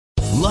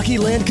Lucky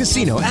Land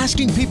Casino,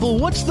 asking people,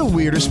 what's the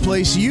weirdest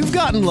place you've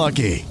gotten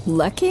lucky?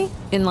 Lucky?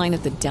 In line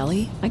at the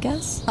deli, I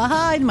guess?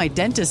 Aha, in my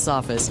dentist's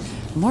office.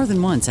 More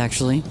than once,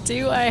 actually.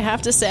 Do I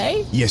have to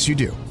say? Yes, you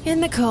do. In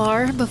the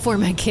car before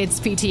my kids'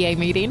 PTA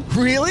meeting.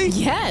 Really?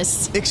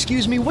 Yes.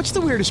 Excuse me, what's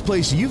the weirdest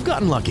place you've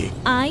gotten lucky?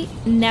 I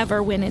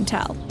never win and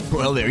tell.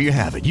 Well, there you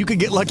have it. You can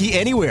get lucky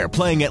anywhere,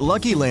 playing at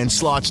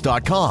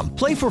LuckyLandSlots.com.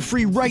 Play for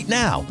free right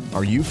now.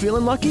 Are you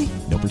feeling lucky?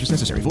 No purchase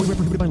necessary. Void where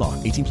prohibited by law.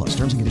 18 plus.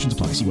 Terms and conditions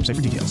apply. See website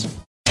for details.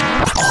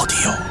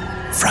 Audio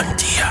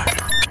Frontier.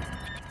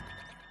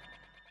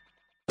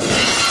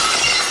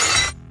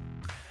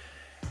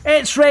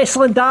 It's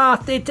Wrestling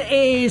Daft. It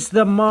is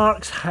the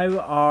Marks. How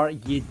are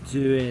you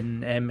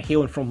doing?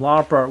 Hailing from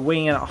Larbert,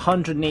 weighing in at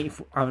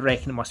 180. I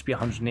reckon it must be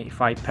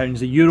 185 pounds.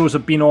 The Euros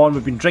have been on.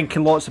 We've been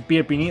drinking lots of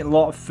beer, been eating a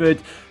lot of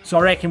food. So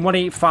I reckon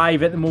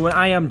 185 at the moment.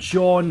 I am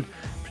John,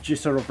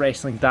 producer of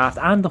Wrestling Daft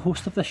and the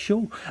host of this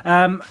show.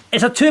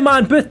 It's a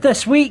two-man booth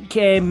this week.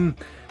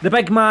 The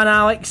big man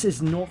Alex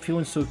is not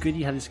feeling so good.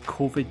 He had his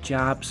COVID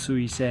jab, so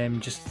he's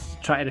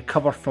just trying to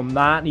recover from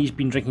that. And he's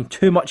been drinking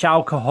too much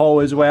alcohol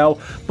as well.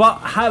 But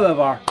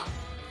however,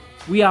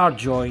 we are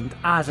joined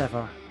as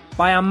ever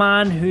by a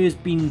man who has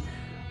been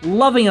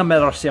loving a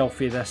mirror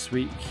selfie this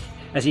week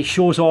as he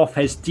shows off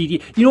his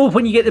DD. You know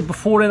when you get the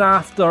before and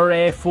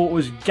after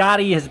photos,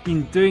 Gary has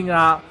been doing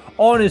that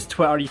on his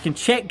Twitter. You can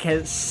check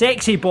his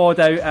sexy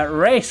bod out at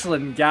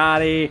Wrestling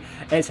Gary.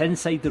 It's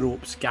Inside the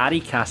Ropes. Gary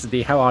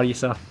Cassidy, how are you,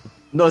 sir?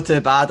 Not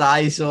too bad,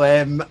 aye. So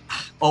I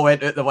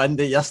went out the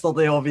window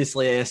yesterday,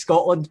 obviously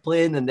Scotland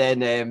playing, and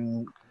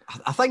then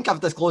I think I've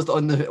disclosed it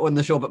on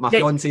the show, but my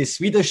fiance is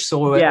Swedish,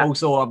 so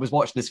also I was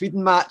watching the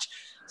Sweden match.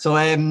 So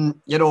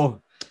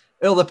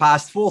over the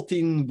past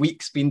 14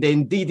 weeks, been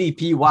doing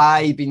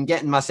DDPY, been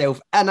getting myself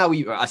in a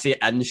wee, I say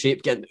in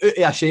shape, getting out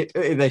of a shape,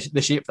 out of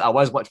the shape that I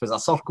was, which was a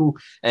circle.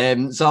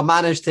 So I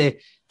managed to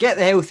get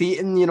the healthy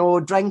eating,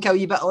 drink a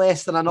wee bit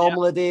less than I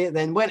normally do.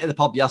 Then went to the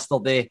pub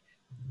yesterday.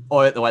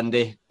 All out the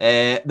window.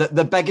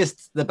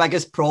 The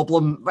biggest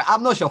problem,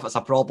 I'm not sure if it's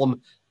a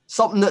problem,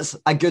 something that's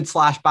a good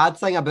 / bad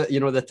thing about,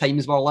 the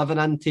times we're living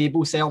in,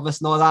 table service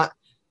and all that.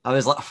 I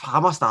was like, I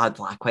must have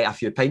had quite a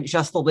few pints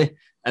yesterday.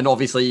 And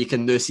obviously you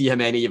can see how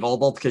many you've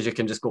ordered because you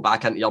can just go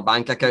back into your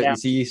bank account and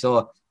see.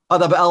 So I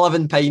had about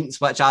 11 pints,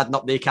 which adding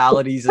up the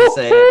calories is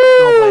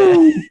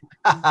probably...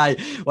 add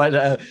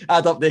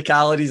up the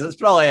calories, it's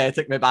probably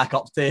took me back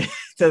up to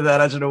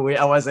the original weight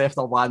I was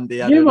after one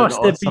day. You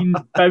must have been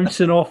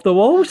bouncing off the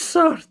walls,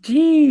 sir.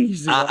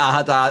 Jeez. I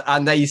had a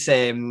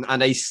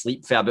nice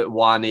sleep for about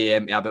 1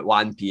 a.m. to about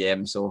 1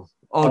 p.m. So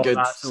all good,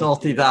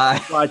 sorted. Okay.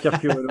 I'm glad you're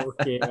feeling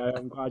okay.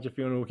 I'm glad you're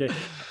feeling okay.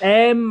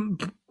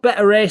 Bit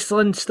of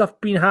wrestling stuff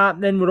been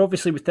happening. We're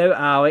obviously without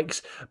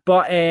Alex,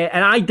 but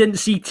and I didn't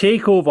see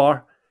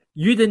Takeover.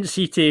 You didn't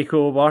see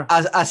Takeover.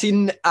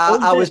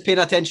 I was paying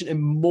attention to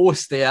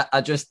most of it. I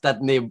just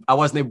didn't. I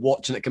wasn't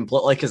watching it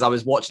completely because I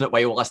was watching it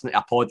while listening to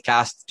a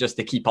podcast just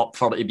to keep up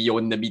for it to be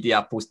on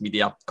the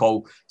post-media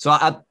call. So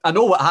I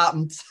know what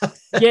happened.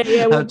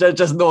 Yeah. Well,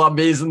 just know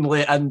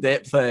amazingly in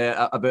depth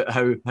about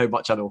how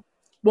much I know.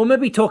 We'll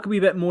maybe talk a wee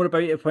bit more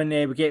about it when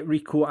we get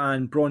Rico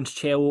and Bronze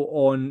Cello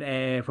on,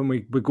 when we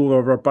go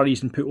over our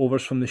buddies and put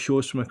overs from the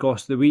shows from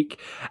across the week.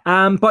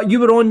 But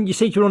you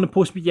said you were on the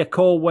post-media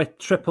call with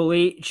Triple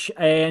H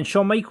and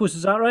Shawn Michaels,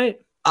 is that right?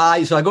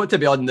 Aye, so I got to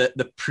be on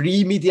the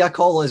pre-media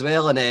call as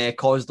well and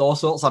caused all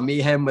sorts of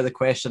mayhem with the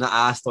question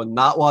I asked on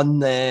that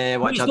one,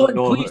 which I don't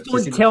know. Please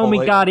don't tell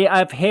me, Gary,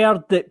 I've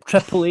heard that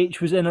Triple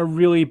H was in a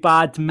really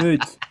bad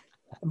mood.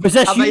 Was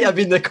this might have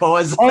been the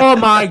cause. Oh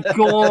my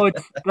God.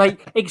 Right,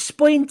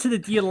 explain to the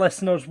dear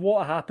listeners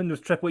what happened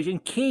with Triple H, in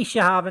case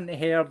you haven't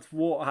heard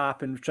what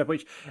happened with Triple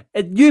H.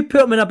 You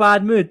put him in a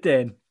bad mood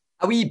then?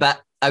 A wee bit.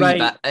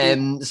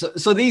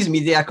 So these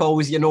media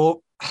calls,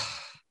 you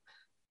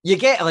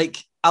get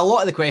a lot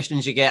of the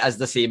questions you get is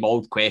the same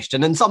old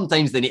question, and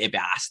sometimes they need to be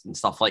asked and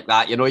stuff like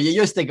that. You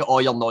used to get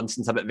all your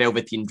nonsense about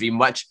Velveteen Dream,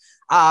 which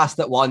I asked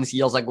it once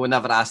years ago,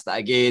 never asked it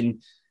again.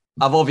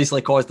 I've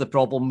obviously caused the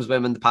problems with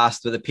him in the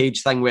past with the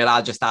Page thing where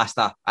I just asked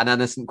an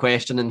innocent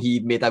question and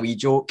he made a wee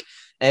joke.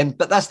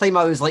 But this time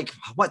I was like,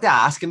 what did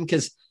I ask him?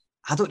 Because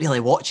I don't really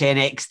watch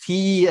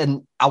NXT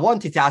and I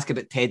wanted to ask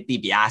about Ted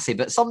DiBiase,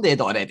 but somebody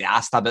had already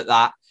asked about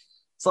that.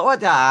 So what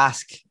did I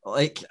ask?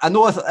 I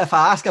know if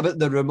I ask about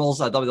the rumours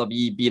of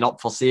WWE being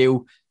up for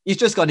sale, he's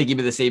just going to give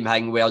me the same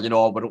thing where,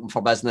 we're open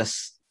for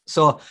business.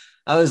 So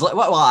I was like,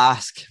 what will I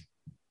ask?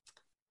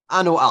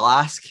 I know what I'll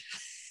ask.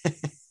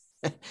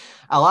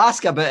 I'll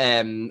ask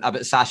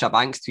about Sasha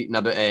Banks tweeting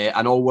about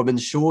an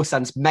all-women's show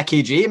since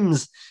Mickie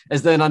James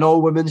is doing an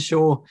all-women's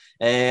show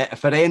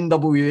for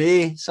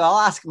NWA. So I'll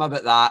ask him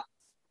about that.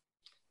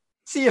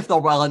 See if they're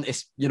willing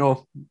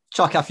to,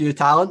 chuck a few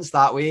talents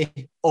that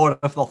way, or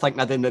if they're thinking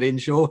of doing their own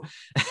show.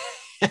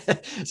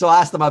 So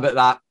I asked him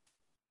about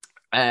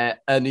that.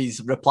 And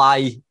his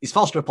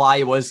first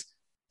reply was,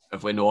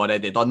 have we not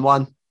already done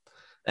one?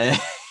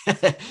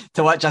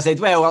 To which I said,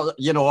 well,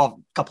 a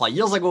couple of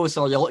years ago,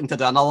 so you're looking to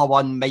do another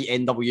one, might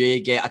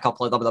NWA get a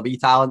couple of WWE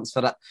talents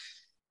for it?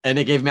 And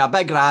he gave me a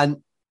big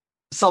rant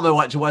some of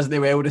which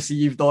wasn't well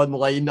received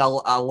online. A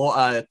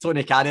lot of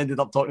Tony Khan ended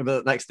up talking about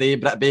it the next day.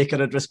 Britt Baker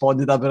had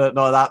responded about it and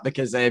all that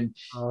because he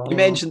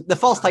mentioned the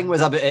first thing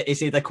was about it. He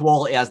said the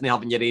quality isn't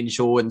having your own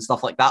show and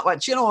stuff like that,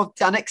 which, to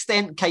an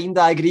extent, kind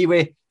of agree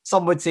with.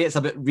 Some would say it's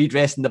about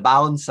redressing the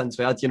balance since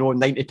we had,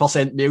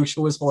 90% male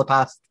shows for the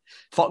past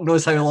fuck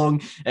knows how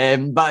long.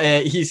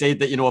 But he said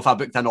that, if I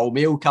booked an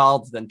all-male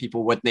card, then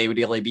people wouldn't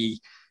really be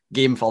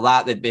game for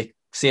that. They'd be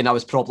saying I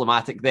was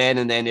problematic then.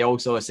 And then he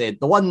also said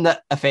the one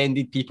that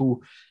offended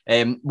people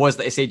was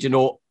that he said,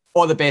 all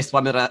the best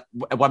women are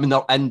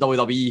in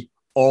WWE,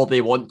 or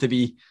they want to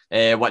be,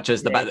 which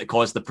is the bit that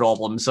caused the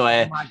problem. So,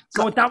 oh my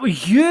God, that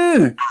was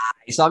you.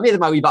 So I made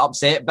him a wee bit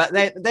upset. But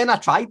then I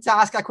tried to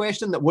ask a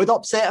question that would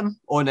upset him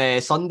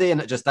on Sunday,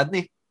 and it just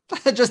didn't.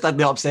 It just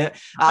didn't upset.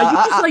 Are you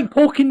just like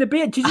poking the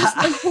bear? Do you just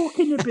like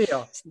poking the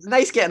bear? It's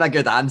nice getting a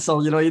good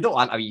answer. You don't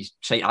want a wee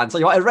shite answer.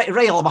 You want to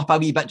rile him up a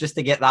wee bit just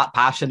to get that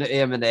passion at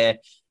him.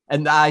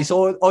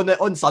 So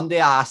on Sunday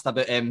I asked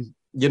about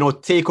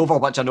Takeover,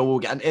 which I know we'll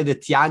get into, the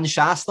Tian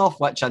Sha stuff,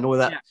 which I know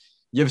that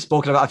you've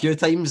spoken about a few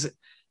times.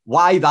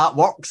 Why that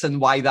works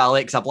and why the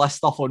Alexa Bliss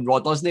stuff on Raw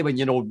doesn't,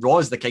 when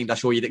Raw's the kind of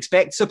show you'd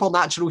expect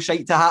supernatural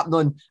shite to happen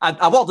on.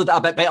 I worded it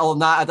a bit better than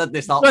that. I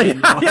didn't start.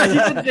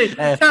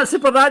 That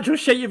supernatural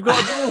shit you've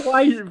got to do.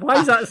 Why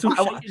is that so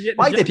shit?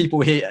 Why do people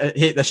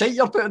hate the shit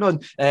you're putting on?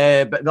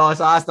 But no,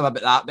 so I asked him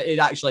about that. But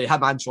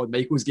him and Shawn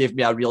Michaels gave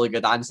me a really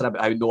good answer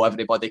about how not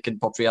everybody can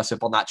portray a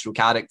supernatural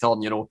character.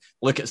 And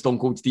look at Stone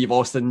Cold Steve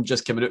Austin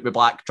just coming out with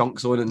black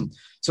trunks on, and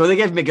so they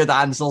gave me good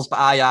answers. But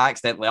I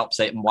accidentally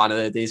upset him one of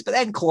the days, but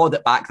then clawed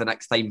it back the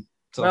next time.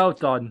 So. Well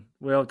done.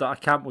 I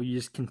can't believe you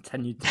just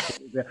continued to put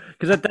it there,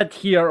 because I did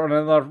hear on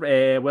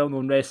another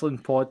well-known wrestling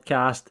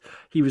podcast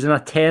he was in a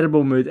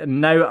terrible mood, and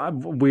now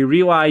we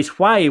realise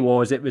why he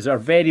was. It was our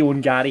very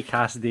own Gary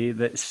Cassidy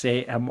that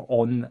set him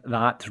on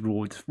that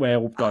road.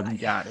 Well done,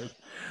 Gary.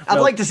 I'd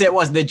like to say it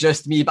wasn't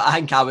just me, but I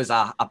think I was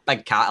a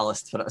big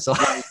catalyst for it. So,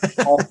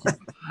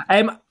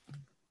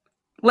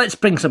 let's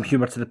bring some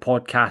humour to the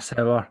podcast,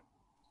 however.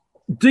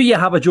 Do you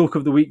have a joke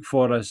of the week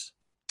for us?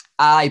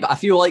 Aye, but I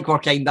feel like we're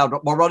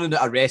running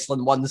out of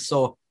wrestling ones,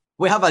 so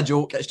we have a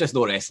joke. It's just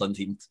no wrestling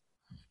themed.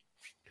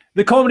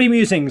 The comedy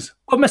musings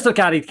of Mr.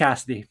 Gary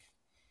Cassidy.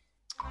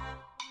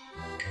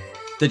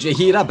 Did you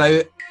hear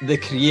about the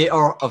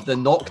creator of the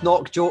knock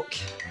knock joke?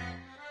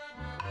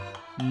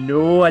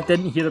 No, I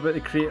didn't hear about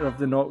the creator of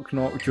the knock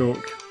knock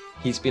joke.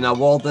 He's been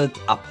awarded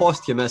a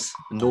posthumous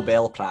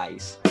Nobel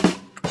Prize.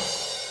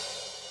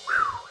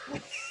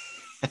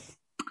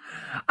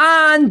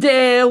 And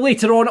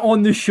later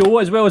on the show,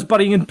 as well as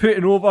burying and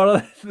putting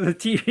over the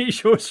TV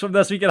shows from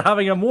this week and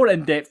having a more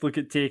in-depth look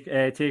at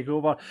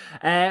TakeOver,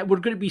 we're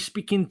going to be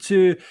speaking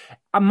to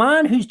a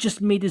man who's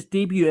just made his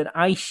debut in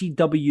NXT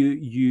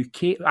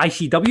UK.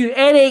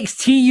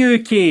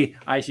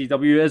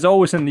 ICW is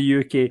always in the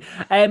UK.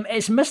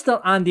 It's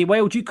Mr. Andy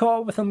Wilde. You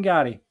caught up with him,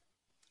 Gary?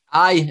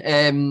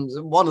 Aye,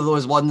 one of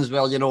those ones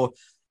where,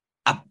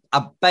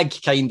 a big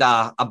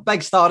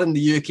star in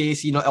the UK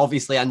scene,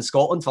 obviously in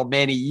Scotland for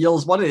many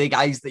years. One of the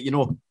guys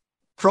that,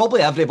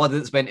 probably everybody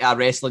that's been to a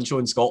wrestling show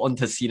in Scotland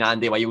has seen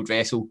Andy Wilde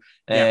wrestle.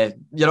 Yeah.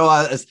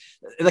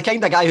 The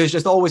kind of guy who's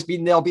just always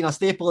been there, been a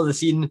staple of the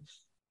scene,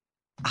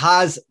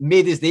 has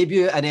made his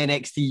debut in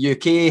NXT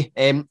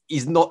UK.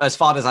 He's not, as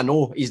far as I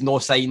know, he's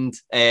not signed.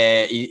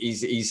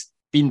 He's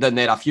been down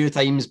there a few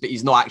times, but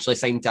he's not actually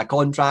signed to a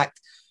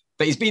contract.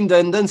 But he's been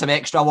doing some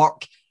extra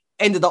work,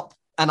 ended up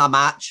in a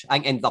match, I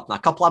think ended up in a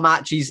couple of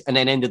matches, and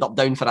then ended up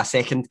down for a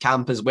second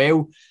camp as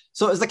well.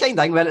 So it's the kind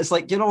of thing where it's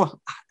like, I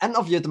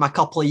interviewed him a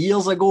couple of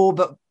years ago,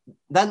 but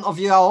the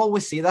interview, I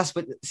always say this,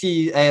 but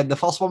see, the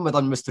first one we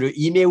done was through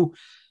email.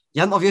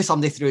 You interview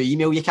somebody through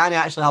email, you can't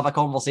actually have a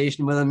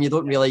conversation with them. You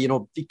don't really,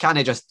 you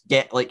can't just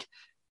get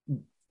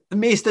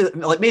most of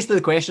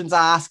the questions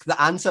I ask,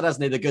 the answer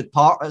isn't the good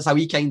part. It's a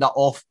wee kind of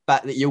off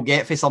bit that you'll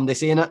get for somebody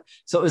saying it.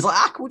 So it was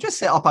like, we'll just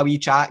set up a wee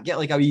chat, get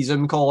a wee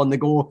Zoom call on the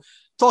go,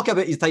 talk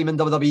about his time in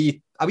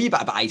WWE, a wee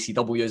bit about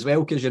ICW as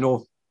well, because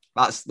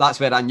that's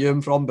where I knew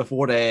him from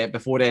before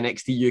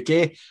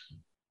NXT UK.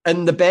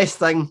 And the best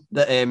thing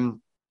that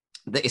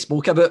he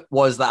spoke about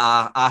was that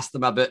I asked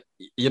him about,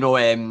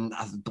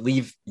 I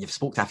believe you've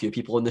spoke to a few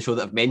people on the show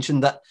that have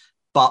mentioned it,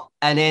 but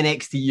in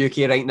NXT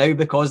UK right now,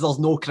 because there's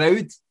no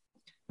crowd,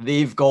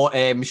 they've got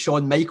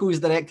Shawn Michaels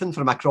directing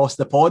from across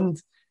the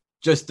pond,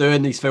 just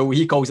doing his full,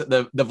 he calls it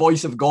the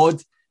voice of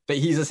God, but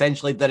he's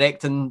essentially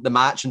directing the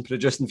match and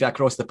producing for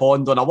across the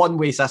pond on a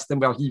one-way system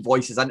where he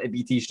voices into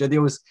BT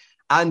Studios.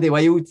 Andy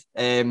Wilde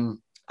had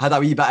a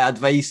wee bit of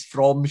advice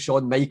from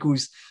Shawn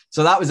Michaels.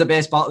 So that was the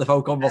best part of the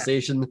full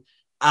conversation.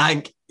 I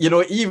think,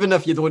 even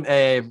if you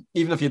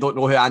don't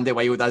know who Andy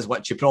Wilde is,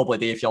 which you probably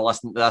do if you're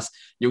listening to this,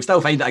 you'll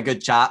still find it a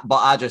good chat. But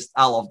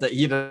I loved it,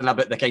 hearing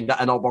about the kind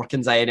of inner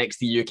workings of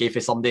NXT UK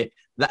for somebody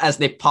that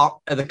isn't part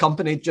of the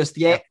company just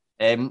yet.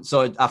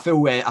 So I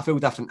feel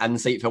different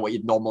insight for what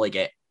you'd normally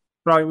get.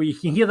 Right, well, you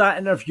can hear that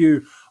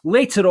interview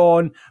later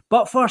on.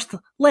 But first,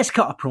 let's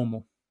cut a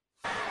promo.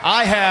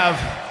 I have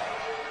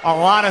a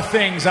lot of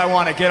things I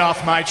want to get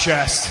off my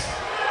chest.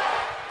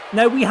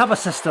 Now, we have a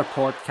sister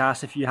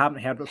podcast, if you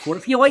haven't heard it before.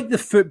 If you like the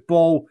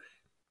Football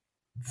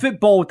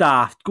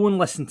Daft, go and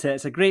listen to it.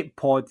 It's a great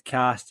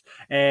podcast.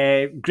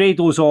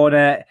 Grado's on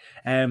it.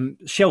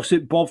 Shell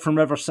Suit Bob from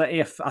River City,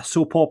 a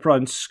soap opera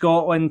in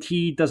Scotland.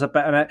 He does a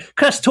bit on it.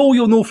 Chris Toll,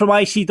 you'll know from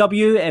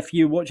ICW. If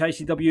you watch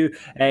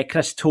ICW,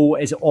 Chris Toll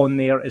is on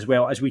there as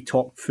well as we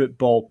talk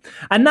football.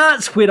 And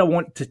that's where I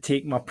want to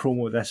take my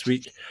promo this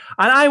week.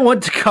 And I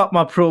want to cut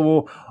my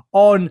promo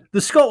on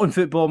the Scotland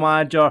football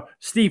manager,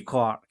 Steve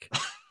Clarke.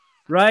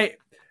 Right?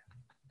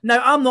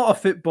 Now, I'm not a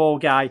football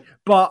guy,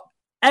 but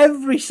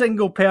every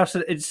single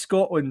person in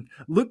Scotland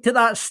looked at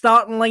that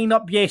starting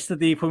lineup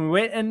yesterday when we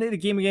went into the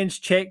game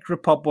against Czech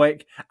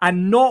Republic,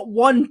 and not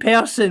one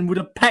person would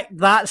have picked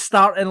that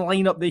starting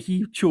lineup that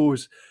he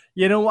chose.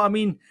 You know what I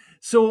mean?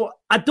 So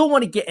I don't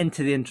want to get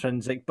into the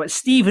intrinsic, but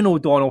Stephen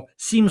O'Donnell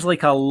seems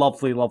like a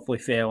lovely, lovely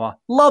fella.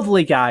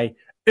 Lovely guy.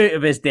 Out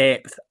of his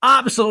depth.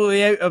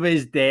 Absolutely out of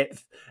his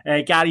depth.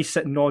 Gary's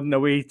sitting nodding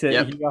away to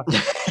here.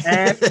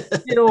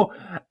 You know,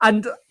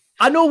 and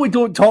I know we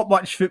don't talk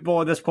much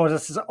football in this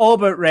podcast. It's all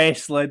about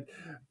wrestling.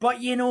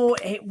 But, you know,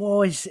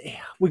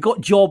 we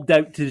got jobbed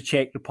out to the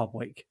Czech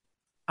Republic.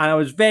 And I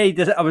was very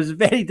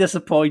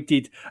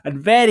disappointed and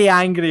very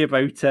angry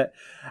about it.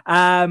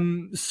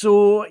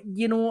 So,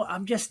 you know, I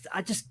just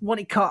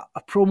want to cut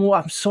a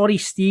promo. I'm sorry,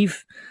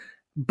 Steve.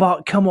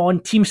 But come on,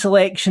 team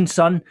selection,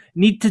 son.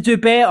 Need to do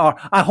better.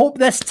 I hope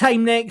this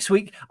time next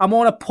week I'm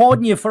on a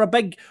pod you for a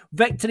big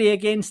victory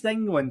against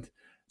England.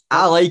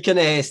 I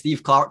liken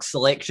Steve Clarke's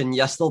selection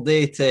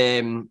yesterday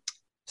to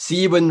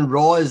see when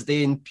Raw is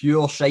doing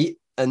pure shite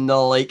and they're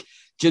like,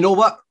 do you know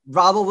what?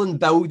 Rather than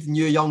build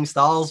new young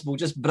stars, we'll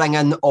just bring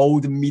in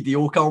old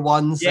mediocre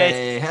ones.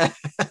 Yes.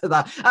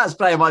 That's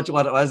pretty much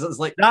what it is. It's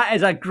like that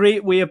is a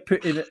great way of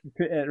putting it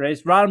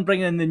right. Rather than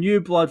bringing in the new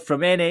blood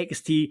from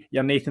NXT,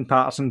 your Nathan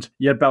Pattersons,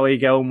 your Billy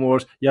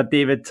Gilmores, your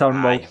David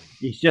Turnbull.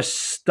 He's just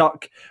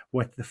stuck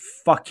with the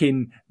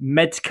fucking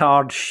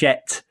mid-card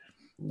shit.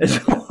 Is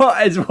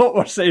what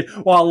we're saying.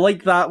 Well, I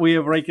like that way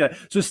of writing it.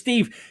 So,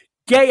 Steve,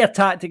 get your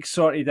tactics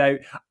sorted out.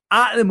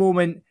 At the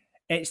moment,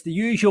 it's the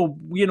usual,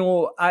 you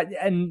know,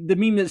 and the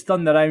meme that's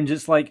done the rounds,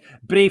 it's like,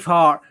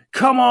 Braveheart,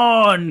 come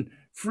on,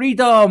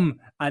 freedom.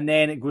 And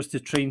then it goes to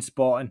Train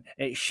Spotting.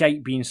 It's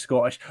shite being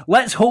Scottish.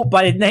 Let's hope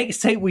by the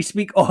next time we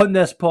speak on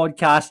this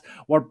podcast,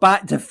 we're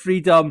back to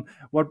freedom.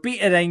 We're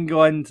beating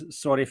England.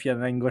 Sorry if you're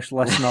an English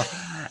listener.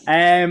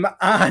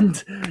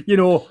 And, you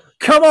know,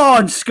 come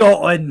on,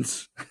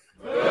 Scotland.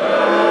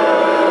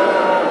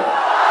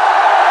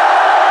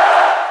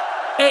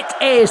 It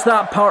is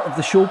that part of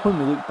the show when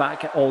we look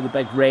back at all the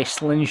big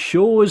wrestling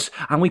shows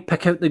and we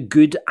pick out the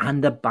good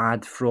and the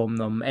bad from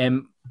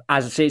them.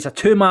 As I say, it's a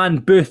two-man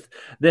booth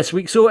this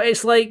week, so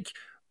it's like,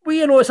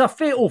 it's a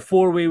fatal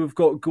four-way we've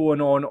got going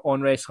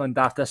on Wrestling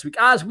Daft this week,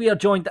 as we are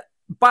joined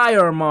by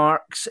our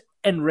marks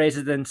in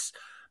residence,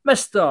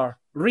 Mr.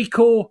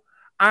 Rico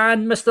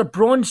and Mr.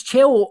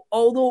 Bronzecello.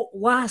 Although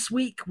last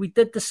week we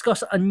did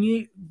discuss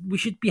we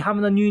should be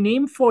having a new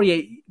name for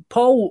you.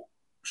 Paul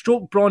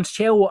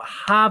Bronzecello,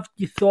 have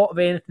you thought of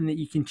anything that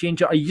you can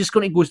change it? Are you just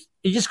going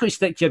to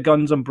stick to your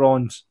guns on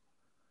Bronze?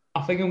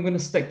 I think I'm going to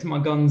stick to my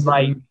guns.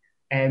 Right.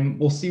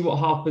 We'll see what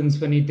happens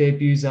when he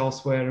debuts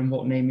elsewhere and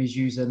what name he's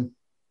using.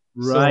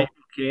 Right.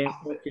 So Okay.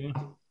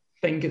 I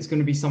think it's going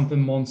to be something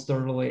monster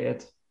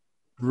related.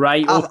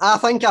 Right. I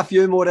think a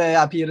few more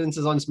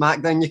appearances on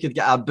SmackDown, you could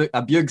get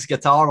a Bug's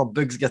guitar or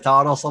Bug's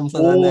guitar or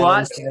something.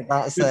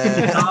 That's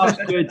guitar's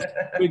good.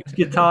 Bug's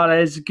guitar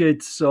is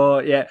good. So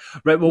yeah,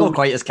 right. Well, not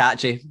quite as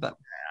catchy, but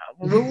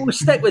we'll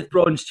stick with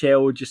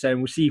Bronzecello just then.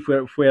 We'll see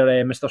where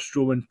Mr.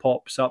 Strowman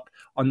pops up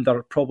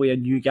under probably a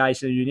new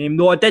guy's a new name.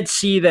 Though I did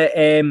see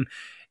that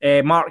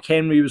Mark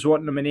Henry was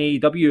wanting him in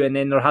AEW, and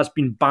then there has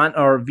been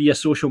banter via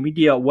social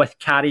media with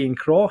Karrion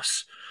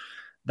Kross.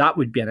 That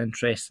would be an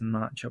interesting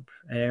matchup.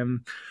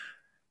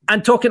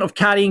 And talking of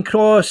Karrion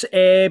Kross,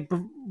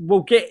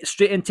 we'll get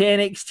straight into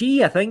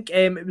NXT, I think.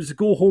 It was a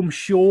go-home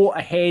show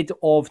ahead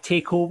of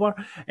TakeOver,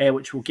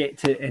 which we'll get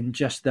to in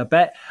just a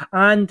bit.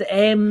 And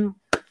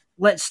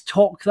let's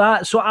talk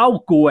that. So I'll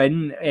go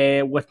in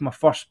with my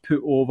first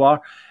put over.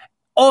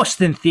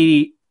 Austin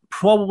Theory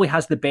probably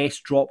has the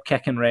best drop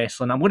kick in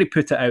wrestling. I'm going to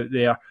put it out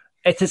there.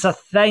 It is a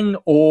thing.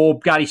 Oh,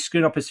 Gary's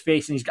screwing up his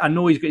face, and I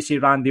know he's going to say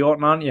Randy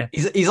Orton, aren't you?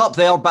 He's up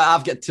there, but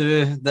I've got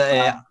two.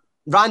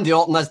 Randy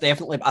Orton is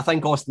definitely. I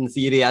think Austin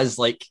Theory is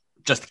like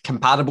just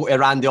comparable to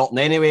Randy Orton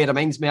anyway. It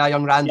reminds me of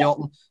young Randy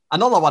Orton.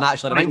 Another one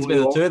actually reminds me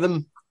of the two of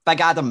them.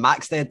 Big Adam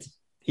Maxted.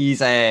 He's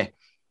got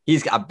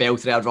a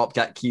belter drop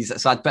kick.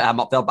 So I'd put him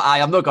up there. But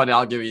I'm not going to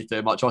argue with you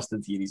too much.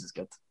 Austin Theory's is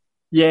good.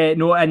 Yeah,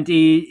 no, and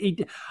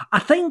I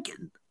think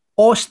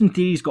Austin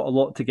Theory's got a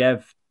lot to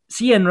give.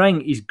 See in ring,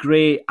 he's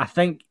great. I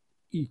think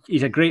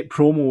he's a great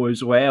promo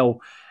as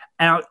well.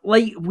 And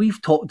like we've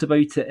talked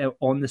about it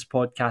on this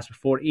podcast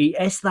before, he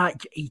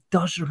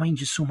does remind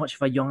you so much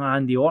of a young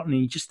Randy Orton.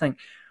 And you just think,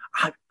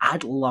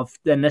 I'd love,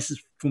 and this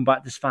is going back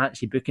to this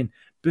fantasy booking,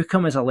 book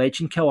him as a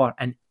legend killer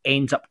and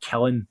ends up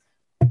killing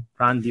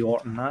Randy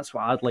Orton. That's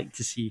what I'd like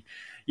to see.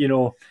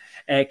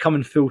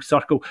 coming full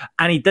circle.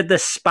 And he did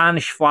this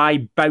Spanish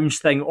Fly bounce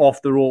thing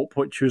off the rope,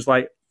 which was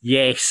like,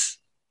 yes,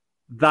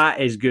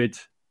 that is good.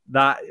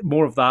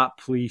 More of that,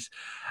 please.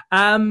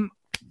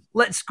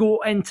 Let's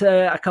go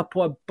into a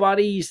couple of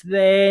buddies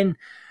then.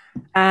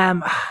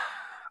 Have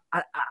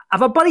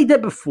I buried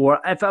it before?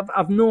 If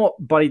I've not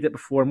buried it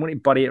before, I'm going to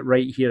bury it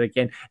right here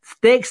again. It's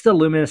Dexter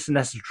Lumis and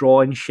this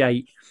drawing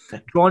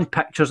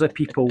pictures of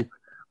people.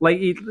 Like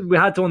we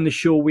had on the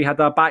show, we had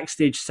a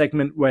backstage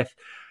segment with.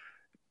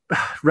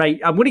 Right,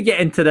 I'm going to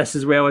get into this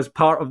as well as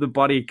part of the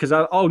buddy because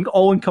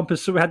all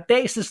encompassed. So we had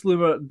Dexter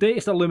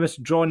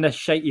Lumis drawing this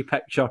shitey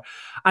picture,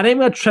 and then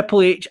we had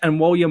Triple H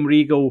and William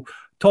Regal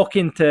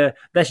talking to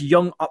this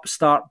young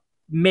upstart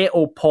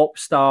metal pop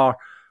star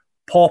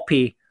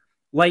Poppy,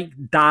 like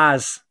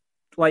Daz.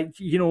 Like,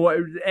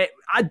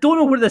 I don't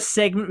know where this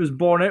segment was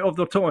born out of.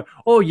 They're talking,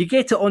 you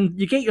get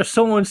your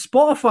song on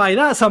Spotify.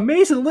 That's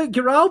amazing. Look,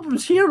 your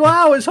album's here.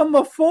 Wow, it's on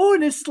my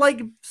phone. It's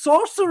like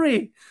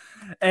sorcery.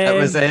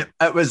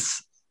 It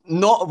was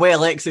not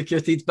well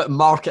executed, but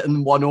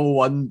marketing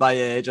 101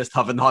 by just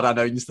having her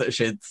announce that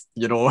she'd,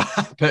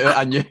 put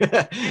out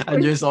a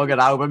new song or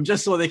album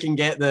just so they can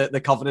get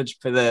the coverage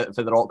for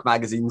the rock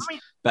magazines.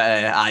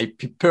 But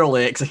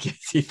poorly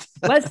executed.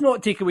 Let's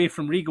not take away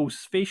from Regal's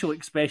facial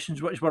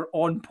expressions, which were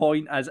on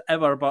point as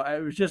ever, but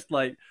it was just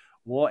like,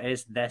 what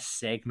is this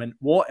segment?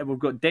 We've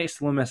got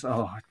Dexter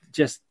Lumis.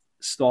 Just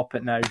stop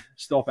it now.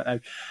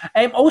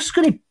 I'm also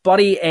going to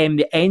bury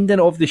the ending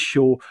of the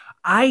show.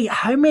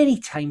 How many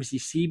times do you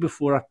see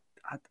before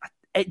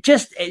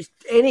it's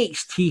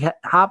NXT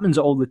happens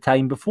all the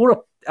time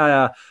before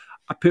I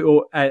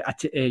put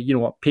out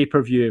a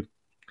pay-per-view.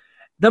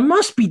 There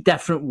must be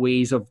different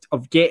ways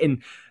of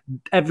getting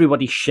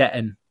everybody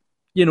shitting.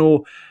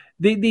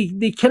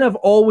 They kind of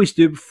always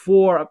do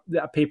before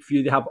a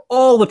pay-per-view. They have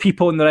all the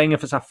people in the ring,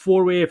 if it's a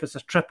four-way, if it's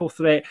a triple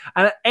threat,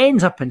 and it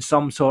ends up in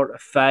some sort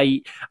of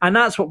fight. And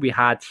that's what we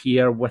had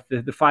here with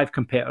the 5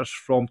 competitors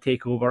from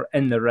TakeOver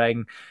in the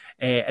ring.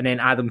 And then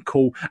Adam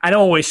Cole. And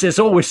there's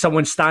always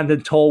someone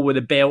standing tall with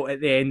a belt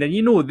at the end.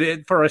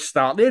 And for a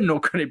start, they're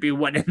not going to be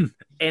winning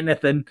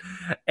anything.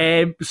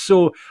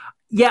 So,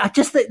 yeah, I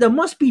just think there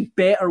must be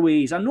better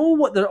ways. I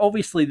know they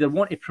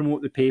want to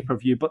promote the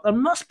pay-per-view, but there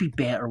must be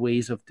better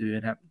ways of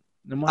doing it.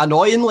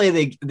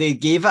 Annoyingly, they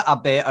gave it a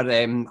better.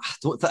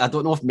 I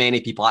don't know if many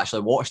people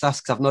actually watched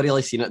this because I've not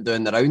really seen it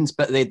doing the rounds,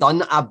 but they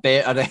done a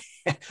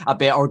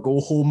better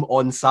go home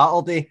on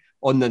Saturday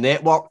on the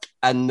network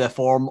in the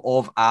form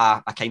of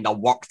a kind of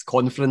worked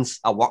conference,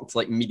 a worked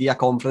like media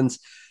conference.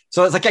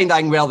 So it's a kind of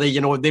thing where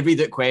they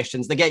read out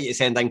questions, they get you to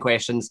send in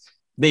questions,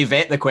 they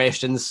vet the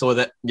questions so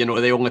that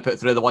they only put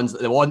through the ones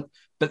that they want.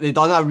 But they've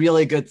done a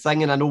really good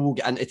thing, and I know we'll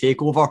get into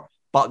TakeOver.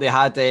 But they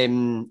had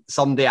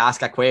somebody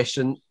ask a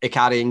question to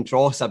Karrion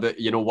Kross about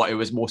what he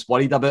was most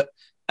worried about,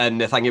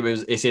 and the thing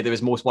he said he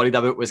was most worried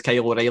about was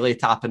Kyle O'Reilly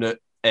tapping out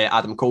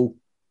Adam Cole,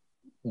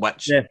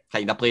 which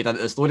kind of played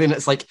into the story. And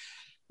it's like,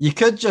 you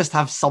could just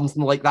have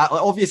something like that.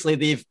 Like, obviously,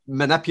 they've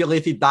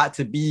manipulated that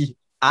to be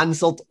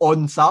answered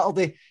on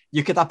Saturday.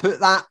 You could have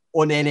put that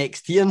on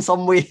NXT in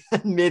some way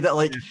and made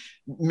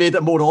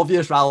it more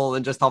obvious rather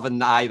than just having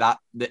the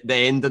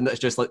ending that's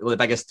just like the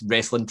biggest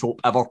wrestling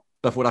trope ever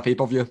before a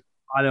pay-per-view.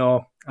 I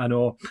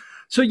know.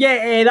 So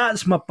yeah,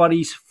 that's my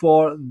buddies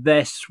for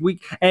this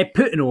week.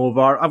 Putting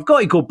over, I've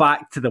got to go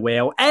back to the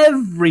well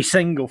every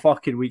single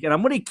fucking week, and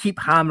I'm going to keep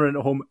hammering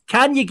it home.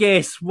 Can you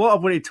guess what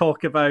I'm going to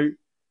talk about?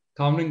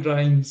 Cameron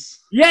Grimes.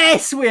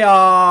 Yes, we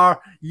are.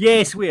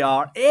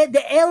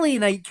 The LA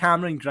Knight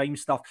Cameron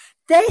Grimes stuff.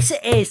 This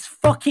is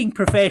fucking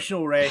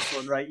professional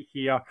wrestling right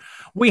here.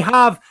 We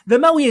have the $1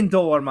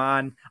 Million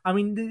Man. I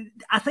mean,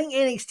 I think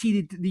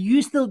NXT, they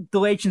use the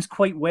legends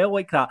quite well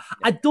like that.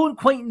 I don't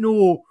quite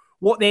know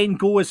what the end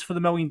goal is for the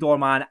 $1 Million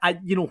Man.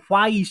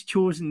 Why he's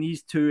chosen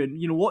these two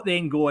and, what the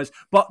end goal is.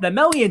 But the $1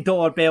 Million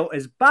belt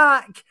is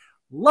back.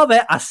 Love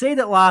it. I said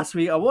it last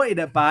week. I wanted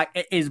it back.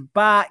 It is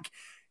back.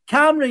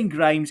 Cameron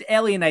Grimes,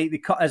 LA Knight, they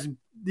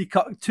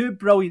cut 2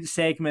 brilliant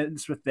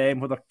segments with them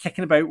where they're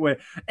kicking about with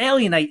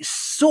LA Knight.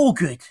 So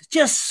good,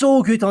 just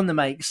so good on the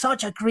mic.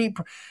 Such a great,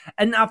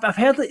 and I've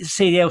heard it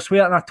said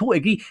elsewhere, and I totally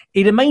agree.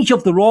 He reminds you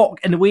of The Rock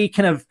in the way he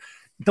kind of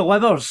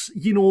delivers,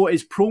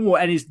 his promo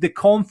and the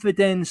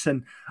confidence.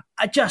 And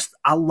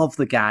I love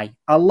the guy.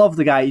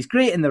 He's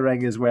great in the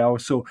ring as well.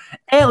 So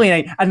LA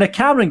Knight and the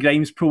Cameron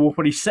Grimes promo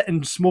where he's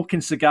sitting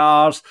smoking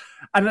cigars.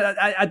 And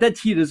I did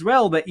hear as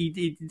well that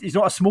he's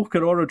not a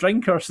smoker or a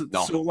drinker. So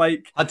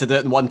had to do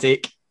it in one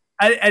take.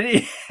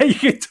 And you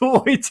could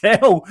totally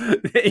tell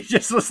that he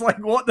just was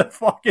like, what the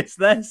fuck is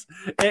this?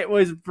 It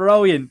was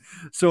brilliant.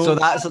 So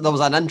there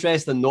was an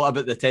interesting note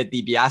about the Ted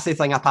DiBiase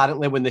thing.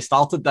 Apparently, when they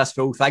started this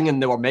full thing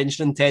and they were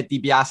mentioning Ted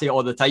DiBiase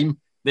all the time,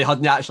 they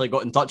hadn't actually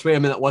got in touch with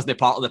him and it wasn't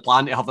part of the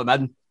plan to have him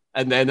in.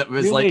 And then it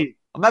was like,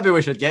 maybe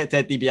we should get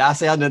Ted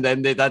DiBiase in, and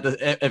then they did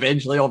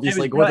eventually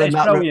obviously go down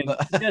that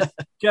route.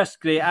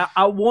 just great.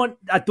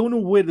 I don't know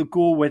where to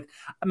go with,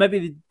 maybe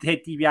the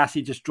Ted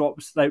DiBiase just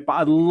drops out, but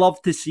I'd love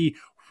to see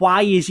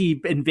why is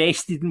he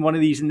invested in one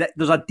of these? And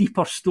there's a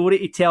deeper story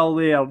to tell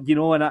there, you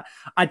know. And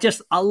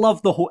I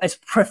love the whole. It's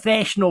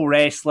professional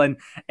wrestling.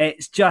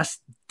 It's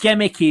just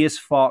gimmicky as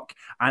fuck,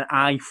 and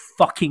I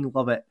fucking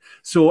love it.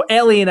 So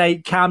LA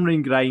Knight,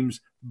 Cameron Grimes,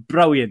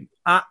 brilliant,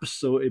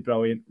 absolutely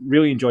brilliant.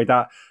 Really enjoyed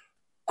that.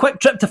 Quick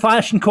trip to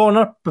Fashion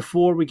Corner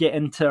before we get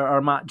into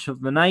our match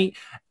of the night.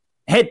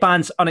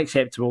 Headbands,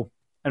 unacceptable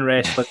in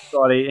wrestling.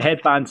 Sorry,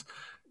 headbands.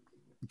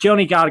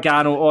 Johnny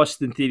Gargano,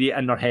 Austin Theory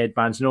in their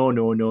headbands.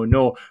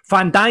 No.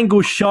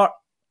 Fandango's shirt,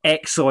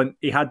 excellent.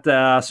 He had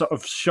the sort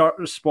of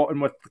shirt spotting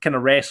with kind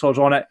of wrestlers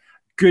on it.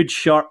 Good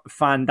shirt,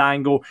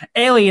 Fandango.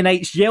 LA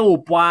Knight's yellow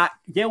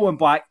and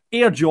black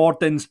Air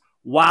Jordans.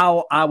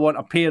 Wow, I want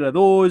a pair of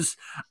those.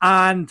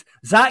 And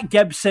Zach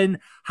Gibson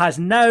has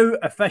now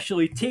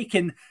officially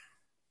taken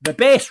the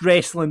best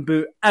wrestling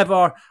boot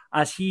ever,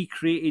 as he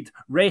created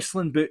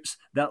wrestling boots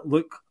that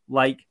look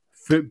like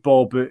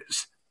football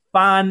boots.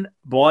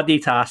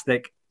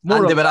 Fan-bloody-tastic.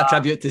 And they were a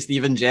tribute to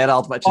Steven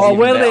Gerrard, which is even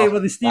better. They? Were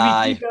they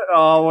Stevie T?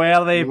 Oh,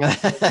 were they?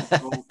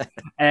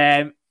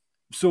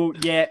 So,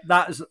 yeah,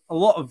 that's a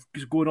lot of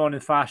going on in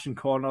Fashion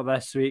Corner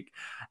this week.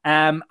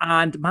 And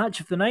match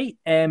of the night,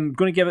 I'm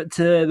going to give it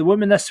to the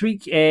women this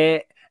week.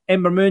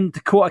 Ember Moon,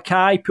 Dakota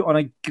Kai put on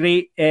a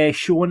great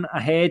showing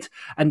ahead,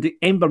 and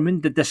Ember Moon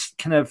did this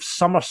kind of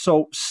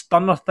somersault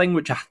stunner thing,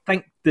 which I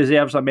think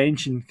deserves a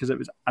mention because it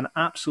was an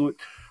absolute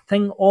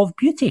thing of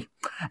beauty.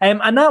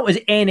 And that was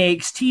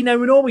NXT. Now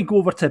we normally go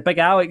over to Big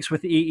Alex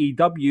with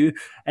AEW.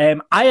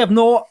 I have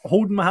not,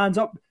 holding my hands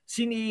up,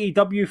 seen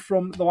AEW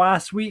from the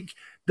last week.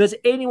 Does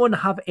anyone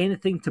have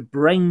anything to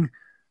bring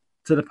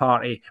to the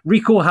party?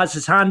 Rico has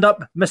his hand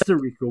up. Mr.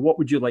 Rico, what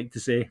would you like to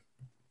say?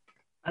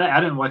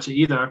 I didn't watch it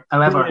either.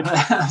 However,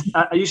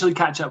 I usually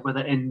catch up with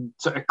it in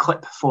sort of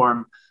clip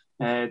form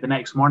the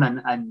next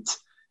morning, and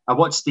I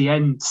watched the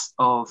end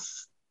of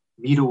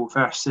Miro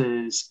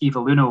versus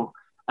Evil Uno,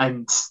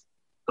 and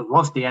I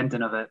loved the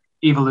ending of it.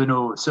 Evil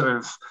Uno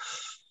sort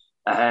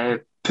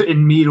of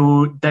putting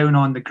Miro down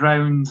on the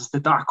ground, the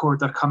Dark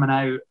Order coming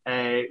out,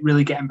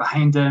 really getting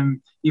behind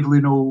him. Evil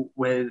Uno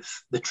with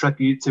the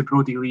tribute to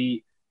Brody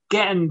Lee,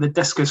 getting the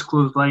discus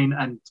clothesline,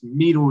 and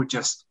Miro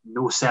just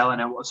no selling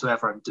it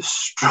whatsoever and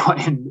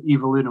destroying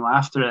Evil Uno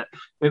after it.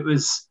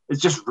 It's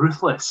just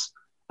ruthless.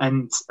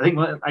 And I think,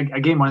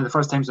 again, one of the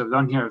first times I was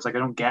on here, I was like, I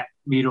don't get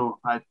Miro.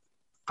 I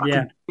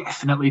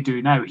definitely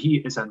do now. He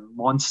is a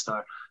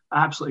monster.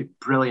 Absolutely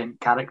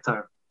brilliant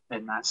character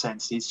in that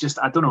sense. He's just,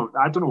 I don't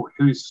know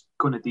who's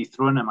going to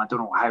dethrone him. I don't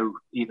know how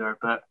either,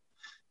 but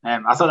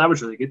I thought that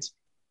was really good.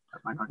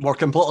 We're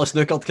completely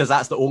snookered because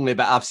that's the only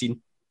bit I've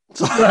seen.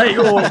 Right,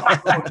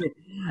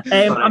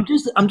 okay.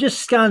 I'm just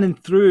scanning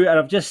through, and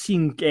I've just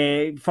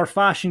seen for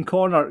Fashion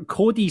Corner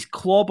Cody's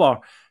Clobber,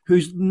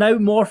 who's now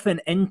morphing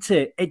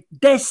into it.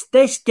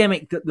 This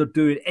gimmick that they're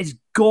doing has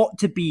got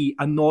to be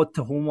a nod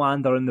to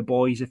Homelander and the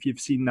boys, if you've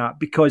seen that,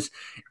 because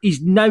he's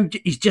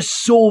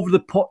just so over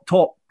the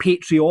top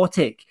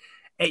patriotic.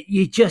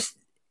 It just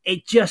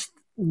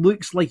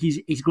looks like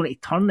he's going to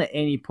turn at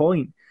any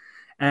point.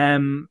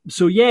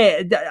 So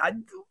yeah,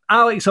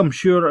 Alex, I'm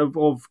sure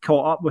have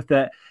caught up with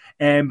it.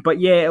 But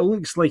yeah, it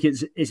looks like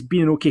it's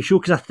been an okay show,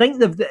 because I think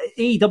the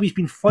AEW's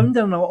been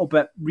floundering a little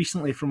bit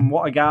recently, from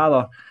what I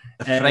gather.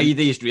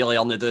 Friday's really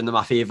only doing them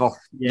a favour.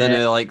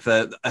 Yeah.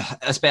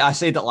 I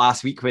said it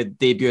last week with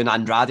debuting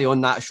Andrade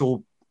on that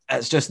show.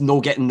 It's just no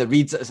getting the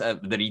reads. It's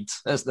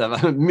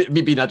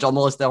me being a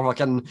journalist there,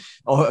 fucking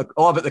all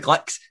about the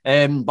clicks.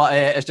 But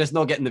it's just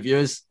not getting the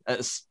views. They're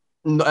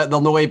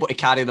not able to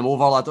carry them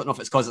over. I don't know if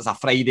it's because it's a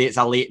Friday, it's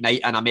a late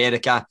night in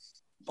America.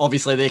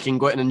 Obviously, they can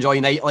go out and enjoy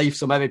nightlife,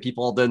 so maybe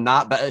people are doing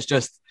that. But it's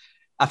just,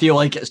 I feel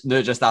like it's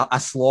now just a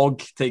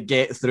slog to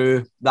get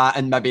through that,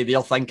 and maybe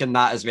they're thinking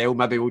that as well.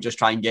 Maybe we'll just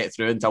try and get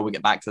through until we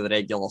get back to the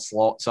regular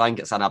slot. So I think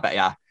it's in a bit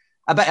of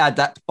a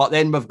dip. But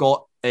then we've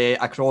got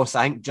across,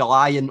 I think,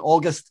 July and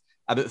August,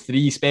 about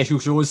 3 special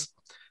shows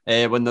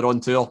when they're on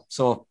tour.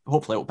 So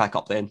hopefully it'll pick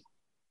up then.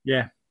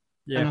 Yeah.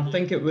 And I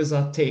think it was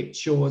a taped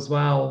show as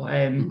well.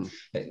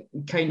 It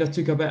kind of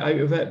took a bit out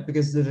of it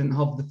because they didn't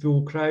have the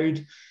full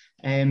crowd.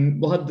 We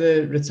had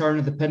the return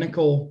of the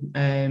Pinnacle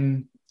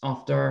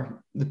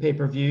after the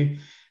pay-per-view,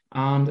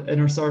 and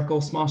Inner Circle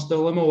smashed the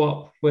limo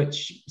up,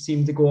 which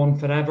seemed to go on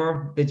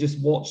forever. They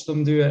just watched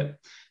them do it.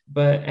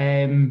 But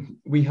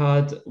we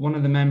had one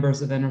of the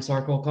members of Inner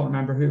Circle, I can't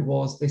remember who it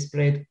was, they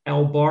sprayed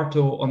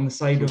Alberto on the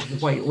side of the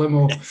white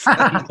limo.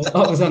 That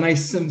was a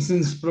nice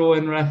Simpsons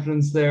throw-in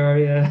reference there,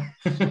 yeah.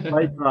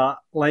 Like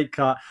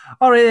that.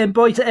 All right then,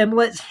 boys,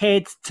 let's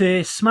head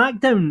to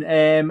SmackDown,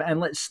 and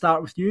let's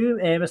start with you,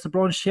 Mr.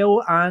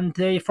 Bronchill, and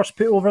first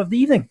put over of the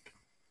evening.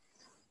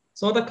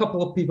 So I had a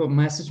couple of people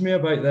message me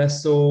about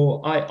this, so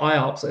I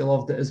absolutely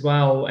loved it as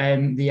well.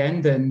 The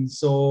ending,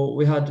 so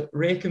we had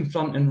Ray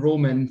confronting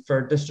Roman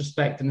for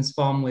disrespecting his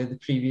family the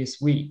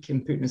previous week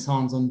and putting his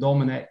hands on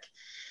Dominic.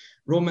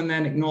 Roman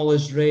then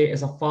acknowledged Ray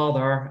as a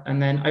father, and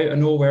then out of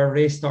nowhere,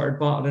 Ray started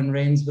battering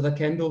Reigns with a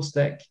kendo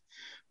stick.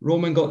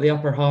 Roman got the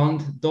upper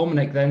hand.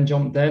 Dominic then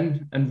jumped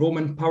in, and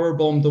Roman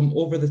powerbombed him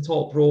over the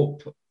top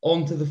rope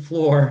onto the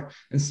floor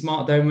and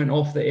SmackDown went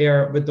off the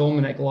air with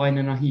Dominic lying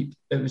in a heap.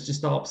 It was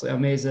just absolutely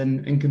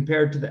amazing. And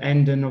compared to the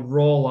ending of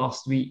Raw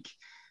last week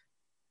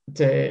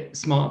to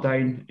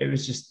SmackDown, it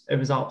was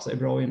absolutely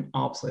brilliant.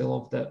 Absolutely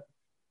loved it.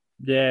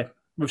 Yeah,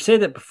 we've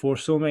said it before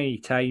so many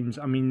times.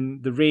 I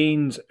mean, the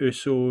Reigns,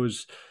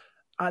 Usos,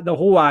 the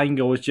whole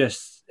angle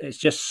is it's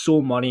just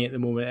so money at the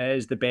moment. It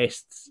is the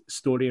best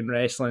story in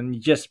wrestling. You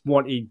just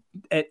want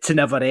it to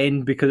never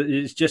end because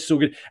it's just so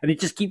good. And you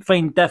just keep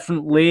finding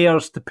different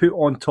layers to put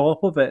on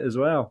top of it as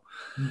well.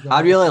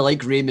 I really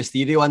like Rey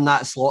Mysterio in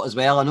that slot as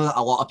well. I know that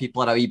a lot of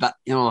people are a wee bit,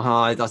 he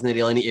doesn't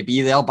really need to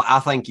be there, but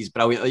I think he's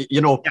brilliant.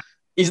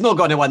 He's not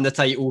going to win the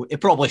title. He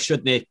probably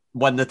shouldn't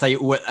win the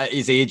title at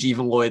his age,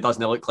 even though he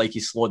doesn't look like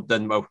he's slowed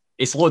down. Well,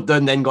 he slowed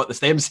down, then got the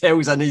stem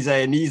cells in his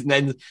knees and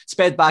then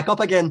sped back up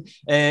again.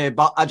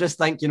 But I just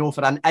think,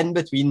 for an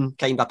in-between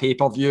kind of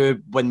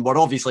pay-per-view, when we're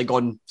obviously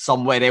gone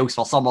somewhere else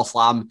for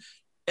SummerSlam,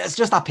 it's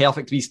just a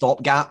perfect wee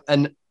stopgap.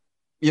 And,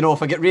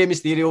 if I get Rey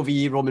Mysterio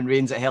v Roman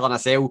Reigns at Hell in a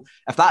Cell,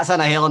 if that's in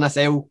a Hell in a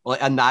Cell,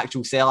 like in the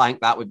actual cell, I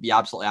think that would be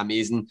absolutely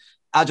amazing.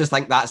 I just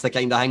think that's the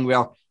kind of thing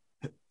where,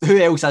 who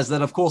else is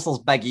there? Of course, there's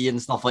Big E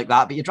and stuff like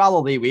that, but you'd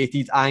rather they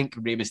waited. I think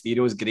Rey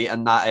Mysterio is great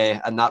in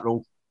that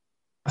role.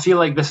 I feel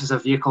like this is a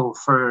vehicle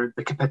for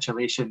the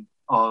capitulation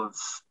of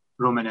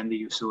Roman and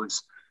the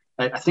Usos.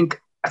 I think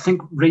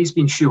Rey's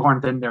been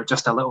shoehorned in there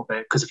just a little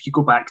bit, because if you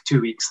go back 2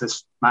 weeks,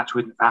 this match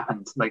wouldn't have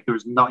happened. Like, there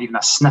was not even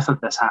a sniff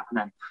of this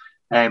happening.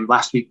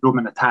 Last week,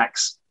 Roman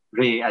attacks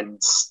Rey and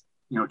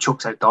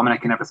chokes out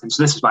Dominic and everything.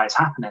 So this is why it's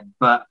happening.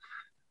 But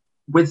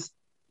with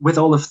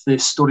all of the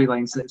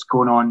storylines that's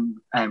going on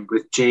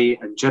with Jay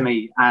and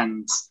Jimmy,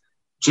 and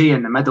Jay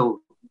in the middle,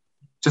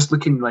 just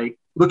looking like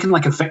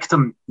a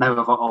victim now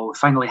of it all,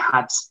 finally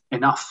had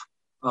enough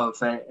of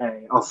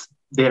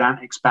their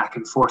antics back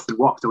and forth and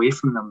walked away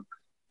from them.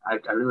 I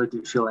really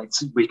do feel like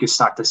we could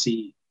start to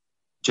see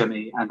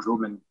Jimmy and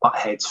Roman butt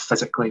heads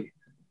physically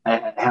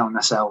at Hell in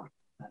a Cell.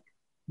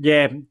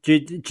 Yeah, do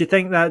you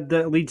think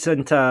that leads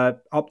into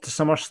up to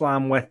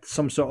SummerSlam with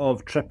some sort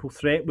of triple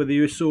threat with the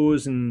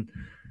Usos and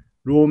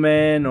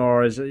Roman,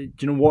 or is it?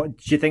 Do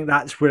you think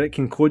that's where it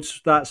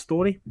concludes that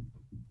story?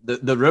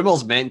 The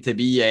rumour's meant to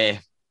be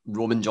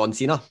Roman John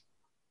Cena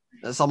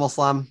at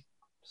SummerSlam,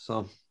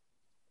 so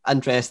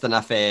interesting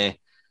if they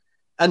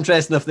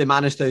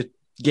manage to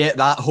get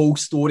that whole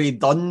story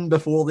done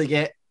before they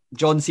get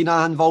John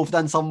Cena involved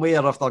in some way,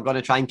 or if they're going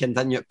to try and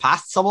continue it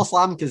past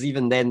SummerSlam, because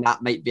even then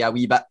that might be a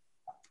wee bit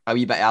a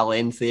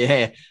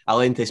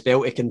lengthy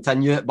spell to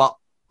continue it, but.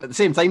 At the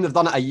same time, they've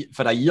done it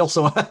for a year,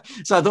 so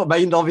I don't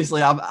mind.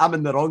 Obviously, I'm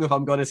in the wrong if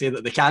I'm going to say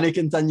that they can't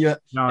continue it.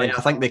 No, I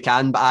think they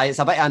can, but it's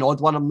a bit of an odd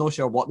one. I'm not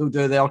sure what they'll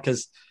do there,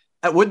 because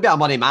it would be a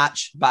money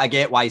match, but I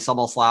get why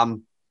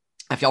SummerSlam,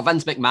 if you're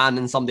Vince McMahon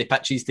and somebody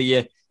pitches to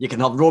you, you can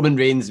have Roman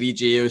Reigns v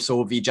Jey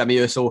Uso v Jimmy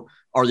Uso,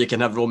 or you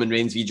can have Roman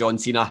Reigns v John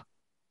Cena.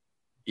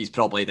 He's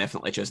probably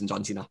definitely choosing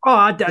John Cena.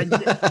 I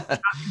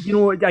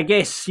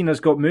guess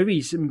Cena's got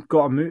movies.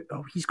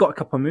 He's got a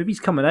couple of movies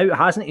coming out,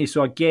 hasn't he?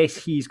 So I guess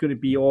he's going to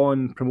be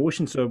on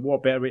promotion. So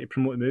what better way to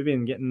promote a movie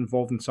and getting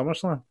involved in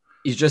SummerSlam?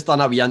 He's just done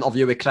a wee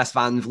interview with Chris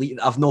Van Vliet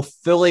that I've not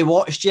fully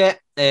watched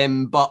yet,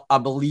 but I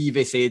believe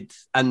he said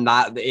in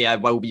that he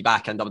will be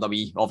back in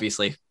WWE.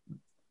 Obviously,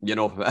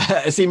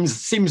 it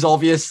seems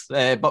obvious,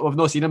 but we've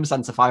not seen him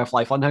since the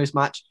Firefly Funhouse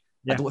match.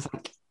 Yeah. I don't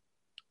think.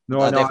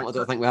 I definitely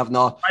don't think we have.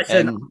 No,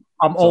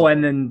 I'm all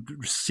in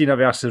Cena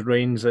versus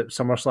Reigns at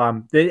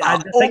SummerSlam.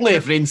 Only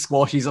if Reigns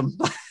squashes him.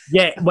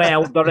 Yeah,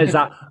 well, there is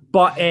that.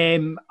 But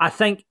I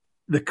think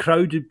the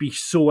crowd would be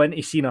so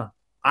into Cena.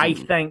 I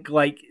think,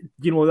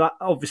 that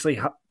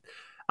obviously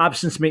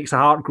absence makes the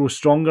heart grow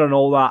stronger and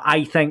all that.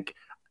 I think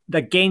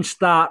against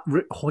that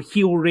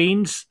heel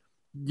Reigns,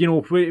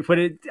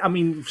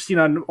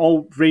 Cena and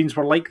all Reigns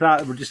were like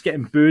that. We're just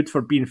getting booed for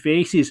being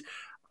faces.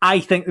 I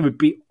think they would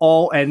be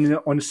all in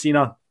on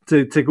Cena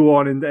to go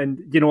on,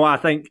 and I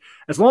think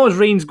as long as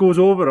Reigns goes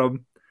over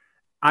him,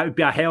 it would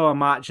be a hell of a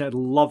match. I'd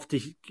love to,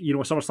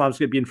 SummerSlam's going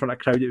to be in front of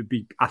a crowd.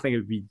 I think it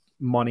would be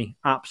money,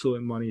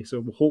 absolute money.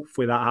 So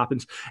hopefully that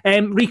happens.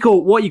 Rico,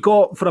 what you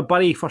got for a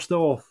buddy first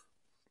off?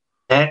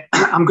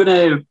 I'm going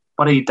to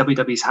bury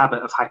WWE's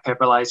habit of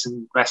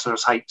hyperbolizing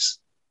wrestlers' heights.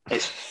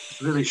 It's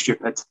really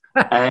stupid.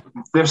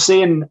 They're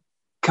saying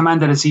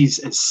Commander Aziz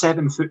is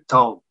 7 foot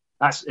tall.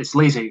 It's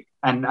lazy,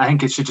 and I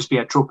think it should just be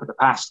a trope of the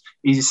past.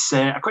 He's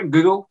a quick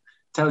Google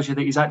tells you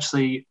that he's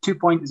actually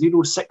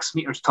 2.06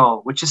 meters tall,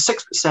 which is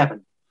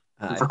 6'7".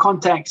 For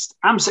context,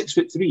 I'm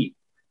 6'3".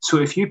 So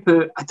if you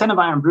put a tin of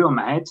Iron Brew on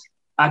my head,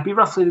 I'd be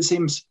roughly the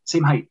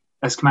same height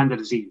as Commander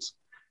Aziz.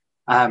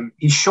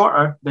 He's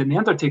shorter than The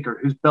Undertaker,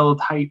 whose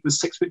build height was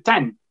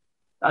 6'10".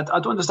 I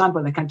don't understand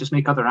why they can't just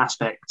make other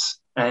aspects.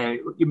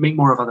 You make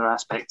more of other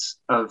aspects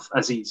of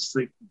Aziz,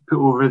 like put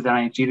over the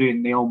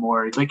Nigerian nail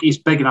more. Like, he's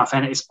big enough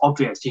and it's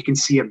obvious. You can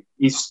see him.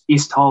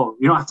 He's tall.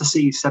 You don't have to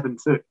say he's 7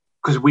 foot,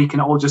 because we can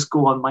all just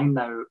go online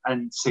now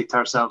and say to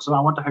ourselves, "Oh,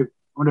 I wonder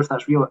if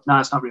that's real." No,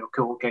 it's not real.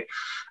 Cool, okay.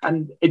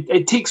 And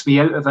it takes me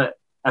out of it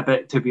a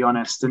bit, to be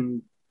honest.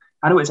 And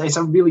I know it's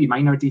a really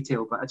minor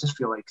detail, but I just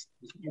feel like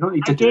you don't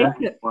need to do that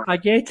anymore. I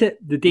get it.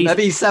 The days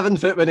maybe he's 7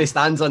 foot when he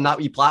stands on that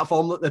wee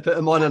platform that they put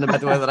him on in the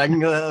middle of the ring.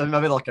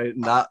 Maybe they're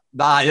counting that.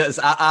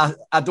 Nah,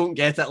 I don't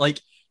get it. Like,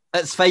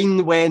 it's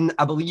fine when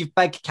I believe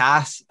Big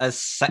Cass is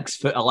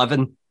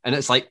 6'11", and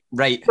it's like,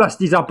 right,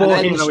 Krusty's a ball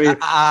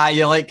away.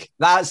 You're like,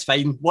 that's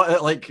fine.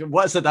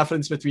 What's the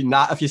difference between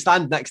that? If you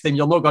stand next to him,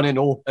 you're not going to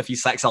know if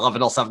he's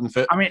 6'11" or 7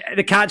 foot. I mean,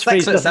 the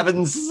catchphrase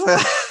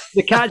 6'7".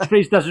 The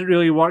catchphrase doesn't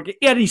really work.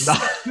 Yeah, he's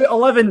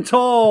 6'11"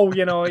 tall.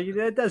 You know,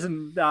 that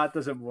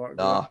doesn't work.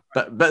 No,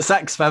 but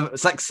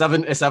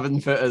 6'7" to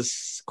 7 foot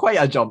is quite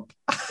a jump.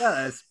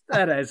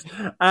 That is.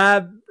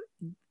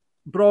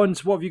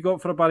 Bronze, what have you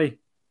got for a buddy?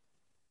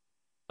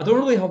 I don't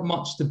really have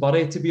much to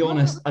bury, to be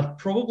honest. I'd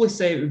probably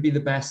say it would be the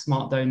best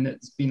SmackDown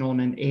that's been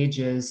on in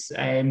ages.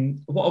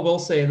 What I will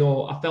say,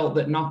 though, I felt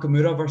that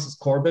Nakamura versus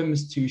Corbin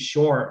was too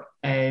short.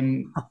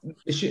 They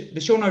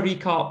shown a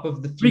recap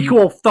of the feud.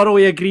 Rico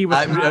thoroughly agree with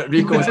that.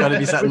 Rico's going to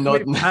be sitting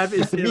nodding. Me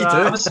too.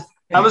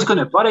 I was going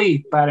to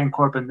bury Baron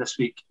Corbin this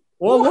week.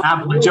 Oh,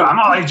 I'm only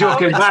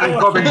joking. Baron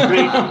Corbin's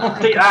great.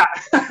 Take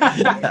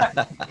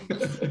that.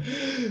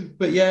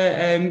 But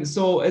yeah,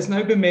 so it's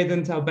now been made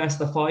into a best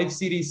of 5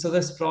 series. So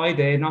this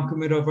Friday,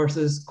 Nakamura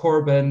versus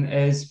Corbin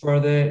is for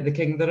the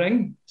King of the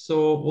Ring.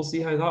 So we'll see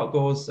how that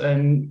goes.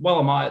 And while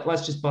I'm at it,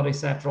 let's just bury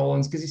Seth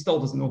Rollins because he still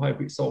doesn't know how to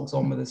put socks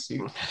on with his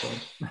suit. So.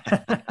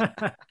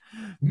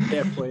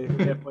 Fair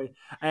play.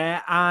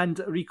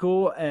 And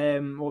Rico,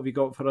 what have you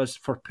got for us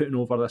for putting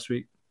over this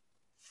week?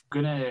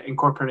 I'm going to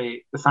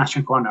incorporate the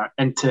Fashion Corner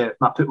into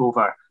my put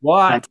over.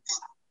 What? And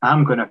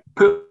I'm going to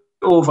put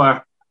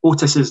over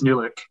Otis's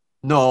new look.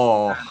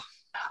 No.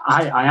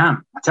 I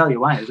am. I'll tell you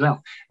why as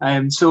well.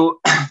 So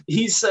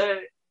he's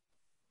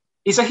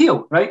a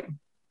heel, right?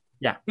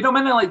 Yeah. You don't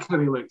mind to like how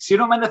he looks. You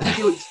don't mind to think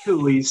he looks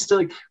cool. He's still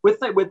like,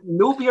 with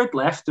no beard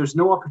left, there's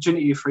no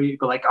opportunity for you to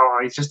go like, oh,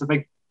 he's just a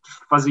big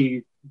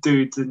fuzzy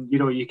dude, and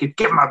you could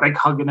give him a big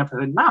hug and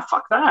everything. Nah,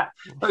 fuck that.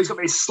 No, he's got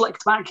very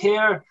slicked back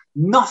hair,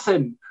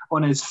 nothing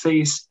on his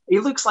face. He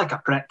looks like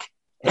a prick.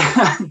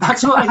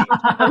 That's what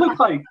I look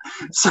like.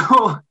 So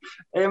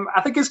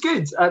I think it's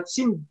good. I've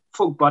seen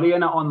folk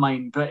burying it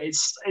online, but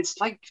it's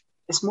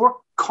more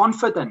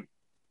confident.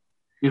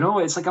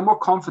 It's like a more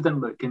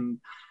confident look, and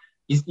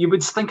you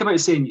would think about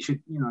saying you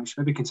should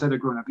maybe consider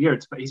growing a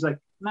beard, but he's like,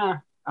 nah,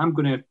 I'm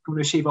gonna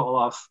shave it all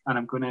off and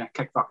I'm gonna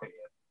kick bucket here.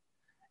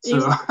 So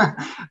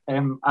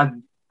I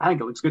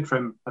think it looks good for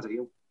him as a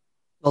heel.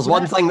 There's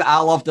one thing that I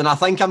loved, and I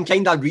think I'm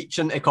kind of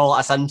reaching to call it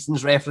a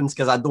Simpsons reference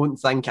because I don't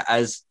think it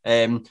is.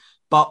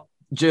 But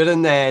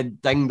during the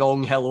Ding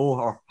Dong Hello,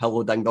 or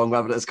Hello Ding Dong,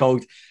 whatever it's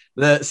called,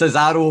 the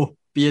Cesaro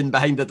being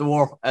behind the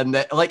door, and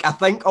I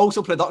think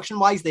also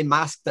production-wise they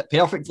masked it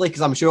perfectly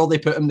because I'm sure they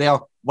put him there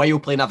while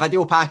playing a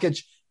video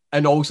package,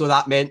 and also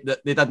that meant that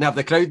they didn't have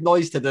the crowd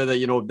noise to do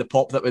the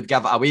pop that would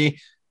give it away.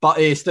 But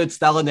he stood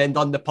still and then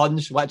done the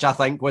punch, which I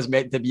think was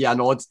meant to be a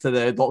nod to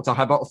the Dr.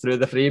 Hibbert through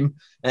the frame.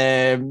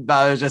 But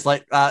I was just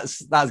like,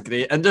 that's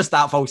great. And just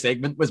that full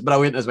segment was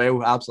brilliant as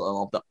well. I absolutely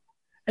loved it.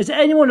 Is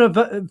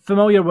anyone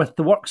familiar with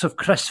the works of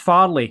Chris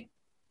Farley,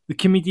 the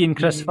comedian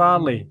Chris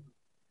Farley?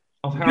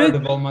 I've heard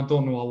of him. I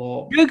don't know a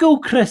lot. Google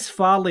Chris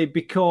Farley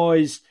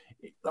because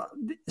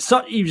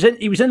he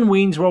was in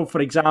Wayne's World, for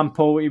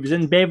example. He was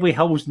in Beverly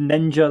Hills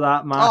Ninja,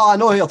 that man. Oh, I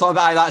know who you're talking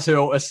about. That's who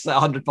Otis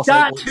 100%.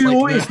 That's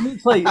who Otis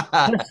looks like.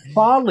 Chris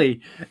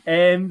Farley.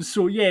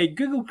 So yeah,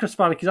 Google Chris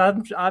Farley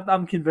because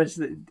I'm convinced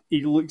that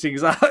he looks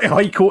exactly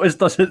like Otis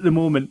does at the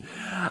moment.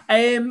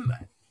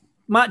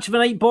 Match of the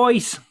night,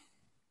 boys.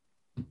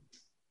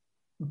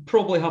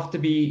 Probably have to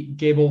be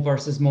Gable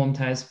versus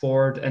Montez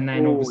Ford, and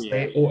then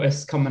obviously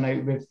Otis coming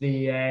out with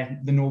the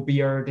no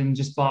beard and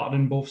just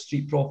battering both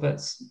Street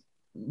Profits.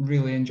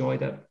 Really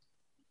enjoyed it.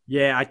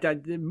 Yeah,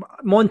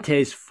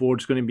 Montez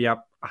Ford's going to be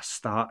a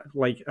star,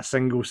 like a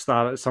single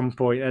star at some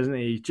point, isn't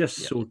he? Just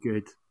so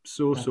good,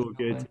 so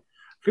good. I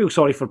feel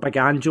sorry for Big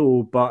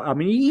Angelo, but I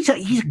mean he's a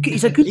good.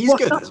 He's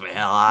good as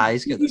well.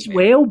 He's good as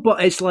well,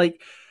 but it's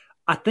like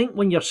I think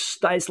when you're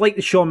it's like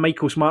the Shawn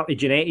Michaels Marty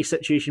Jannetty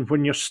situation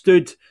when you're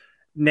stood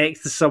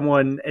next to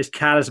someone as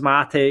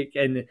charismatic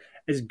and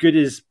as good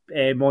as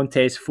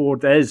Montez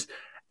Ford is,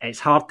 it's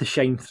hard to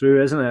shine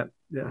through, isn't it?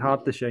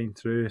 Hard to shine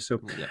through. So,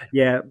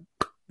 yeah,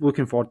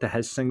 looking forward to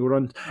his single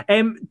run.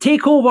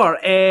 Takeover,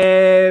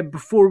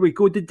 before we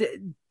go,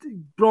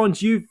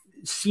 Bronze, you've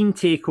seen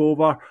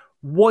Takeover.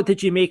 What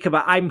did you make of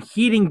it? I'm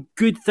hearing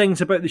good things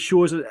about the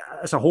shows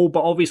as a whole,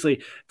 but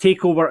obviously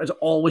Takeover has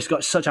always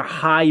got such a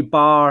high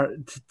bar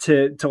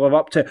to live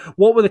up to.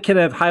 What were the kind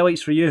of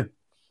highlights for you?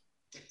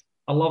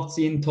 I loved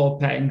seeing Todd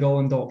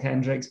Pettingill and Doc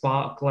Hendricks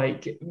back.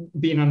 Like,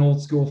 being an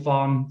old school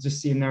fan, just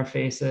seeing their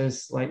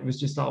faces, like, was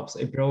just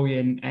absolutely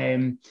brilliant.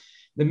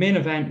 The main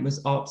event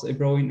was absolutely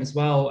brilliant as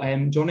well.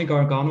 Johnny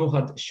Gargano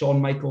had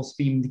Shawn Michaels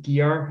themed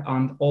gear,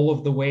 and all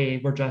of the way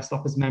were dressed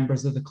up as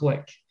members of the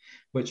Clique,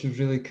 which was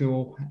really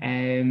cool.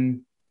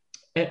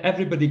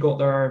 Everybody got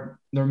their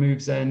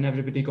moves in,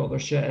 everybody got their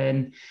shit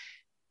in.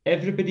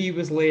 Everybody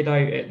was laid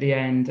out at the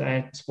end.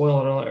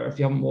 Spoiler alert, if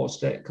you haven't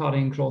watched it,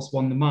 Karrion Kross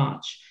won the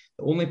match.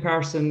 The only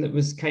person that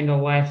was kind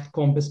of left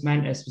compos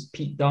mentis was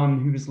Pete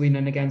Dunne, who was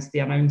leaning against the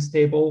announce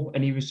table,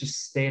 and he was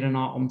just staring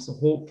at him. So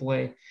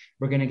hopefully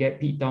we're going to get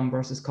Pete Dunne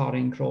versus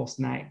Karrion Kross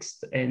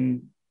next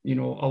in, a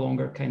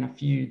longer kind of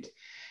feud.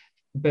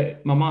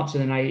 But my match of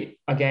the night,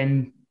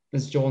 again,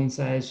 as John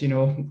says,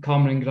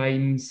 Cameron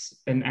Grimes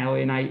and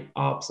LA Knight,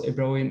 absolutely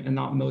brilliant in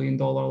that $1 million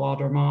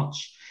ladder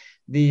match.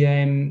 They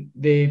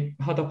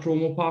had a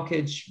promo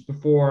package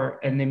before,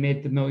 and they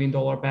made the $1 million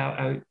belt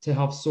out to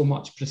have so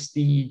much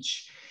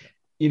prestige.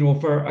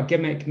 For a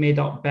gimmick made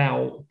up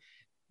belt,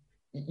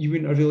 you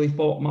wouldn't have really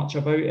thought much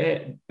about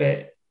it,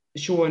 but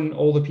showing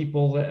all the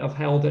people that have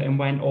held it and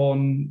went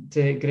on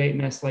to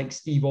greatness, like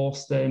Steve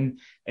Austin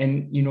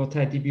and,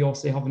 Ted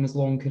DiBiase having his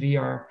long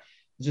career,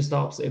 just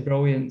absolutely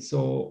brilliant.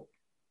 So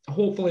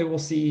hopefully we'll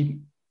see,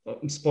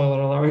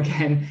 spoiler alert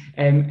again,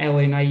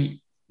 LA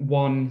Knight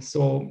won.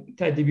 So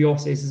Ted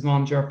DiBiase is his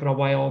manager for a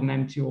while, and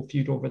them two will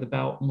feud over the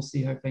belt, and we'll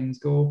see how things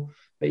go.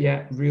 But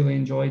yeah, really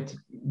enjoyed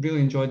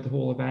the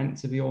whole event,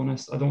 to be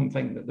honest. I don't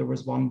think that there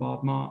was one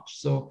bad match.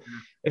 So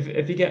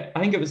if you get, I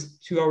think it was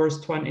 2 hours,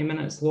 20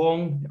 minutes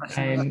long,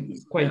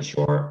 quite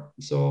short.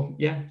 So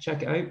yeah,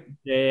 check it out.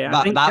 Yeah,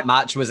 that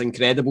match was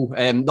incredible.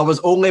 There was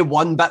only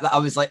one bit that I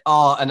was like,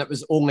 and it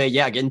was only,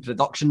 yet again,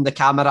 production. The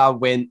camera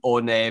went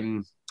on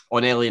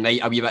LA Knight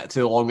a wee bit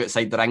too long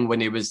outside the ring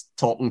when he was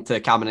talking to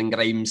Cameron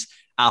Grimes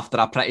after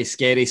a pretty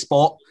scary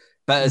spot.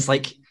 But it's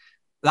like,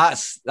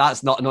 that's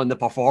nothing on the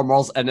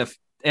performers. And if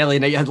LA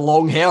Knight had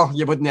long hair,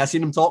 you wouldn't have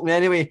seen him talking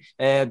anyway.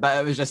 But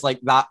it was just like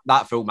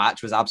that full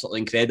match was absolutely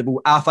incredible.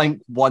 I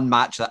think one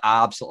match that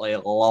I absolutely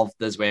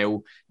loved as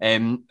well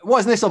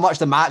wasn't so much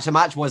the match. The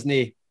match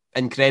wasn't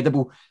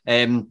incredible,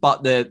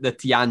 but the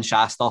Tian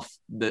Sha stuff,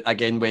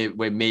 again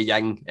with Mae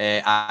Young,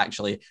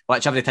 actually,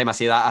 which every time I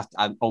say that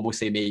I almost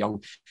say Mae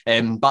Young,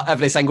 but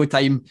every single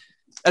time,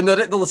 and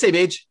they're the same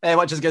age,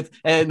 which is good.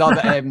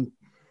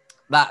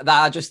 That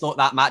I just thought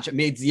that match, it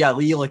made Xia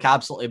Li look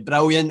absolutely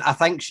brilliant. I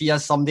think she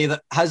is somebody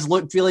that has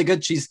looked really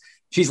good. She's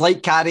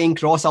like Karrion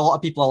Kross. A lot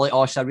of people are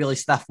like, she's a really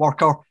stiff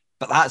worker,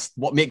 but that's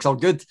what makes her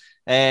good.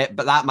 But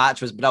that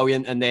match was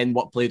brilliant, and then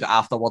what played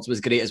afterwards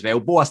was great as well.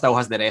 Boa still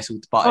hasn't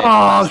wrestled, but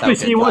I was going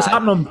to see what's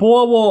happening on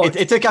Boa.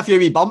 It took a few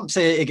wee bumps.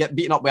 He get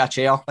beaten up with a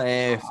chair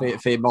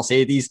for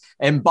Mercedes,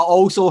 but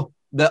also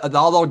the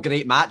other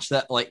great match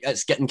that like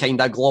it's getting kind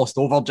of glossed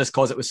over just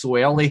because it was so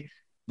early.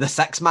 The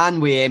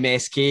 6-man with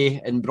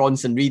MSK and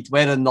Bronson Reed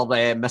wearing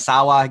their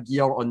Misawa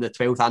gear on the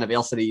 12th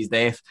anniversary of his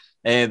death.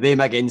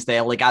 Them against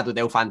Legado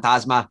del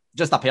Fantasma.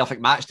 Just a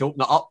perfect match to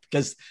open it up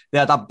because they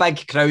had a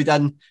big crowd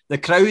in. The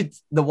crowd,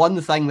 the one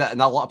thing that,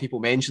 and a lot of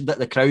people mentioned that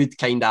the crowd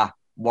kind of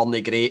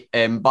weren't great,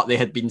 but they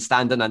had been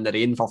standing in the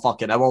rain for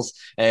fucking hours,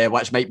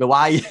 which might be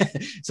why.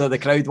 So the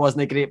crowd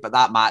wasn't great, but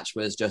that match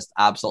was just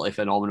absolutely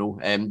phenomenal.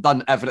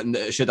 Done everything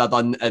that it should have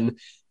done, and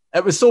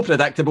it was so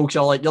predictable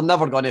because you're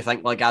never going to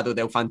think Legado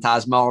del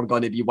Fantasma are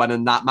going to be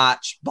winning that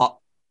match, but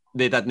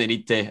they didn't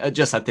need to. It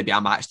just had to be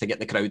a match to get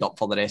the crowd up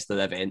for the rest of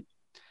the event.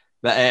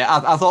 But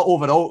I thought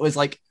overall it was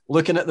like,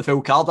 looking at the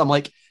full card, I'm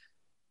like, it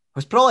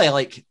was probably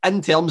like,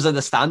 in terms of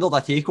the standard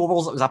of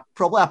takeovers, it was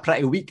probably a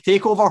pretty weak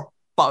takeover,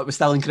 but it was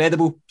still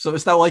incredible. So it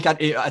was still like an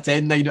 8 out of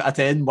 10, 9 out of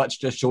 10, which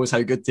just shows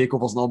how good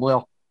takeovers normally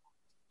are.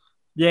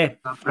 Yeah,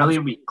 a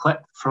brilliant wee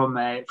clip from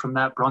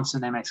that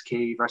Bronson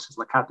MSK versus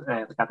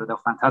Legado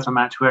del Fantasma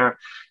match where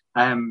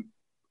I've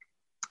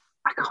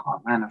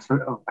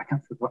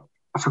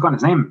forgotten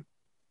his name.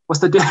 What's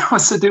the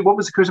dude? What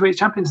was the Cruiserweight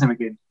Champion's name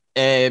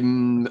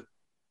again?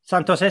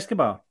 Santos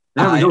Escobar.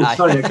 There we go.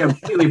 Sorry, I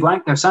completely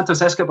blanked now.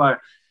 Santos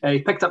Escobar. He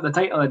picked up the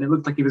title and it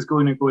looked like he was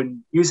going to go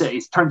and use it.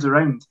 He turns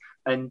around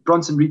and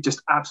Bronson Reed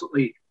just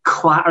absolutely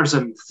clatters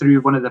him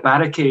through one of the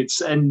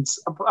barricades. And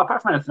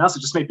apart from anything else,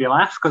 it just made me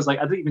laugh because I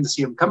didn't even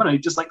see him coming. He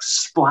just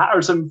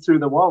splatters him through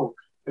the wall.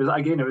 It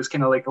was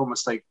kind of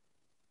almost like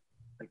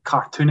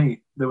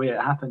cartoony the way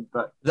it happened.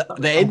 But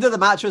the end of the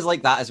match was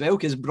like that as well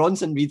because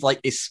Bronson Reed,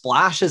 his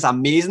splash is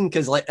amazing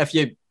because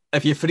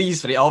if you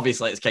freeze frame,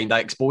 obviously it's kind of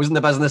exposing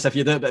the business if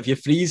you do it, but if you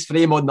freeze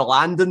frame on the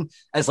landing,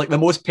 it's like the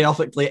most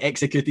perfectly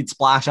executed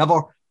splash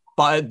ever,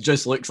 but it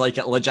just looks like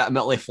it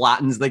legitimately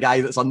flattens the guy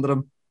that's under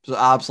him. So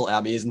absolutely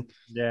amazing.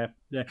 Yeah.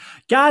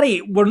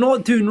 Gary, we're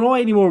not doing Raw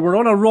anymore. We're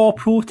on a Raw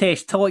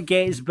protest till it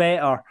gets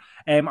better.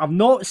 I've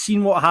not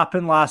seen what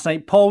happened last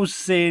night. Paul's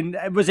saying,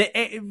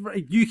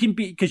 you can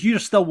be, because you're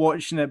still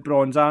watching it,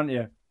 Bronze, aren't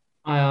you?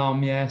 I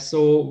am, yeah.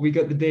 So we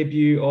got the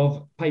debut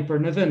of Piper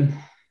Niven.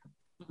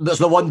 That's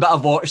the one bit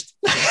I've watched.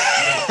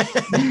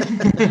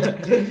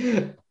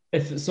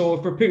 If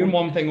we're putting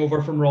one thing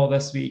over from Raw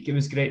this week, it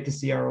was great to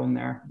see her on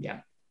there.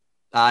 Yeah.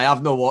 I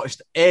have not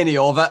watched any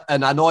of it,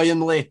 and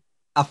annoyingly,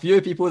 a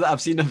few people that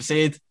I've seen have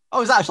said, "Oh,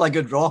 it was actually a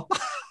good Raw."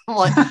 I'm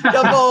like,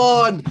 come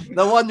on!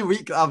 The 1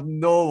 week that I've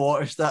not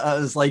watched it,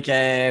 it was like,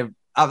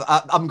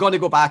 I'm going to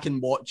go back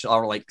and watch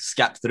or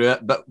skip through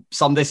it. But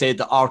somebody said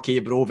that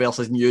RK Bro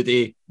versus New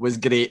Day was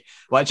great,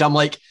 which I'm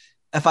like,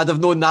 if I'd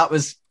have known that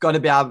was going to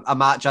be a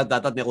match, I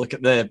didn't look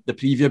at the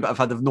preview, but if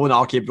I'd have known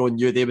RK Bro and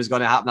New Day was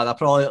going to happen, I'd have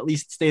probably at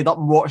least stayed up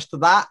and watched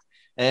that.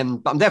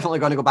 But I'm definitely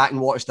going to go back and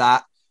watch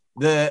that.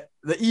 The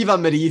the Eva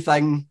Marie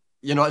thing,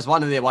 you know, it's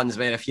one of the ones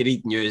where if you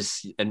read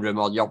news and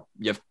rumour,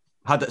 you've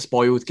had it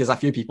spoiled because a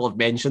few people have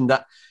mentioned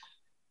it.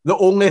 The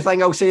only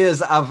thing I'll say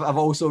is I've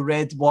also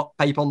read what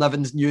Piper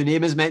Niven's new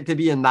name is meant to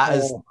be, and that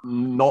is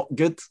not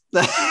good.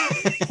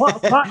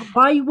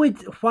 why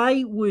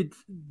would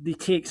they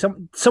take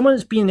someone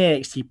that's been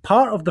in NXT,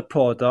 part of the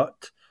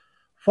product?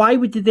 Why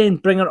would they then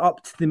bring her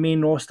up to the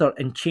main roster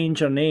and change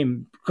her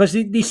name? Because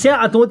they said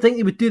I don't think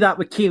they would do that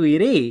with Kaylee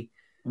Ray.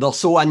 They're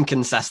so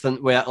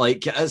inconsistent where,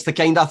 like, it's the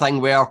kind of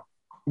thing where,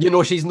 you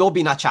know, she's not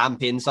been a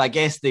champion, so I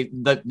guess they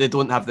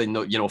don't have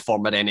the, you know,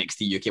 former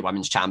NXT UK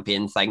Women's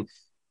Champion thing.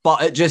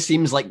 But it just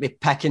seems like they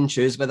pick and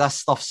choose with this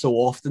stuff so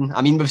often.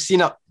 I mean, we've seen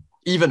it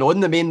even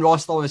on the main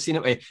roster. We've seen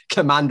it with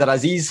Commander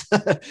Aziz,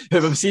 who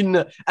we've seen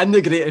in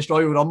the Greatest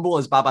Royal Rumble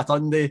as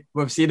Babatunde.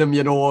 We've seen him,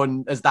 you know,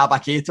 as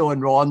Dabba-Kato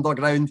and Raw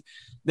Underground.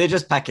 They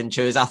just pick and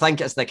choose. I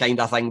think it's the kind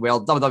of thing where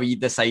WWE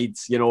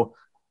decides, you know,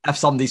 if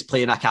somebody's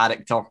playing a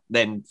character,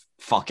 then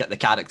fuck it, the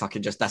character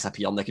can just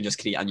disappear and they can just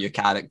create a new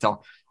character.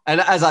 And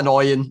it is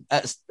annoying.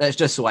 It's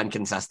just so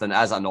inconsistent.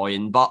 It is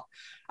annoying. But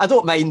I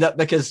don't mind it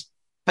because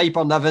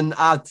Piper Niven,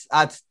 I'd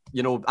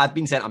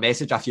been sent a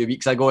message a few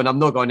weeks ago, and I'm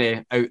not going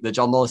to out the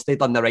journalist. They'd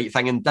done the right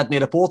thing and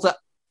didn't report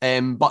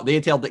it. But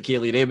they told that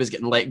Kaylee Ray was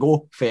getting let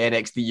go for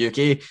NXT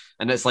UK,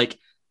 and it's like,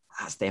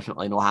 that's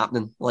definitely not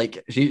happening.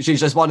 Like, she's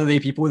just one of the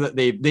people that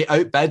they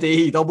outbid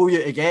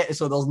AEW to get,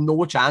 so there's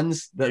no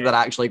chance that they're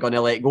actually going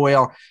to let go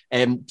of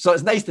her. So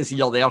it's nice to see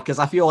her there, because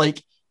I feel like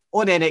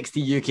on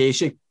NXT UK,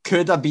 she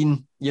could have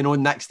been, you know,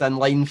 next in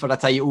line for a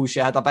title.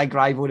 She had a big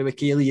rivalry with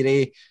Kaylee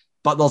Ray.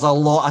 But there's a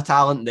lot of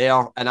talent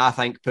there, and I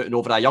think putting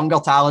over a younger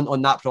talent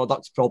on that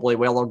product's probably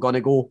where they're going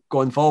to go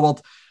going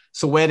forward.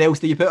 So where else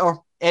do you put her?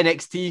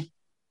 NXT?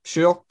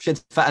 Sure,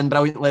 she'd fit in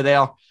brilliantly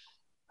there.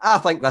 I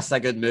think this is a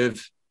good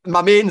move.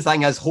 My main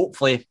thing is,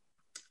 hopefully,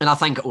 and I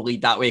think it will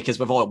lead that way because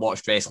we've all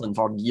watched wrestling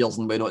for years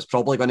and we know it's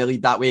probably going to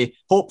lead that way.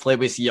 Hopefully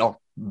we see her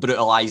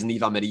brutalising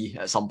Eva Marie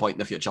at some point in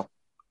the future.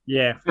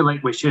 Yeah. I feel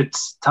like we should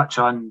touch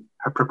on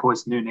her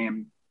proposed new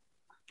name.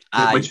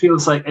 Which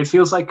feels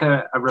like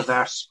a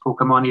reverse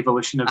Pokemon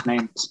evolution of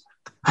names,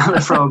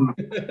 from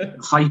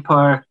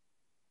Viper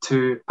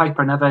to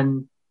Piper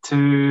Niven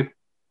to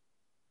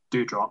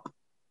Doudrop.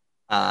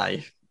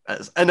 Aye,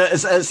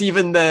 it's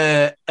even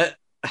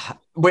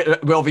we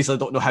obviously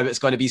don't know how it's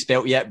going to be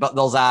spelt yet, but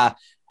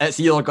it's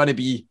either going to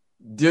be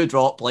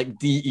Doudrop, like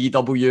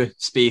DEW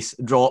space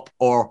drop,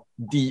 or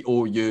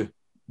DOU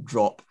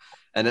drop,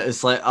 and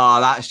it's like,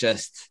 that's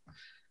just.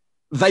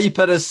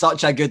 Viper is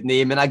such a good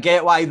name, and I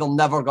get why they're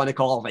never going to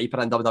call her Viper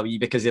in WWE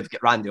because they've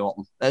got Randy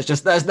Orton.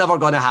 It's never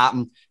going to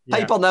happen. Yeah.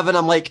 Piper Niven,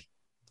 I'm like,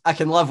 I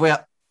can live with it.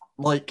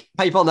 Like,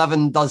 Piper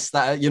Niven does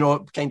that, you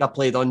know, kind of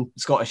played on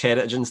Scottish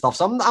heritage and stuff,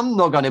 so I'm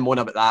not going to moan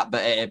about that,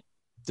 but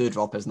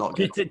Doudrop is not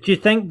good. Do you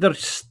think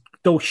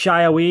they'll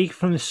shy away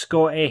from the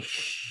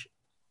Scottish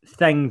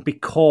thing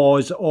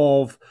because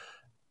of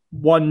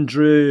 1,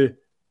 Drew,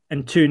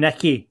 and 2,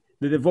 Nikki?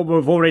 We've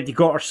already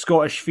got our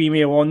Scottish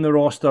female on the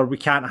roster. We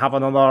can't have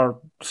another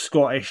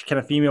Scottish kind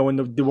of female, and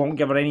they won't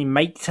give her any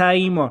mic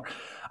time. Or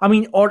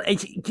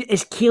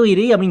is Kaylee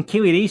Ray? I mean,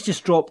 Kaylee Ray's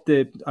just dropped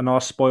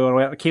another spoiler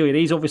alert. Kaylee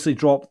Ray's obviously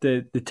dropped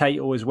the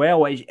title as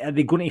well. Are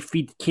they going to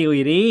feed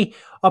Kaylee Ray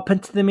up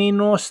into the main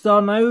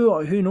roster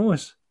now? Who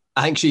knows?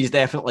 I think she's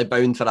definitely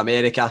bound for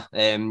America.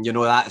 You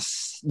know,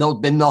 there'll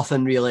be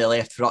nothing really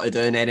left for her to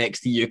do in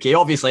NXT UK.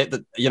 Obviously,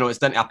 you know, it's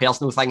down to a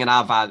personal thing, and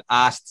I've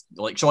asked,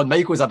 like, Shawn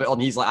Michaels about her,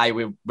 and he's like, aye,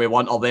 we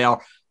want her there.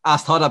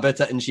 Asked her about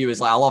it, and she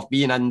was like, I love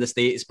being in the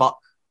States, but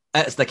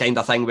it's the kind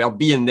of thing where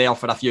being there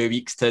for a few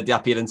weeks to the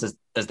appearance is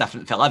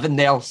different for living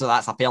there, so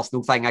that's a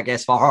personal thing, I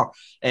guess, for her.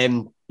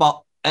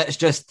 But it's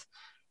just,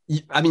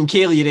 I mean,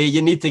 Kaylee Ray,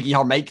 you need to give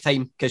her mic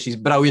time because she's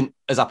brilliant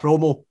as a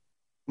promo.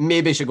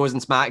 Maybe she goes in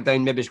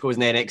SmackDown, maybe she goes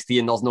in NXT,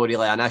 and there's no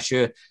really an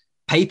issue.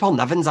 Piper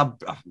Niven's a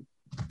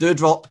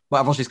Doudrop,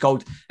 whatever she's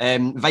called.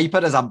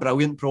 Viper is a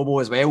brilliant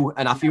promo as well,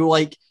 and I feel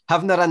like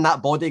having her in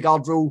that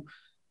bodyguard role,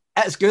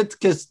 it's good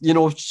because, you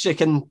know,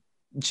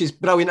 she's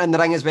brilliant in the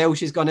ring as well.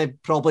 She's going to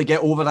probably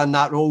get over in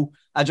that role.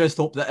 I just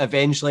hope that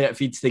eventually it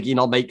feeds to gain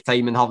her mic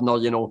time and having her,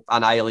 you know,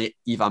 annihilate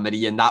Eva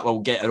Marie, and that will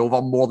get her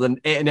over more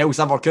than anything else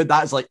ever could.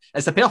 That's like,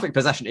 it's the perfect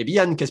position to be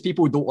in because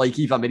people don't like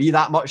Eva Marie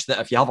that much that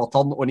if you have her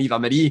turn on Eva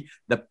Marie,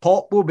 the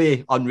pop will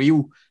be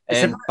unreal.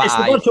 It's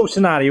the Virgil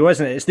scenario,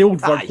 isn't it? It's the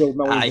old Virgil $1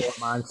 million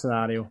man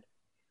scenario.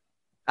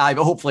 Aye,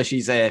 but hopefully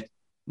she's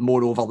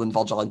more over than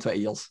Virgil in 20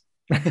 years.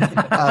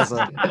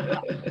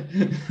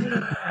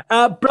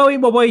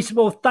 Brilliant, my boys.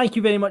 Well, thank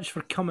you very much for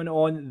coming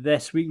on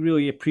this week.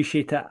 Really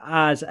appreciate it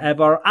as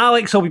ever.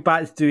 Alex will be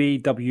back to do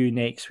AEW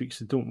next week,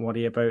 so don't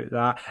worry about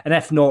that. And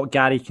if not,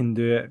 Gary can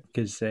do it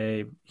because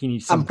he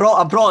needs some.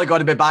 I'm probably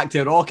going to be back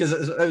to Raw because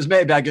it was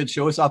meant to be a good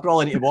show, so I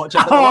probably need to watch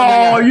it.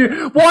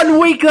 Oh, 1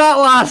 week that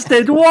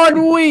lasted.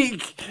 1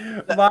 week.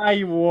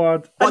 My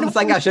word. One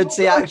thing I should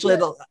say, actually,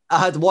 that I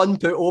had one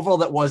put over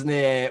that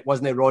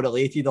wasn't Raw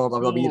related or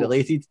WWE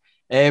related.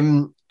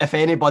 If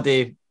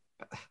anybody,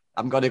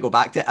 I'm going to go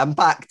back to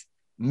Impact.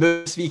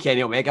 Moose v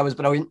Kenny Omega was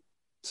brilliant.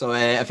 So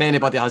if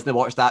anybody hasn't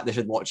watched that, they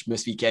should watch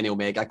Moose v Kenny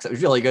Omega because it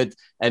was really good.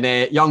 And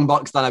Young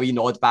Bucks done a wee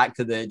nod back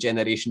to the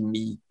Generation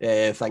Me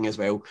thing as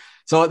well.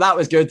 So that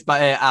was good.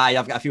 But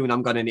I've got a feeling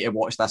I'm going to need to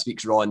watch this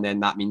week's Raw, and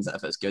then that means that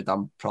if it's good,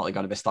 I'm probably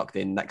going to be stuck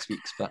in next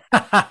week's. But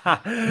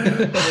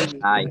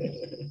aye.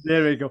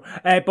 There we go.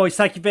 Boys,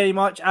 thank you very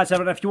much. As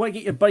ever, if you want to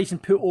get your buddies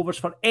and put-overs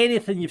for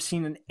anything you've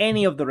seen in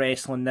any of the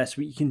wrestling this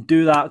week, you can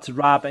do that to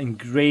Rabbit and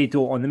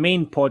Grado on the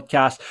main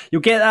podcast.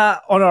 You'll get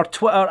that on our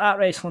Twitter at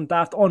Wrestling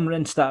Daft, on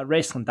Insta at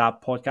Wrestling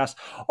Daft Podcast,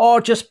 or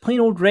just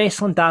plain old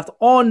Wrestling Daft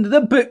on the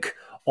Book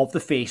of the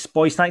Face.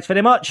 Boys, thanks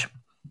very much.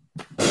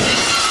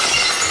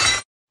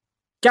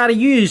 Gary,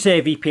 you use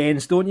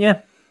VPNs, don't you?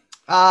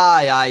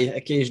 Aye.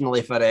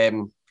 Occasionally for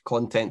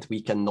content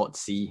we cannot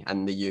see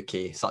in the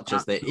UK, such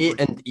as the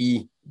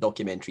A&E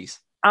documentaries.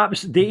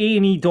 The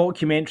A&E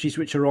documentaries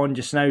which are on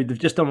just now, they've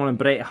just done one on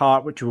Bret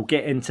Hart, which we'll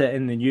get into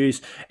in the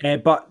news.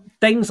 But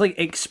things like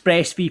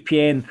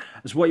ExpressVPN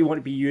is what you want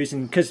to be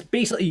using, because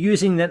basically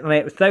using the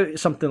internet without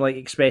something like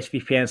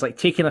ExpressVPN is like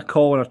taking a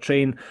call on a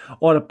train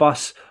or a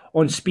bus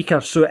on speaker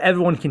so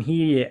everyone can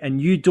hear you, and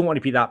you don't want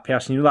to be that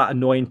person, you know, that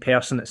annoying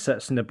person that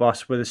sits in the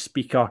bus with a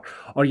speaker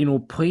or, you know,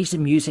 plays the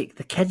music.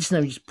 The kids now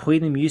just play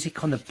the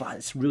music on the bus.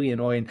 It's really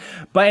annoying.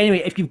 But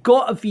anyway, if you've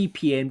got a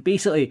VPN,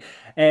 basically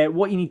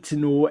what you need to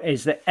know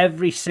is that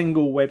every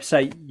single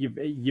website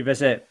you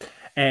visit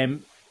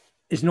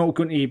is not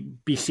going to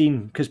be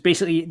seen, because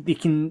basically they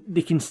can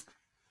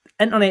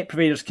internet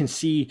providers can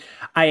see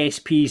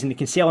ISPs and they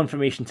can sell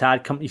information to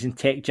ad companies and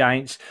tech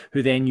giants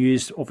who then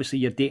use, obviously,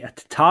 your data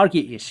to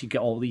target you. So you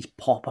get all these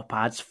pop-up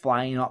ads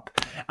flying up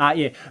at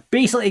you.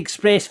 Basically,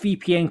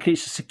 ExpressVPN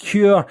creates a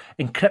secure,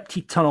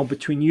 encrypted tunnel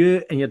between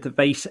you and your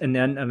device and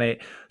the internet.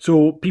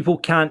 So people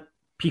can't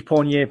peep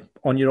on you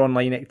on your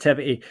online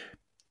activity.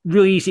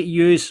 Really easy to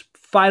use.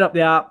 Fire up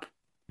the app,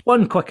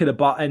 one click of the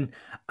button,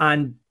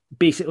 and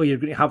basically you're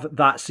going to have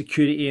that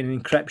security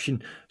and encryption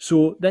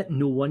so that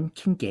no one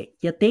can get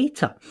your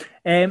data.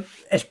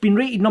 It's been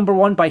rated number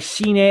 1 by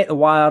CNET, The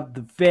Wired,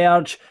 The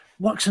Verge.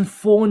 Works on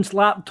phones,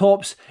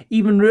 laptops,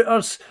 even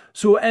routers.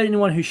 So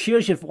anyone who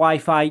shares your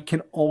Wi-Fi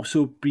can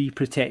also be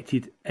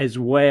protected as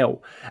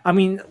well. I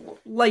mean,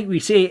 like we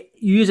say,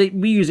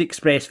 we use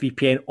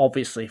ExpressVPN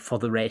obviously for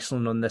the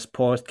wrestling on this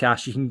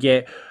podcast. You can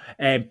get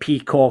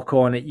Peacock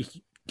on it. You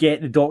can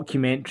get the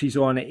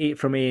documentaries on it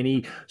from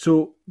A&E.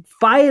 So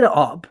fire it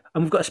up,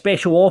 and we've got a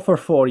special offer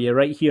for you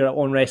right here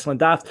on Wrestling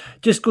Daft.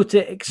 Just go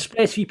to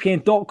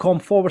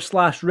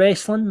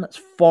expressvpn.com/wrestling.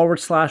 That's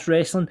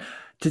 /wrestling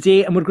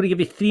today, and we're going to give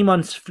you 3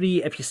 months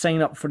free if you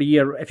sign up for a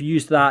year if you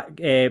use that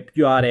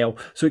URL.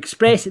 So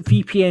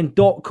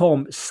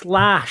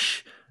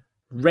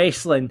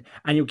expressvpn.com/wrestling,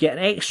 and you'll get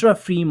an extra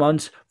 3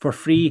 months for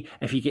free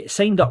if you get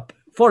signed up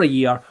for a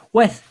year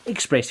with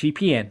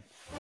ExpressVPN.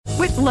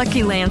 With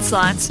Lucky Land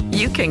Slots,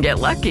 you can get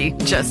lucky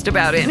just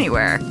about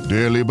anywhere.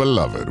 Dearly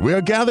beloved, we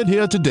are gathered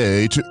here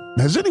today to...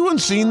 Has anyone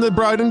seen the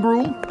bride and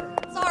groom?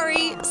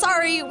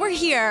 Sorry, we're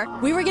here.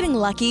 We were getting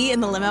lucky in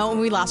the limo and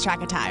we lost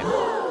track of time.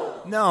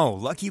 No,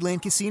 Lucky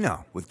Land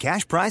Casino, with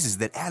cash prizes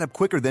that add up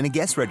quicker than a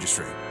guest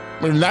registry.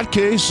 In that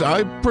case,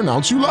 I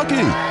pronounce you lucky.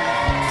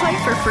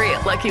 Play for free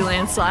at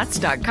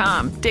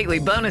LuckyLandSlots.com. Daily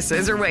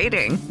bonuses are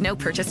waiting. No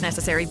purchase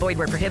necessary. Void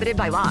where prohibited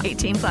by law.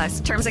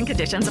 18+. Terms and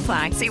conditions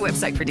apply. See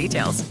website for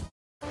details.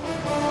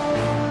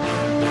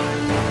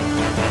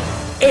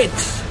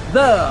 It's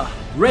the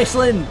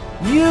Wrestling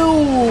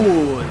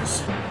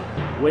News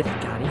with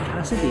Gary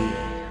Cassidy.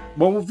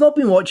 Well, we've not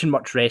been watching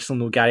much wrestling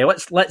though, Gary.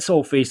 Let's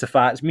all face the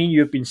facts. Me and you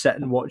have been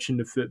sitting watching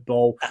the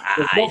football.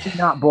 We've not been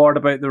that bored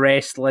about the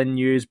wrestling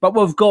news, but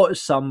we've got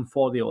some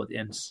for the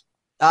audience.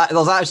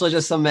 There's actually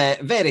just some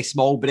very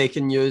small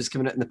breaking news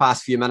coming out in the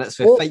past few minutes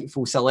with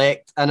Fightful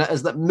Select, and it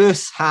is that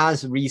Moose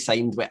has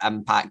re-signed with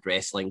Impact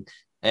Wrestling.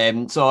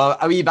 So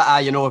a wee bit,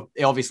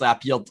 he obviously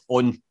appeared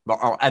on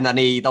or in an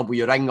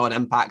AEW ring on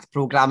Impact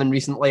programming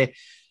recently.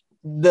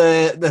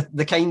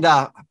 The kind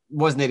of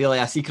wasn't really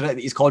a secret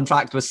that his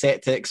contract was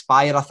set to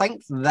expire, I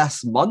think,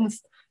 this month.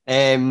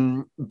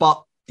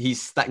 But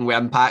he's sticking with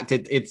Impact.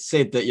 It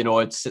said that,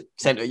 it's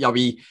sent out your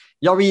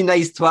wee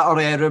nice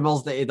Twitter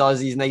rumours that he does.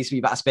 He's nice wee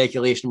bit of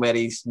speculation where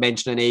he's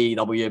mentioning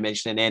AEW,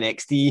 mentioning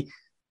NXT,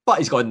 but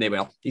he's gone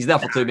nowhere. He's there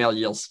for 2 more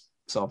years.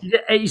 So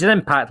he's an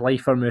Impact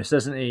lifer, Moose,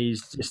 isn't he?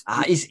 He's just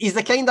he's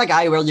the kind of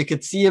guy where you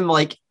could see him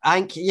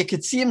you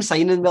could see him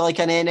signing with like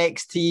an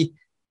NXT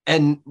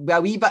and with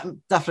a wee bit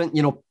different,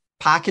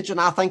 packaging.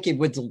 I think he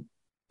would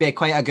be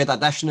quite a good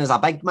addition as a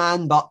big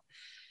man, but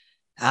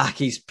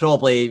he's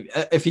probably,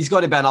 if he's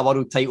going to be in a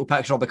world title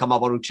picture or become a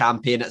world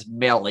champion, it's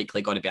more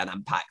likely going to be an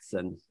Impact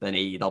than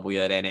AEW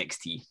or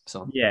NXT.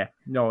 So yeah,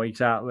 no,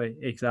 exactly.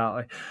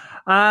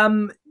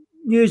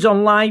 News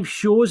on live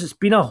shows. It's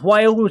been a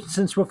while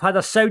since we've had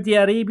a Saudi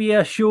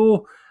Arabia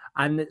show,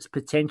 and it's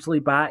potentially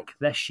back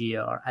this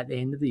year at the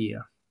end of the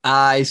year.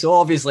 So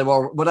obviously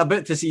we're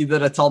about to see the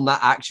return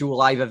at actual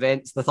live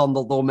events. The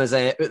Thunderdome is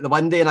out the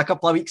window in a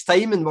couple of weeks'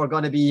 time, and we're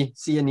going to be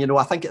seeing,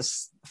 I think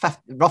it's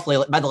roughly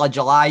like middle of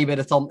July, we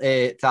return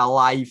to a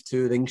live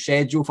touring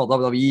schedule for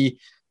WWE.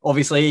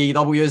 Obviously,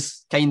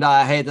 AEW's kind of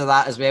ahead of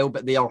that as well,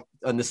 but they are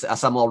on a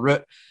similar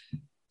route.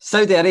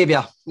 Saudi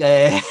Arabia,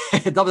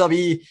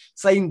 WWE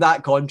signed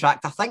that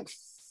contract, I think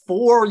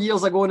 4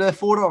 years ago now,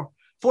 4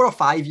 or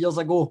 5 years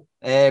ago,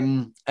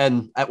 and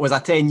it was a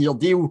 10-year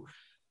deal.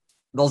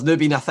 There's now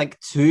been, I think,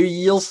 2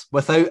 years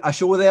without a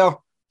show there.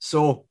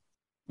 So,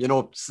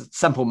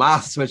 simple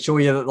maths would show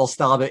you that there's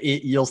still about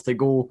 8 years to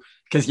go,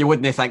 because you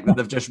wouldn't think that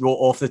they've just wrote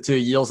off the 2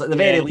 years. At the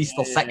very least,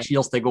 there's 6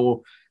 years to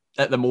go,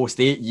 at the most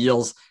 8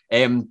 years.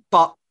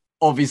 But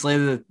obviously,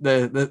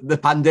 the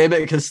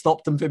pandemic has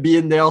stopped them from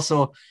being there.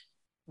 So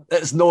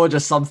it's not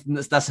just something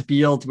that's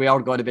disappeared. We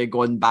are going to be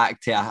going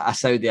back to a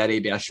Saudi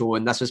Arabia show.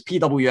 And this was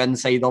PW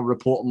Insider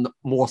reporting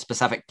more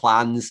specific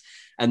plans.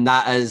 And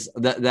that is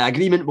that the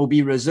agreement will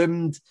be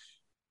resumed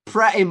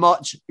pretty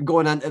much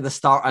going into the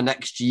start of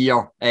next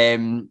year.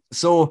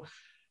 So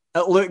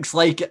it looks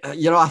like,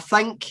 I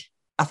think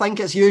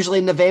it's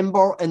usually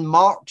November and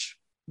March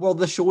were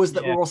the shows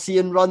that we were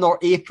seeing run, or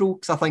April,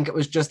 because I think it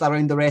was just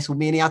around the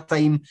WrestleMania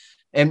time.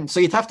 So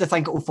you'd have to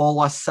think it will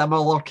follow a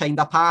similar kind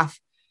of path.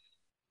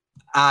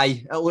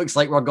 Aye, it looks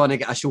like we're going to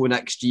get a show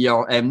next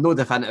year. No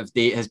definitive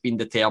date has been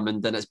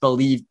determined, and it's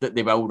believed that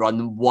they will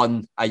run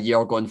one a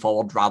year going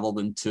forward rather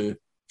than two.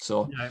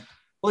 So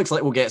looks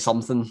like we'll get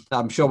something.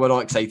 I'm sure we're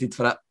all excited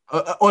for it.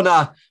 On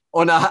a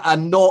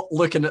not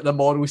looking at the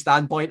moral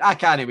standpoint, I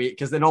can't wait,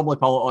 because they normally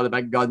pull out all the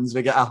big guns.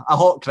 We get a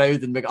hot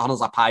crowd and we get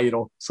hundreds of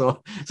pyro.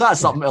 So that's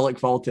something to look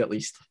forward to at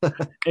least.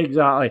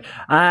 Exactly.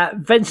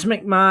 Vince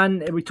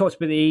McMahon, we talked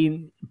about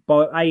the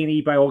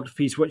I&E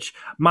biographies, which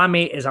my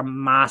mate is a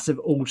massive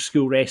old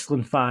school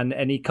wrestling fan,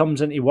 and he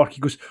comes into work,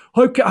 he goes,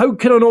 how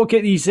can I not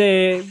get these,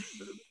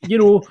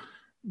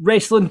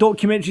 wrestling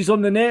documentaries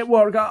on the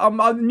network?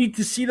 I need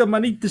to see them.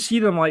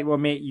 Like, well,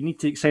 mate, you need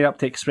to sign up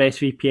to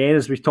ExpressVPN,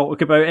 as we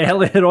talked about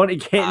earlier on, to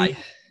get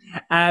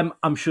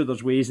I'm sure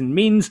there's ways and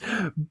means,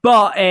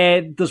 but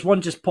there's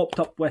one just popped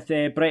up with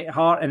Bret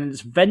Hart, and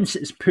it's Vince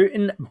is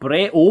putting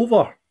Bret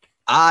over.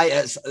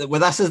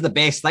 This is the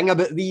best thing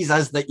about these,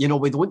 is that,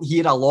 we don't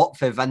hear a lot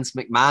for Vince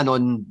McMahon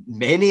on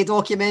many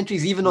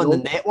documentaries, even on the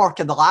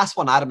network. And the last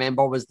one I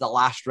remember was The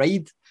Last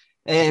Ride,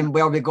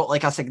 where we got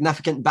like a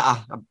significant bit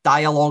of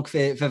dialogue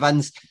for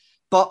Vince,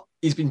 but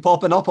he's been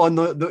popping up on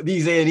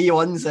these A&E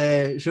ones.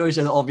 Shows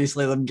you that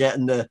obviously them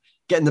getting the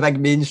big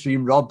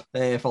mainstream rub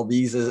for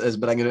these is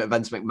bringing out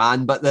Vince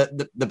McMahon. But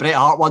the Bret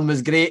Hart one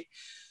was great.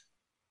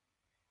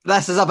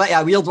 This is a bit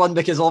of a weird one,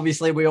 because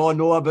obviously we all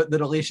know about the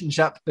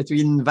relationship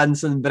between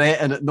Vince and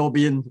Bret, and it no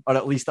being, or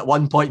at least at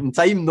one point in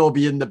time, no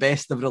being the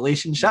best of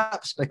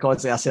relationships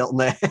because of a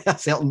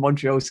certain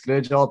Montreal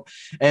screw job.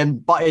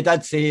 But he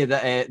did say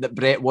that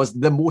Bret was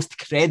the most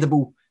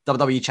credible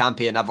WWE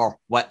champion ever,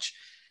 which,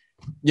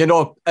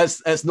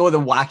 it's not the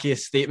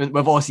wackiest statement.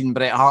 We've all seen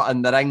Bret Hart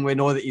in the ring. We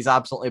know that he's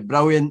absolutely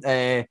brilliant.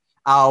 I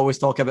always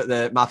talk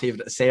about my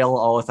favourite sell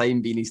all the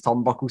time being his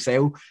turnbuckle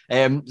sell.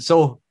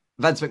 So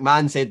Vince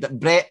McMahon said that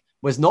Bret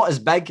was not as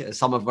big as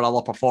some of our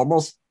other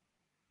performers.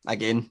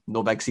 Again,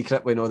 no big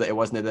secret. We know that he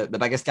wasn't the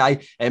biggest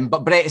guy.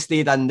 But Bret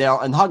stayed in there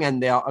and hung in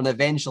there, and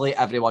eventually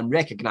everyone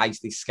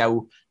recognised his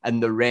skill,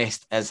 and the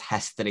rest is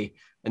history.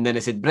 And then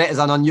he said, Bret is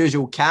an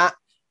unusual cat.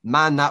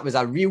 Man, that was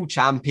a real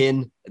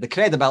champion. The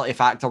credibility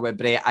factor with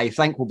Bret, I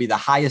think, will be the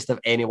highest of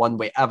anyone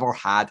we ever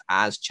had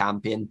as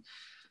champion.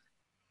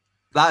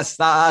 That's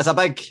a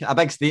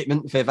big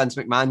statement for Vince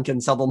McMahon,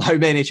 considering how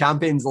many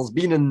champions there's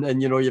been,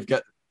 and you've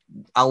got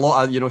a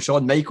lot of,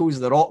 Shawn Michaels,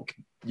 The Rock,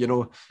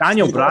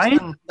 Daniel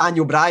Bryan.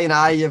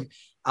 I have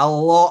a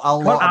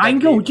lot. Kurt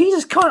Angle.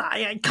 Jesus, Kurt.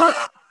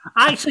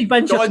 Actually,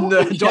 Vince,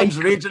 John's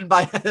raging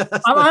by.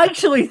 I'm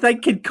actually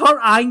thinking Kurt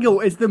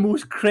Angle is the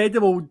most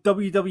credible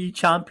WWE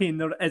champion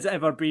there has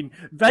ever been.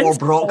 Vince, or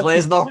Brock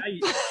Lesnar.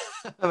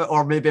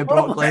 Or maybe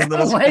Brock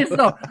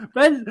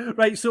Lesnar.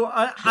 Right, so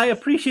I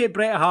appreciate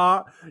Bret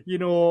Hart,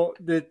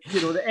 the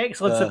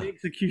excellence of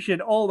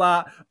execution, all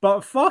that,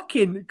 but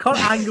fucking Kurt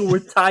Angle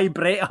would tie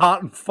Bret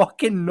Hart in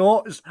fucking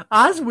knots,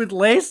 as would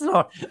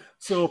Lesnar.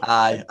 So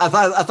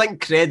I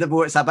think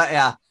credible, it's a bit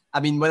of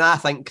when I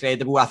think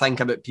credible, I think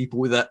about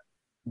people that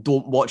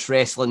don't watch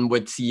wrestling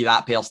would see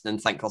that person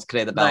and think there's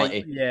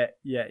credibility. Right.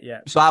 Yeah.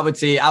 So I would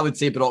say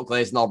Brock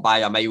Lesnar by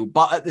a mile,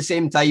 but at the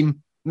same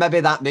time,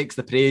 maybe that makes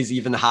the praise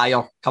even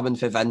higher coming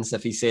from Vince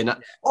if he's saying it.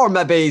 Or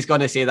maybe he's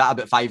going to say that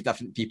about 5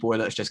 different people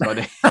and it's just going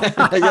to...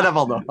 You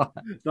never know.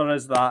 There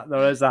is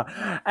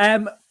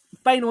that.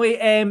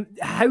 Finally,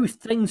 how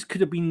things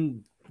could have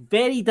been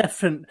very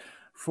different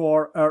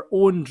for our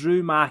own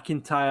Drew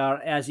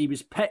McIntyre, as he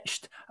was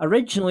pitched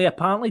originally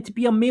apparently to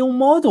be a male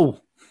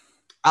model.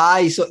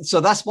 Aye, so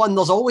this one,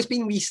 there's always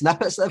been wee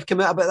snippets that have come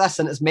out about this,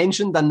 and it's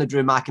mentioned in the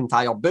Drew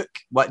McIntyre book,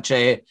 which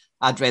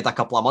I'd read a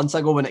couple of months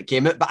ago when it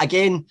came out. But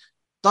again,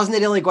 doesn't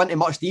really go into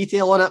much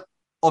detail on it,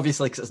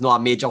 obviously, because it's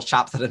not a major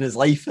chapter in his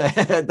life.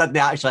 It didn't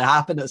actually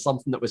happen. It's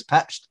something that was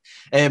pitched.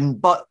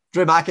 But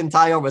Drew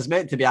McIntyre was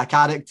meant to be a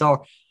character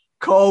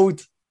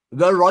called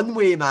the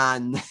Runway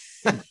Man,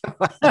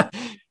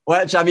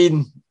 which,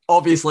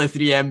 obviously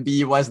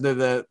 3MB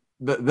wasn't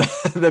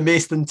the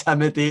most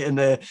intimidating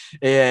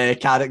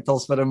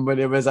characters for him when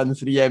he was in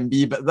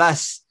 3MB, but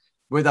this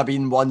would have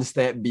been one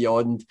step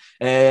beyond.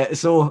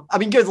 So, I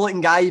mean, good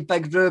looking guy,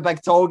 big Drew,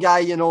 big tall guy,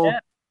 you know. Yeah.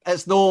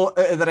 It's no out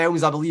of the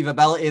realms of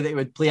believability that he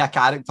would play a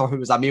character who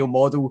was a male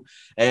model,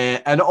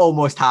 and it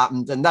almost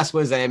happened. And this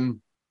was a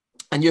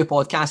new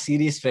podcast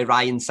series for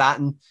Ryan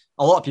Satin.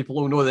 A lot of people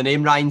will know the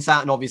name Ryan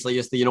Satin, obviously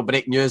used to, you know,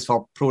 break news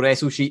for Pro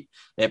Wrestling Sheet.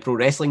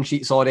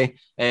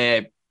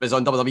 Was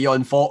on WWE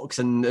on Fox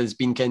and has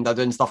been kind of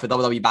doing stuff with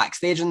WWE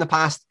backstage in the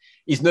past.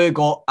 He's now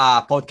got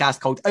a podcast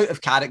called Out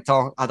of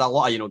Character. Had a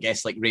lot of, you know,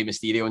 guests like Rey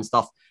Mysterio and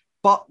stuff.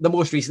 But the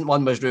most recent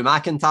one was Drew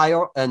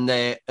McIntyre, and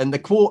the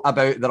quote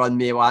about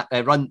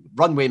the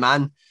runway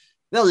man.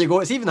 There you go.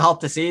 It's even hard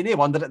to say. No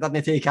wonder it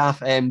didn't take off.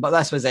 But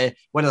this was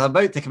when it was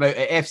about to come out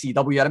at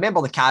FCW. I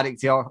remember the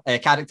character,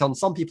 and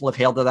some people have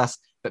heard of this,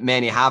 but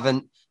many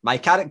haven't. My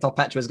character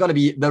pitch was going to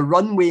be the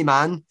runway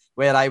man,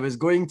 where I was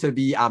going to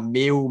be a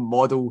male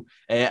model.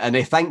 And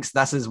he thinks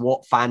this is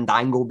what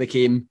Fandango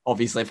became.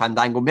 Obviously,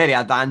 Fandango, maybe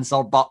a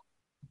dancer, but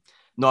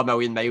not a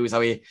million miles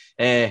away.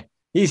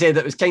 He said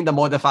it was kind of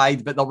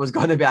modified, but there was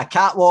going to be a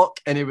catwalk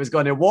and he was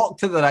going to walk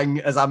to the ring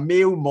as a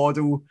male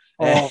model.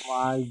 Oh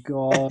my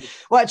God.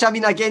 Which, I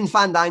mean, again,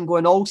 Fandango,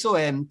 and also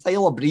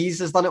Tyler Breeze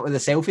has done it with the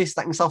selfie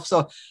stick and stuff.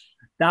 So,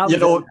 you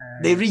know,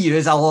 they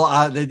reuse a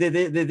lot of,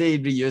 they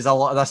reuse a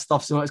lot of this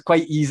stuff. So it's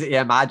quite easy to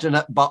imagine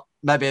it, but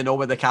maybe not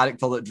with the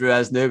character that Drew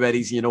is now, where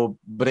he's, you know,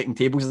 breaking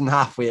tables in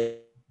halfway.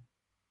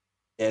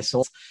 Yeah,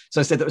 so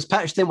I said it was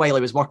pitched to him while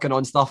he was working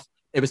on stuff.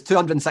 It was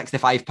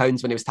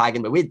 £265 when he was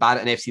tagging with Wade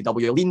Barrett in FCW.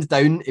 He leaned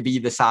down to be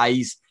the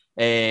size,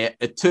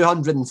 at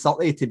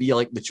 230 to be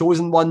like the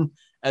chosen one,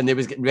 and he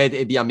was getting ready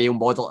to be a male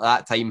model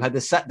at that time. Had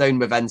to sit down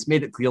with Vince,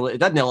 made it clear that he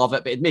didn't love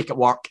it, but he'd make it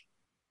work.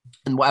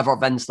 And whatever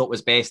Vince thought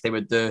was best, they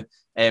would do.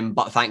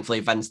 But thankfully,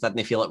 Vince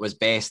didn't feel it was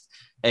best.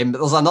 But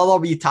there's another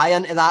wee tie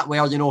into that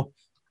where, you know,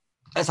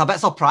 it's a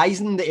bit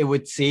surprising that he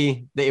would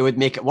say that he would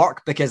make it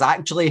work, because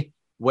actually,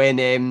 when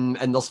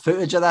and there's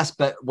footage of this,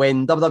 but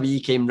when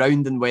WWE came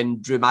round and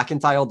when Drew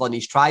McIntyre done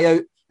his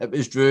tryout, it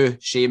was Drew,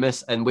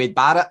 Sheamus, and Wade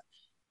Barrett,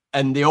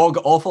 and they all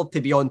got offered to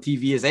be on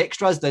TV as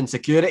extras doing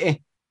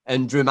security,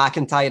 and Drew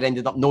McIntyre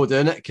ended up no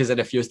doing it because he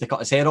refused to cut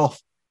his hair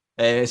off.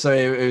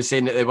 So he was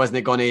saying that he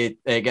wasn't going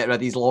to get rid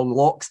of his long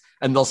locks,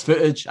 and there's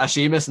footage of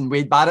Sheamus and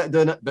Wade Barrett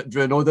doing it, but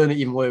Drew no doing it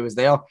even though he was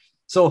there.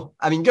 So,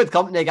 I mean, good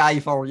company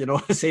guy for, you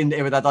know, saying that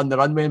he would have done the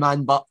runway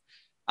man, but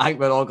I think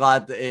we're all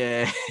glad that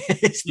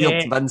he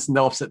steered Vince in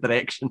the opposite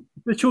direction.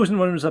 The chosen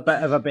one was a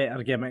bit of a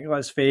better gimmick,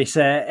 let's face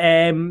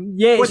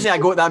it. Wasn't I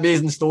got that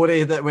amazing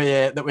story that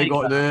we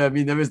got now? I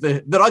mean, there was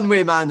the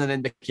runway man and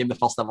then became the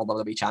first ever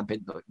WWE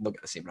champion. They'll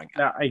get the same ring.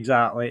 Yeah,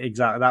 exactly.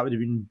 That would have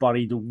been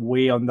buried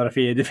way under if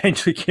he had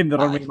eventually came the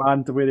runway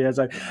man to where he is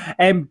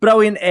now.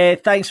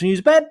 Brilliant. Thanks for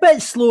news. Bit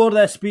slower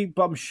this week,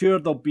 but I'm sure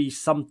there'll be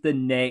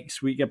something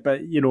next week.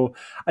 But, you know,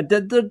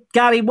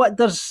 Gary,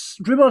 there's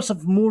rumours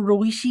of more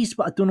releases,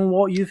 but I don't know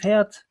what you've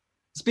heard.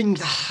 It's been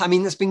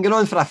going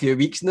on for a few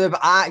weeks now, but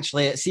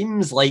actually it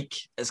seems like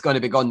it's going to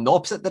be going the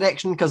opposite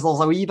direction, because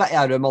there's a wee bit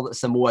of a rumour that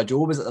Samoa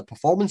Joe was at the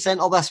Performance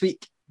Centre this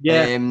week.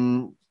 Yeah.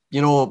 You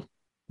know,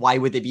 why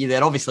would they be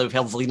there? Obviously, we've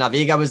heard Zelina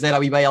Vega was there a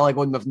wee while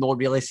ago, and we've not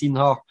really seen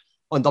her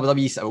on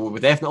WWE. So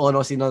we've definitely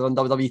not seen her on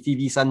WWE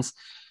TV since.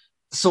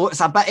 So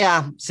it's a bit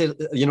of,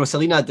 you know,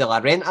 Selena De La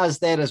Renta's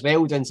there as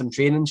well, doing some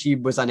training. She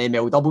was an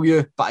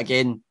MLW, but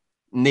again,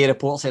 no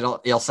reports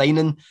are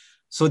signing.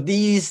 So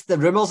the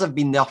rumours have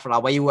been there for a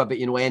while about,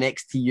 you know,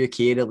 NXT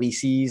UK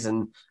releases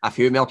and a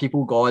few more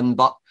people gone,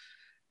 but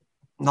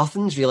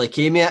nothing's really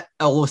came yet.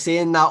 Although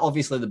saying that,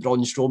 obviously the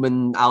Braun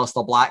Strowman,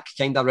 Aleister Black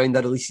kind of round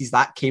the releases,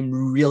 that came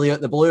really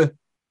out the blue.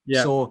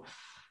 Yeah. So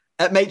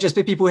it might just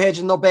be people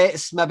hedging their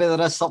bets. Maybe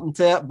there is something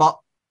to it, but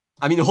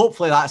I mean,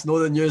 hopefully that's not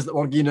the news that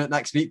we're getting out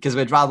next week, because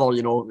we'd rather,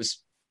 you know, it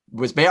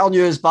was better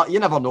news, but you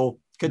never know.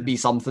 Could be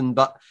something.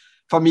 But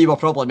for me, we're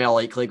probably more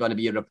likely going to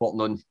be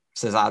reporting on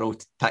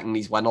Cesaro picking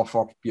his winner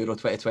for Euro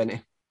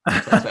 2020.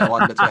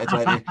 2021 to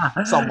 2020,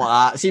 something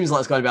like that. It seems like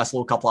it's going to be a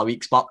slow couple of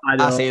weeks, but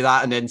I say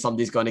that and then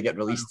somebody's going to get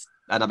released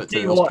in about 2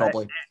 years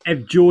probably.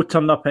 If Joe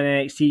turned up in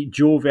NXT,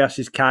 Joe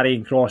versus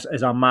Karrion Kross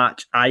is a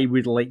match I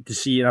would like to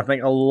see, and I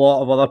think a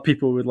lot of other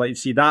people would like to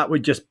see. That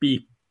would just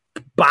be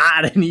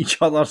battering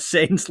each other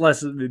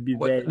senseless. It would be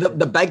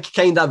the big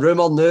kind of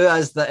rumour now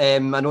is that I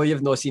know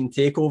you've not seen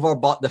TakeOver,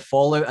 but the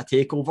fallout of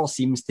TakeOver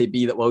seems to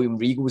be that William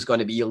Regal is going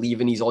to be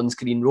leaving his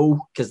on-screen role,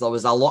 because there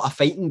was a lot of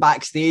fighting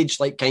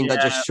backstage, like kind of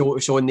just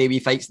showing the wee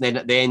fights, and then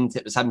at the end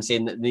it was him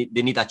saying that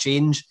they need a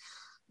change.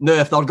 Now,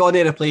 if they're going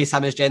to replace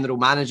him as general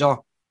manager,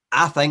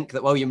 I think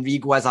that William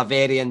Regal is a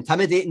very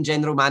intimidating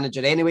general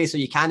manager anyway, so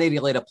you can't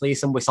really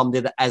replace him with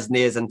somebody that isn't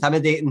as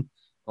intimidating.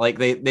 Like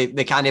they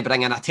can't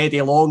bring in a Teddy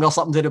Long or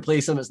something to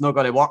replace him. It's not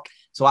going to work.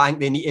 So I think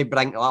they need to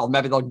bring, or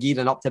maybe they're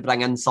gearing up to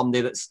bring in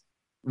somebody that's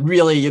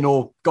really, you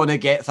know, going to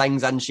get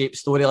things in shape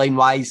storyline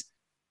wise.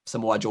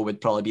 Samoa Joe would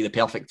probably be the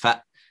perfect fit.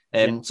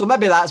 So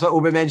maybe that's what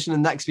we'll be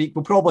mentioning next week.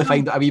 We'll probably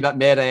find out a wee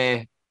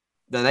bit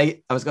the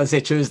night. I was going to say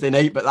Tuesday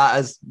night, but that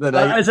is the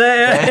night. That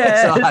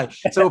is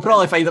it. So we'll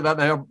probably find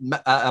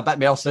a bit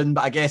more soon.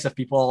 But I guess if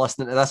people are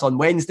listening to this on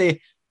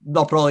Wednesday,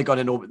 they're probably going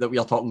to know that we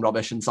are talking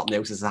rubbish and something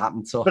else has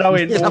happened. So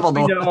brilliant. We'll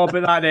find out all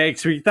about that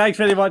next week. Thanks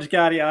very much,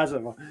 Gary, as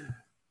ever.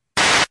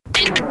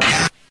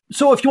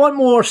 So if you want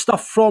more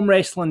stuff from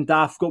Wrestling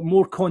Daft, got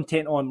more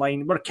content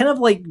online. We're kind of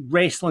like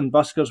wrestling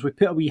buskers. We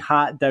put a wee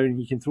hat down and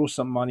you can throw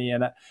some money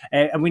in it.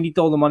 And we need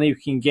all the money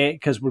we can get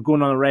because we're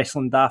going on a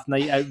Wrestling Daft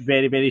night out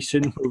very, very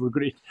soon.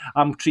 Where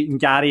I'm treating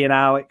Gary and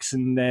Alex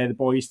and the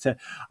boys to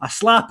a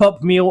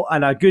slap-up meal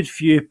and a good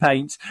few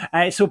pints.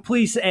 So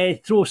please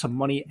throw some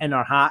money in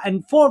our hat.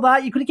 And for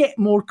that, you're going to get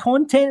more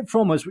content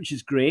from us, which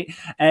is great.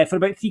 For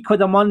about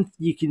 £3 a month,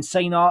 you can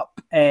sign up.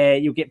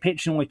 You'll get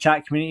Patreon-only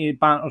chat community.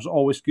 Banter's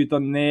always good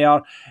on there.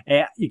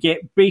 You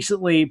get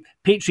basically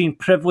Patreon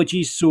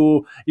privileges,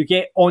 so you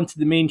get onto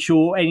the main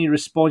show. Any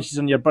responses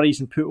on your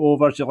buddies and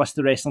put-overs, your list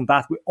of Wrestling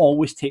Daft, we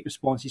always take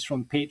responses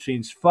from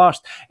Patreons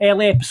first.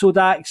 Early episode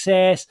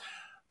access,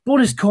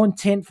 bonus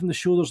content from the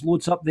show. There's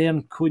loads up there,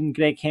 including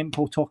Greg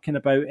Hemphill talking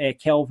about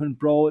Kelvin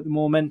Brawl at the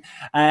moment.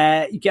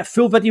 You get a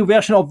full video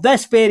version of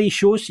this very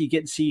show, so you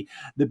get to see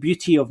the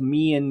beauty of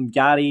me and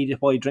Gary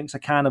while he drinks a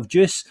can of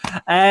juice.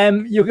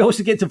 You'll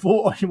also get to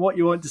vote on what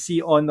you want to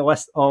see on the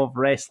list of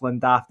Wrestling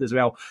Daft as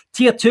well.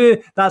 Tier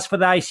 2, that's for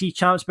the IC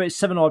champs, about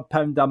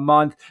 £7 a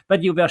month.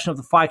 Video version of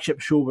the flagship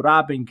show with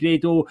Ab and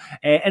Grado.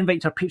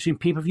 Invite to our Patreon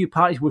pay-per-view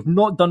parties. We've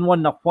not done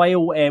one in a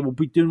while. We'll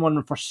be doing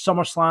one for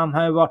SummerSlam,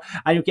 however.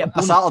 And you'll get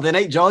a Saturday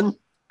night, John.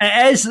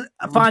 It is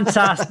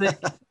fantastic.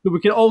 So we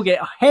can all get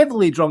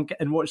heavily drunk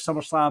and watch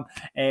SummerSlam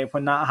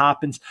when that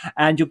happens.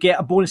 And you'll get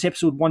a bonus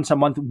episode once a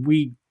month.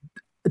 We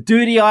do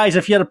realise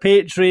if you're a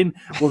patron,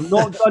 we've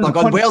not done... Oh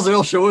God, where's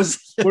our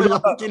shows?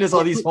 You're giving us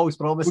all these false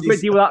promises. We've got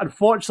to deal with that.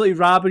 Unfortunately,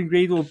 Rab and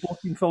Grado are both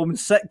filming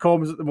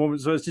sitcoms at the moment,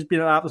 so it's just been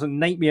an absolute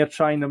nightmare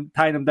tying them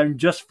down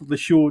just for the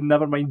show,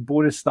 never mind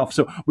bonus stuff.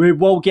 So we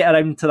will get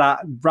around to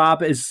that.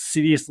 Rab is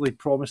seriously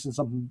promising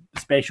something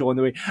special on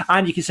the way.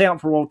 And you can sign up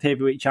for World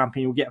Heavyweight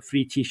Champion. You'll get a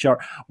free t-shirt.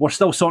 We're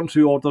still sorting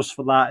through orders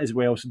for that as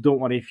well, so don't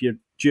worry if you're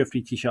due a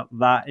free t-shirt.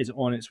 That is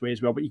on its way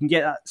as well. But you can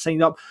get that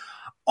signed up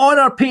on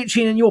our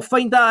Patreon, and you'll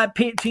find that at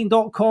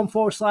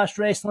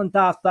patreon.com/wrestling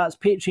daft. That's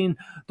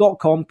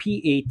patreon.com,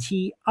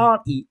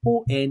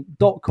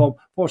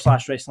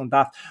 patreon.com/wrestling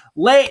daft.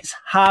 Let's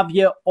have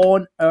you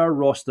on our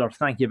roster.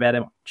 Thank you very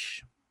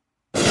much.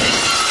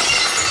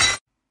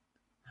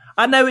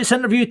 And now it's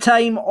interview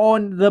time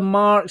on the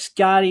Marks.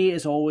 Gary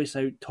is always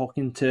out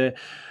talking to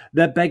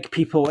the big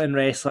people in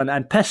wrestling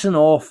and pissing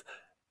off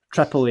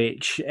Triple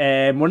H.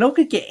 We're not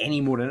going to get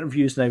any more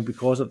interviews now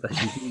because of this.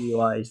 You do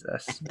realise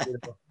this.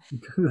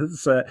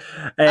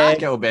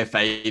 It'll be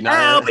fine.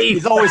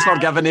 He's always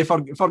forgiven. He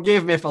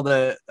forgave me for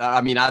the...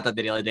 I mean, I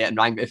didn't really do it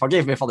wrong, but he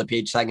forgave me for the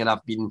Page thing, and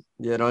I've been,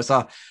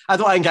 so I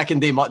don't think I can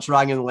do much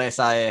wrong unless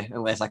I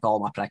call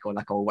him a prick on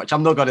a call, which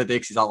I'm not going to do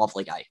because he's a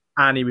lovely guy.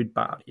 And he would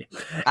bar you.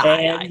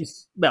 Aye.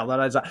 Well,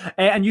 there is that.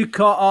 And you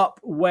caught up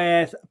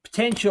with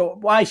potential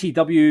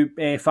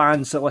ICW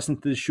fans that listen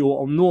to the show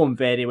will know him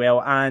very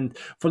well. And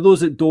for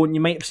those that don't,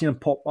 you might have seen him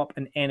pop up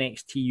in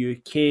NXT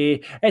UK.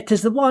 It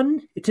is the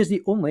one, it is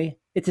the only,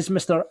 it is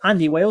Mr.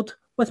 Andy Wilde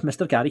with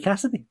Mr. Gary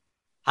Cassidy.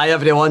 Hi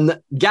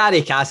everyone,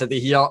 Gary Cassidy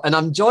here, and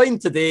I'm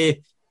joined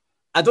today,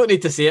 I don't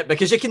need to say it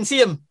because you can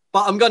see him,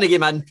 but I'm going to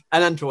give him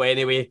an intro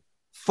anyway.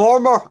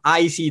 Former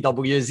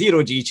ICW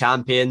 0G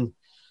champion,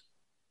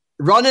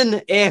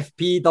 running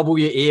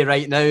FPWA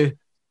right now.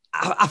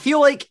 I feel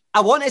like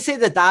I want to say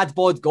the dad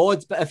bod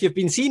god, but if you've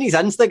been seeing his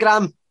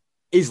Instagram,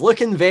 he's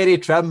looking very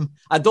trim.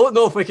 I don't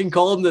know if we can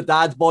call him the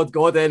dad bod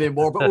god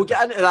anymore, but we'll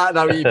get into that in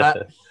a wee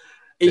bit.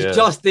 He's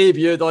just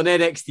debuted on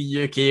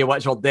NXT UK,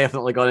 which we're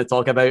definitely going to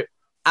talk about.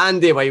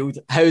 Andy Wilde,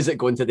 how's it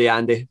going today,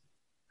 Andy?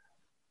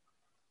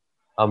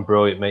 I'm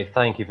brilliant, mate.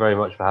 Thank you very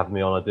much for having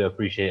me on. I do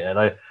appreciate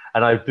it.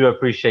 And I do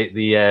appreciate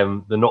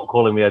the not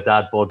calling me a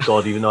dad bod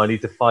god, even though I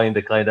need to find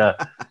a kind of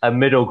a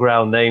middle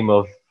ground name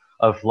of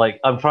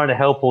like, I'm trying to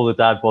help all the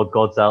dad bod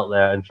gods out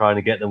there and trying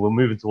to get them. We're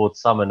moving towards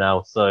summer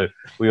now, so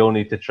we all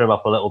need to trim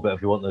up a little bit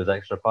if we want those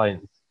extra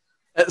pints.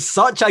 It's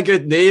such a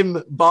good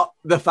name, but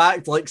the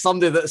fact, like,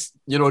 somebody that's,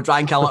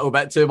 drank a little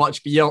bit too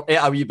much beer, ate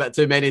a wee bit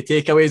too many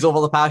takeaways over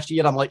the past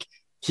year, I'm like,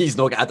 he's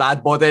not got a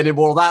dad bod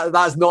anymore.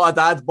 That's not a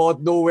dad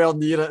bod, nowhere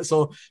near it.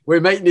 So we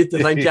might need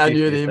to think of a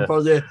new name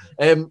for you.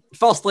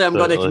 Firstly, I'm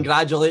going to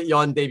congratulate you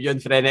on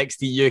debuting for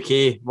NXT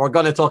UK. We're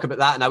going to talk about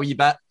that in a wee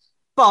bit.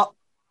 But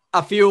I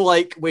feel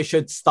like we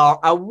should start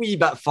a wee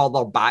bit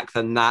further back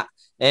than that.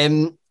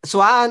 So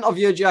I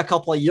interviewed you a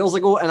couple of years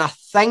ago, and I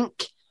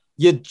think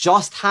you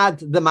just had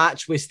the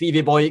match with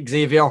Stevie Boy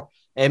Xavier.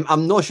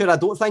 I'm not sure. I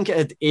don't think it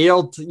had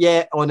aired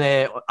yet on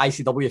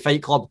ICW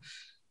Fight Club.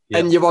 Yep.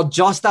 And you were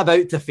just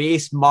about to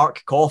face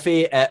Mark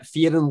Coffey at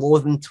Fear and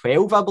Loathing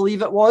 12, I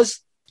believe it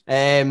was.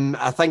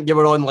 I think you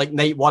were on like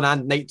night 1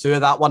 and night 2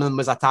 of that. One of them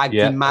was a tag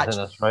team match. I think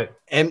that's right.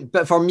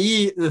 But for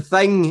me, the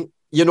thing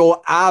you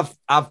know, I've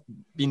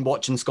been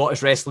watching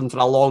Scottish wrestling for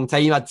a long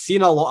time. I'd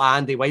seen a lot of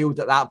Andy Wilde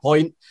at that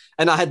point,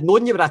 and I had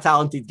known you were a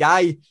talented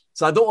guy.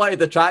 So I don't want to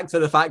detract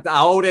from the fact that I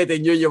already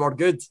knew you were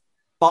good.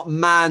 But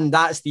man,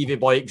 that Stevie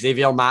Boy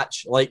Xavier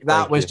match, like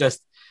that was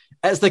just,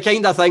 it's the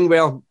kind of thing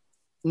where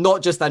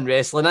not just in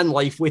wrestling, in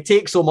life, we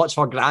take so much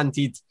for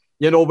granted.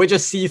 You know, we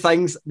just see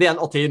things, they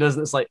entertain us,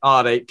 and it's like,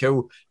 all right,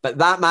 cool. But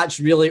that match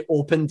really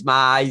opened my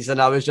eyes,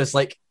 and I was just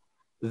like,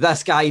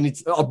 this guy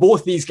needs, or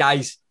both these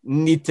guys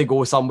need to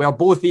go somewhere.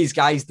 Both these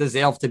guys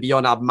deserve to be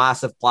on a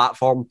massive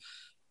platform.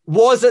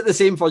 Was it the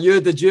same for you?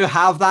 Did you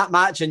have that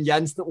match and you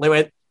instantly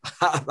went,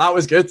 that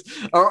was good?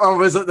 Or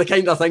was it the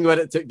kind of thing where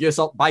it took you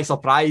by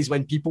surprise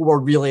when people were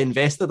really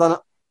invested in it?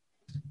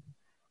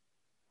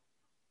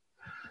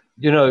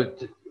 You know,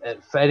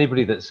 for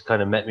anybody that's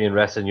kind of met me in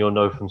wrestling, you'll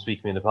know from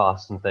speaking in the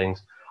past and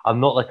things, I'm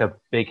not like a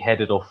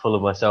big-headed or full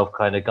of myself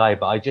kind of guy,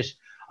 but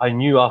I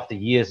knew after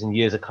years and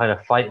years of kind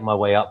of fighting my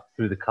way up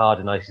through the card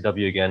in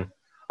ICW again,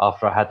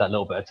 after I had that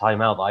little bit of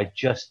time out,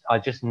 that I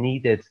just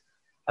needed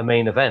a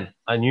main event.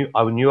 I knew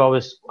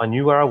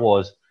where I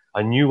was.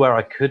 I knew where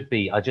I could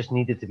be. I just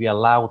needed to be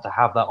allowed to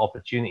have that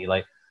opportunity.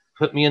 Like,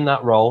 put me in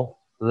that role.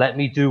 Let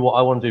me do what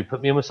I want to do.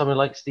 Put me in with somebody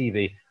like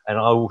Stevie, and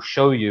I will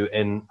show you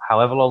in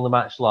however long the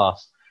match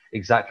lasts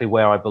exactly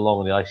where I belong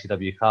on the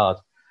ICW card.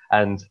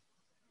 And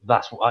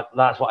that's what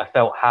I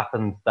felt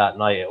happened that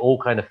night. It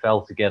all kind of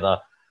fell together.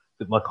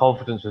 My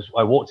confidence was.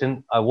 I walked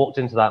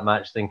into that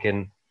match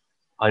thinking,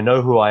 I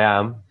know who I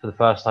am for the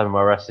first time in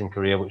my wrestling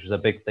career, which was a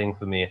big thing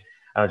for me, and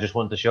I just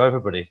wanted to show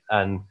everybody.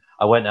 And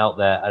I went out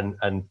there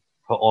and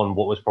put on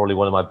what was probably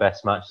one of my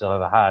best matches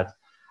I've ever had.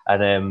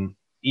 And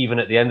even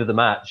at the end of the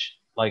match,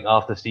 like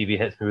after Stevie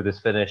hits me with his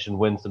finish and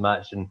wins the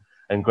match,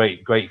 and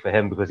great for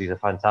him because he's a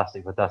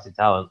fantastic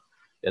talent.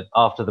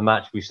 After the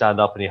match, we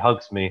stand up and he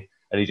hugs me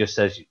and he just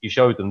says, "You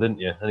showed them, didn't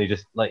you?" And he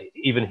just, like,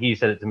 even he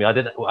said it to me. I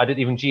didn't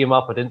even G him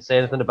up. I didn't say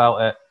anything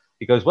about it.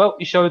 He goes, "Well,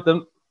 you showed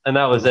them," and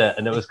that was it.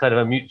 And it was kind of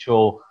a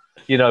mutual,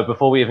 you know,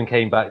 before we even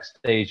came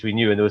backstage, we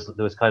knew, and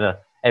there was kind of,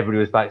 everybody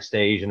was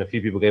backstage and a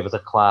few people gave us a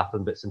clap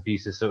and bits and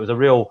pieces. So it was a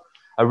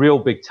real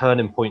big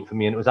turning point for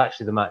me. And it was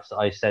actually the match that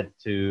I sent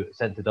to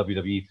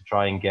WWE to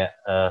try and get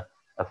a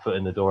foot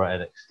in the door at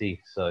NXT.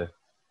 So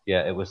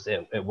yeah,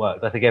 it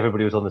worked. I think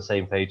everybody was on the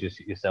same page as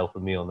yourself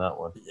and me on that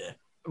one. Yeah,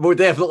 we'll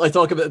definitely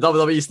talk about the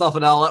WWE stuff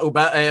in a little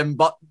bit.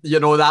 But you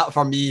know, that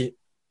for me,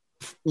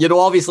 you know,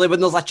 obviously when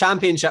there's a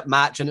championship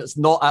match and it's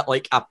not at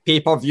like a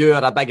pay-per-view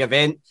or a big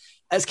event,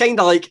 it's kind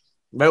of like,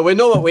 well, we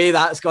know what way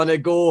that's going to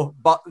go.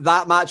 But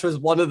that match was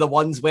one of the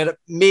ones where it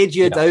made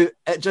you doubt.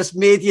 It just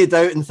made you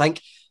doubt and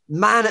think,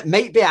 man, it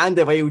might be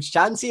Andy Wilde's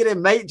chance here. It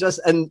might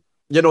just, and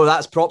you know,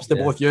 that's props to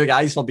both you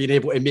guys for being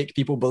able to make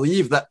people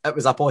believe that it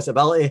was a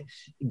possibility.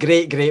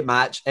 Great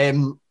match.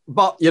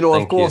 But you know,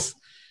 of course,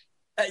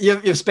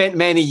 you've spent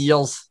many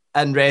years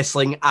in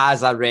wrestling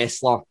as a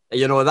wrestler.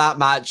 You know, that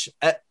match,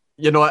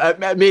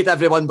 it made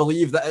everyone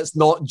believe that it's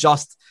not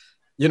just,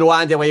 you know,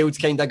 Andy Wilde's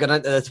kind of gone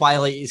into the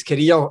twilight of his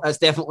career. It's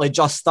definitely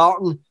just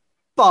starting.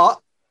 But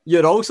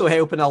you're also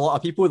helping a lot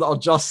of people that are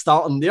just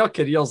starting their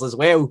careers as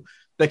well.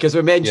 Because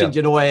we mentioned,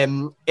 you know,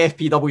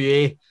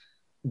 FPWA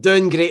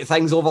doing great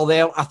things over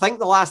there. I think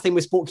the last time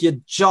we spoke,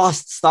 you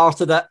just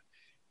started it.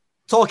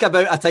 Talk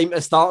about a time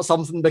to start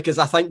something, because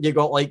I think you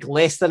got like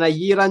less than a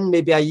year in,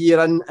 maybe a year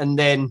in, and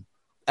then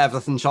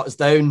everything shuts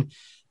down.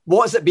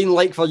 What's it been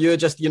like for you,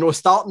 just, you know,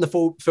 starting the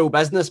full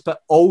business,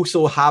 but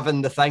also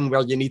having the thing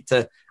where you need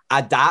to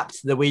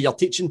adapt the way you're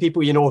teaching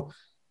people? You know,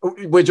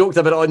 we joked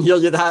about it on here,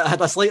 you had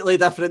a slightly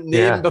different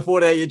name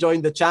before you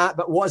joined the chat,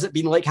 but what has it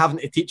been like having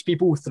to teach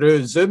people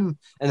through Zoom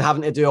and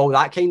having to do all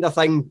that kind of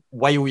thing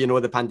while, you know,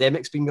 the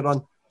pandemic's been going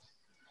on?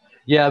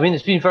 Yeah, I mean,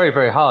 it's been very,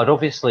 very hard.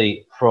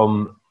 Obviously,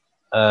 from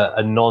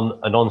a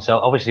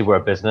non-self, obviously we're a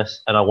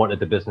business and I wanted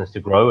the business to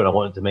grow and I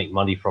wanted to make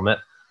money from it.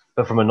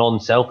 But from a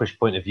non-selfish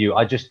point of view,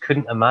 I just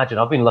couldn't imagine.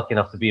 I've been lucky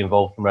enough to be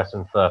involved in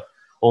wrestling for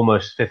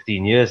almost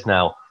 15 years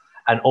now.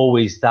 And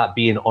always that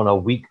being on a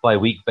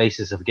week-by-week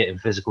basis of getting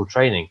physical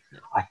training.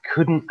 I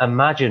couldn't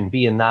imagine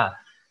being that.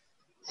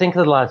 Think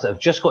of the lads that have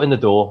just got in the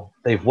door,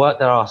 they've worked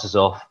their asses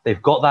off,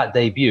 they've got that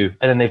debut,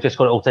 and then they've just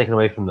got it all taken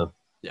away from them.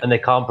 Yeah. And they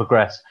can't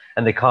progress,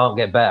 and they can't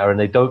get better, and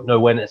they don't know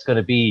when it's going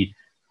to be,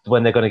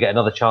 when they're going to get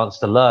another chance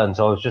to learn.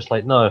 So I was just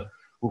like, no,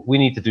 we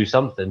need to do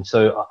something.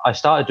 So I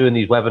started doing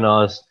these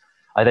webinars.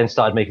 I then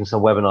started making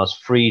some webinars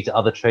free to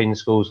other training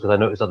schools, because I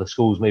noticed other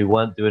schools maybe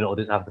weren't doing it or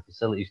didn't have the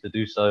facilities to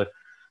do so.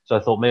 So I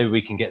thought maybe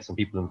we can get some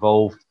people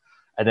involved.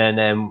 And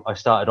then I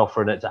started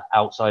offering it to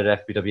outside of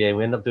FPWA, and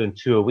we ended up doing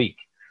 2 a week.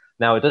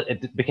 Now,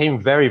 it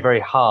became very, very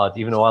hard,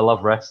 even though I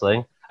love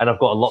wrestling, and I've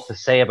got a lot to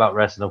say about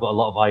wrestling. I've got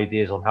a lot of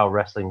ideas on how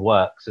wrestling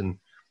works, and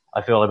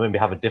I feel I maybe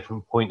have a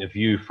different point of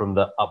view from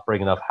the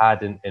upbringing I've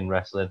had in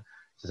wrestling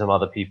to some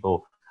other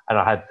people. And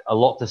I had a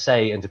lot to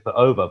say and to put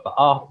over,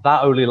 but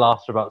that only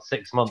lasts for about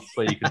 6 months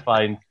where you can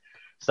find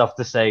stuff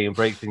to say and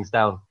break things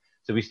down.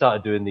 So we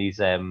started doing these,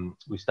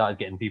 we started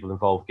getting people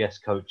involved,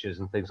 guest coaches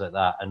and things like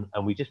that.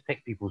 And we just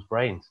picked people's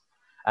brains.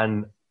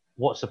 And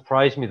what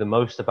surprised me the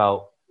most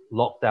about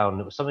lockdown,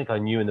 and it was something I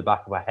knew in the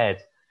back of my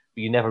head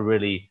but you never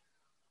really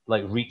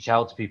like reach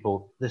out to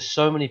people. There's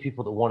so many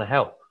people that want to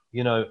help.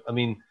 You know, I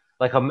mean,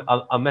 like I'm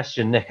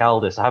messaging Nick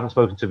Aldis. I haven't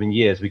spoken to him in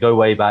years. We go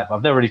way back.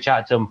 I've never really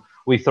chatted to him.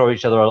 We throw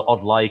each other an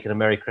odd like and a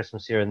Merry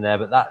Christmas here and there,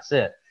 but that's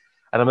it.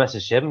 And I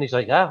messaged him, and he's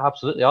like, "Yeah,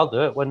 absolutely, I'll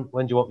do it. When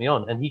do you want me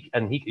on?" And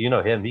he, you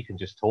know him, he can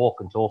just talk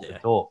and talk and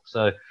talk.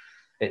 So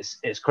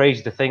it's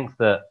crazy to think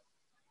that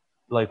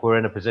like we're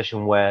in a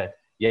position where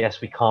yes,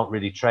 we can't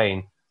really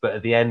train, but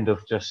at the end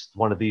of just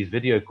one of these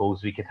video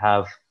calls, we could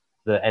have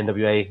the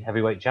NWA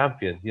heavyweight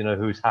champion, you know,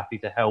 who's happy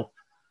to help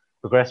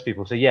progress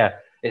people. So yeah,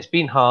 it's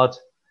been hard,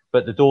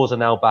 but the doors are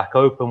now back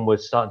open. We're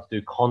starting to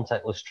do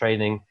contactless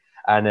training,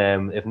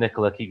 and if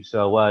Nicola keeps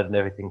her word and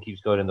everything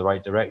keeps going in the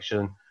right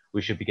direction,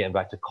 we should be getting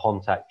back to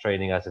contact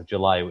training as of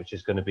July, which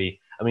is going to be,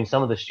 I mean,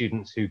 some of the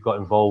students who got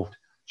involved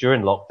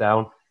during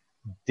lockdown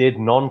did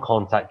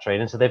non-contact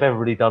training. So they've never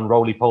really done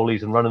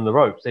roly-polies and running the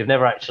ropes. They've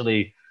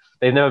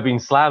never been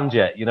slammed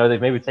yet. You know,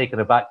 they've maybe taken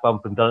a back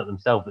bump and done it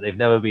themselves, but they've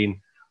never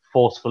been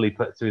forcefully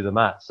put through the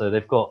mat. So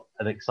they've got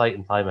an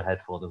exciting time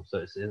ahead for them. So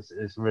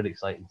it's a really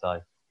exciting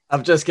time.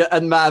 I've just got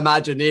in my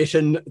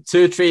imagination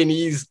 2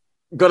 trainees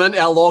gone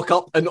into a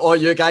lockup and all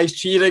you guys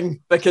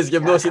cheering because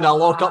you've not seen a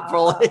lockup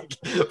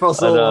for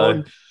so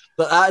long.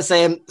 But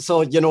that's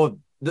so you know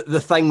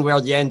the thing where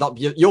you end up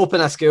you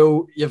open a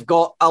school, you've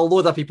got a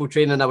load of people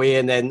training away,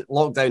 and then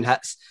lockdown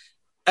hits.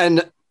 And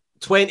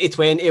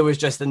 2020 was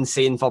just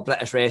insane for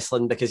British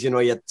wrestling because you know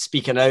you're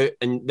speaking out,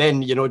 and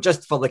then you know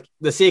just for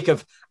the sake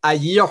of a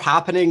year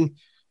happening,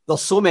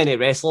 there's so many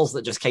wrestlers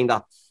that just kind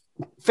of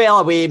fell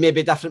away.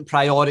 Maybe different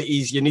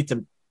priorities. You need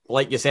to,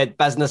 like you said,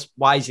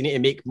 business-wise, you need to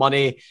make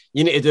money.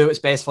 You need to do what's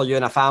best for you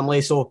and a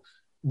family. So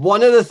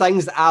one of the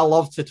things that I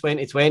loved to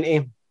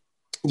 2020,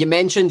 you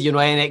mentioned, you know,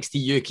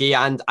 NXT UK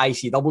and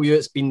ICW.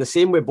 It's been the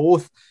same with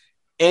both.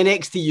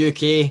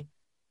 NXT UK,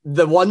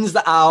 the ones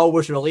that I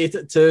always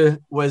related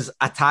to was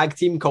a tag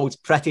team called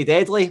Pretty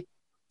Deadly.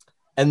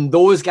 And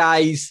those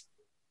guys,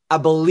 I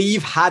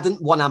believe,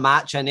 hadn't won a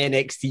match in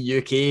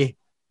NXT UK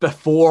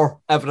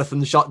before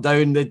everything shut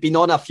down. They'd been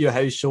on a few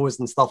house shows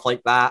and stuff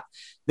like that.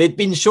 They'd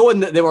been showing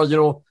that they were, you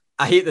know,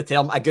 I hate the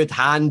term, a good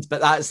hand, but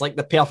that's like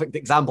the perfect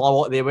example of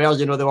what they were.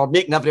 You know, they were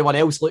making everyone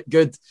else look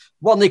good.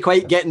 Weren't they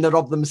quite getting the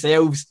rub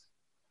themselves?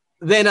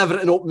 Then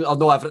everything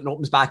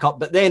opens back up.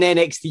 But then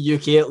NXT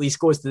UK at least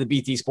goes to the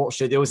BT Sports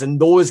Studios, and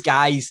those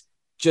guys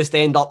just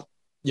end up,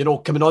 you know,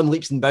 coming on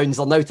leaps and bounds.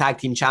 They're now tag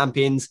team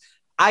champions.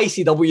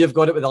 ICW, you've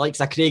got it with the likes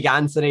of Craig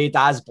Anthony,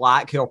 Daz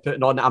Black, who are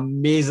putting on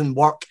amazing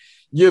work.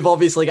 You've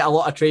obviously got a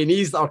lot of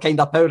trainees that are kind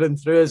of powering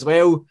through as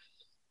well.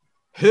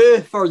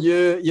 Who for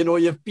you, you know,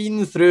 you've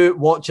been through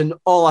watching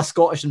all of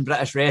Scottish and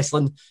British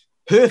wrestling.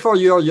 Who for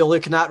you are you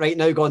looking at right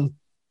now going,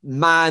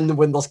 man,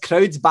 when there's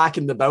crowds back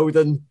in the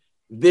building,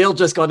 they're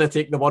just going to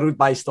take the world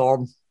by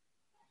storm?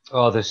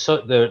 Oh,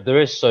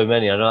 there is so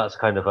many. I know that's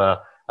kind of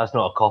that's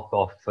not a cop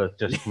off for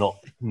just not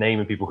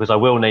naming people, because I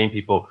will name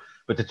people.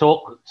 But to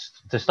start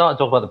to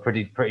talk about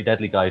the pretty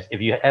deadly guys,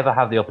 if you ever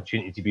have the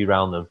opportunity to be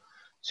around them,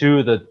 2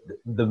 of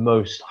the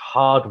most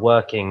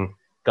hardworking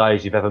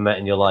guys you've ever met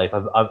in your life.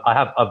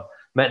 I've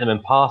met them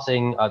in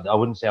passing. I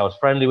wouldn't say I was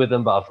friendly with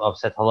them, but I've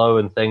said hello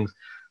and things.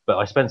 But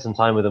I spent some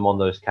time with them on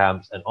those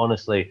camps, and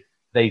honestly,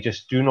 they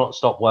just do not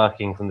stop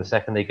working from the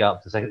second they get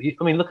up to the second.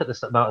 I mean, look at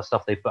the amount of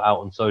stuff they put out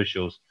on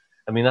socials.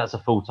 I mean, that's a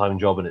full-time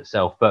job in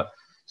itself. But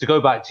to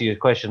go back to your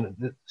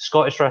question,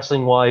 Scottish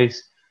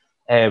wrestling-wise,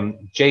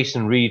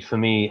 Jason Reed for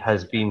me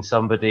has been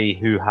somebody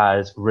who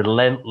has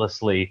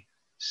relentlessly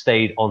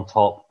stayed on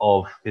top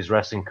of his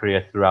wrestling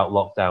career throughout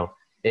lockdown.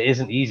 It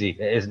isn't easy.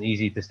 It isn't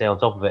easy to stay on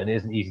top of it, and it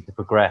isn't easy to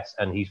progress,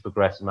 and he's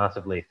progressed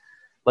massively.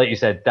 Like you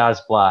said,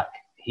 Daz Black,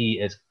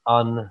 he is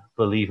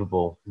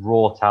unbelievable,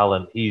 raw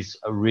talent. He's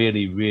a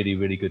really, really,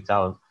 really good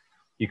talent.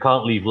 You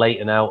can't leave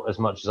Leighton out, as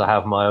much as I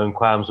have my own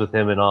qualms with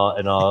him in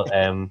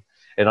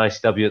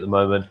ICW at the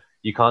moment.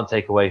 You can't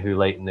take away who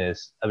Leighton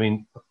is. I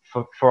mean,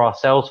 for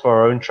ourselves, for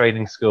our own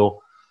training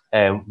school,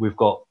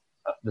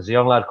 there's a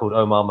young lad called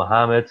Omar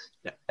Mohammed.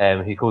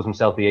 He calls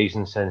himself the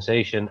Asian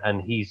Sensation,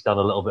 and he's done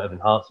a little bit of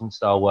enhancement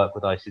style work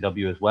with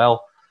ICW as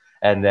well.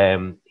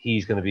 And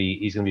he's going to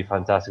be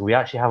fantastic. We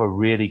actually have a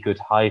really good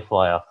high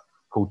flyer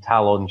called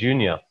Talon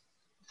Jr.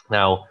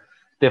 Now,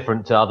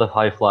 different to other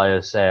high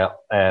flyers,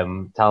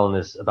 Talon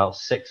is about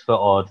 6 foot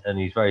odd, and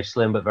he's very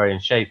slim but very in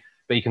shape.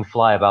 But he can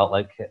fly about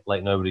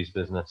like nobody's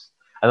business.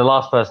 And the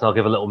last person I'll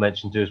give a little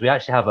mention to is we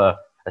actually have a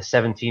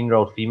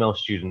 17-year-old female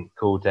student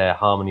called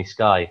Harmony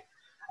Sky.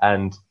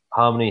 And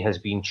Harmony has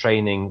been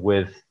training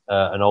with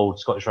an old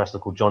Scottish wrestler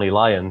called Johnny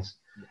Lyons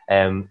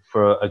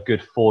for a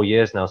good 4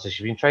 years now. So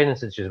she's been training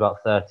since she was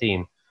about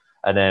 13,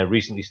 and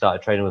recently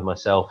started training with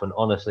myself. And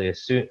honestly,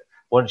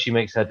 once she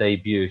makes her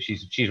debut,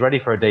 she's ready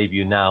for a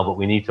debut now. But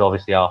we need to,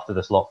 obviously, after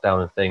this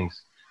lockdown and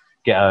things,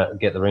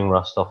 get the ring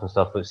rust off and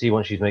stuff. But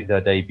once she's made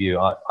her debut,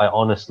 I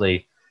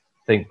honestly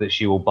think that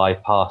she will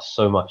bypass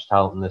so much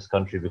talent in this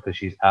country, because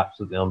she's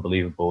absolutely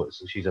unbelievable.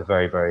 She's a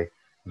very, very,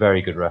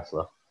 very good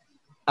wrestler.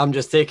 I'm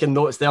just taking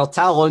notes there.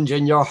 Talon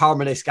Jr.,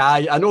 Harmony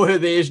Sky. I know who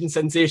the Asian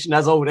sensation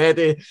is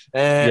already.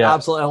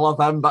 Absolutely love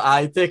him, but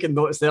I taking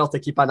notes there to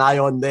keep an eye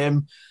on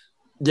them.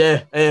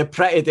 Yeah,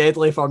 pretty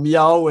deadly for me.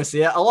 I always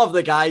say it. I love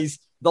the guys.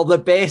 They're the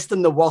best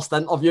and the worst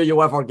interview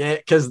you'll ever get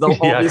because they're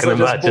obviously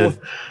just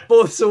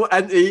both so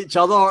into each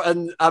other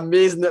and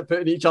amazing at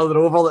putting each other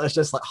over that it's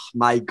just like, oh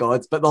my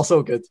God, but they're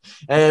so good.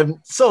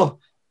 So,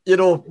 you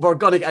know, we're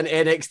going to get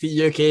an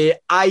NXT UK,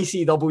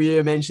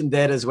 ICW mentioned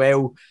there as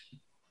well.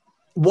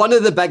 One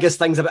of the biggest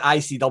things about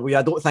ICW,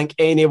 I don't think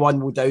anyone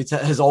will doubt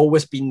it, has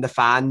always been the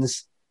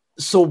fans.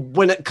 So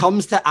when it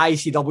comes to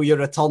ICW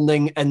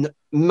returning, and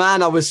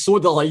man, I was so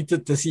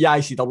delighted to see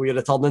ICW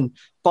returning,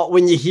 but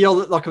when you hear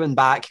that they're coming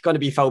back, going to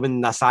be filming in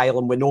an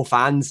asylum with no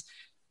fans,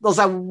 there's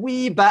a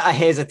wee bit of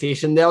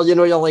hesitation there. You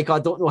know, you're like, I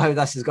don't know how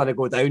this is going to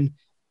go down.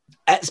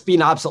 It's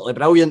been absolutely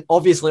brilliant,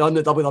 obviously on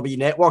the WWE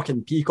Network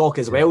and Peacock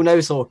as well now,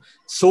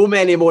 so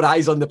many more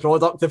eyes on the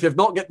product. If you've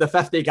not got the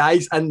 50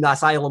 guys in the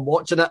asylum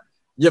watching it,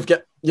 you've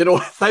got, you know,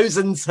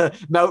 thousands,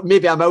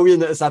 maybe a million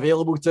that it's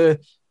available to.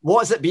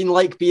 What's it been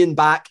like being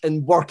back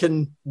and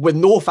working with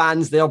no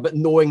fans there, but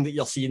knowing that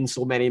you're seeing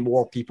so many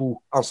more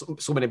people, or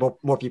so many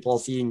more people are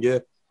seeing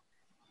you?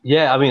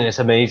 Yeah, I mean, it's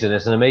amazing.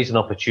 It's an amazing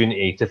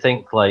opportunity to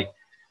think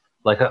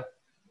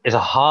it's a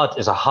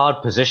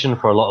hard position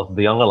for a lot of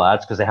the younger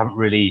lads because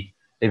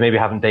they maybe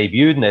haven't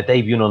debuted and they're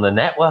debuting on the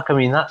network. I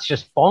mean, that's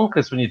just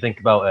bonkers when you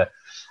think about it.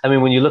 I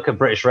mean, when you look at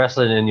British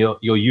wrestling and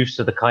you're used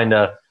to the kind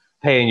of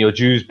paying your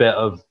dues bit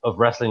of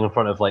wrestling in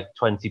front of like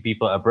 20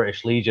 people at a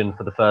British Legion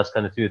for the first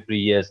kind of 2 or 3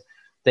 years,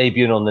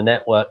 debuting on the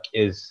network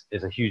is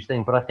a huge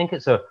thing. But I think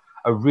it's a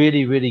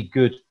really, really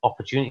good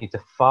opportunity to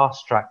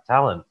fast track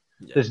talent.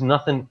 Yeah. There's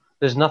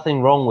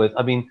nothing wrong with,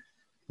 I mean,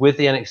 with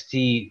the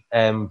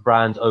NXT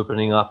brand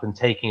opening up and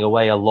taking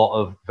away a lot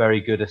of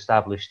very good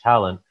established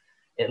talent,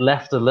 it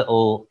left a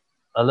little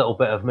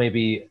bit of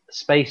maybe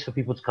space for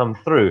people to come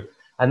through.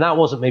 And that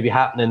wasn't maybe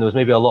happening. There was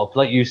maybe a lot of,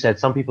 like you said,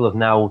 some people have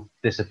now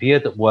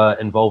disappeared that were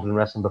involved in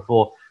wrestling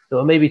before, that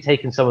were maybe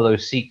taking some of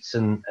those seats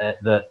and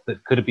that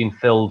could have been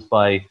filled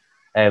by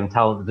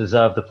talent that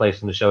deserved a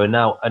place on the show. And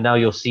now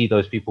you'll see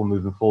those people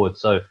moving forward.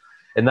 So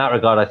in that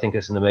regard, I think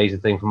it's an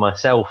amazing thing for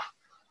myself.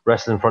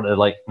 Wrestling in front of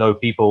like no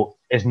people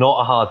is not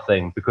a hard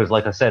thing because,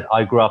 like I said,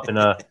 I grew up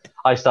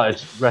I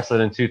started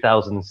wrestling in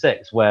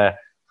 2006, where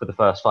for the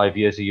first 5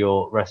 years of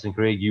your wrestling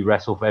career, you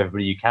wrestle for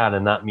everybody you can,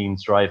 and that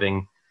means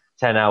driving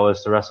 10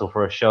 hours to wrestle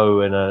for a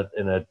show in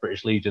a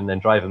British Legion, then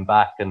driving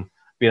back and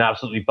being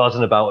absolutely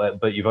buzzing about it.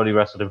 But you've only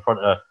wrestled in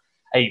front of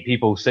 8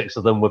 people, 6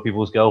 of them were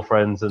people's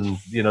girlfriends, and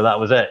you know that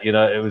was it. You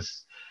know, it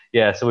was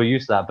so we're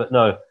used to that. But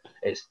no,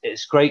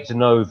 it's great to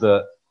know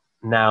that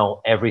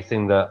now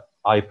everything that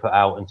I put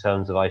out in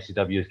terms of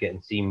ICW is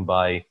getting seen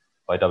by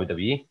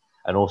WWE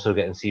and also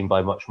getting seen by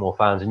much more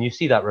fans. And you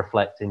see that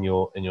reflect in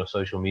your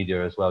social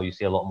media as well. You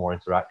see a lot more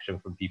interaction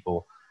from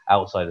people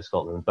outside of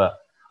Scotland. But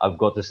I've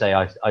got to say,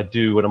 I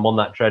do, when I'm on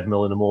that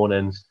treadmill in the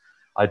mornings,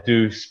 I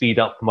do speed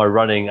up my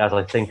running as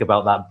I think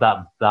about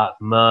that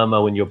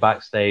murmur when you're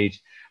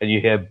backstage and you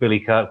hear Billy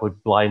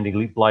Kirkwood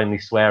blindly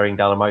swearing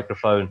down a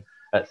microphone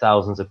at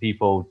thousands of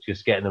people,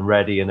 just getting them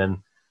ready, and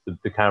then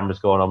the camera's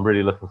going. I'm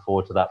really looking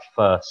forward to that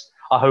first.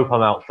 I hope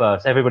I'm out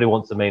first. Everybody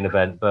wants the main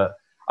event, but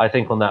I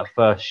think on that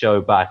first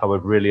show back, I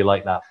would really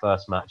like that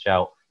first match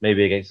out,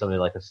 maybe against somebody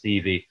like a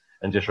Stevie,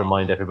 and just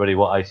remind everybody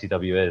what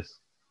ICW is.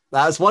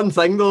 That's one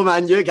thing though,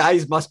 man. You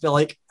guys must be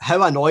like,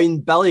 how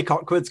annoying. Billy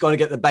Kirkwood's going to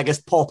get the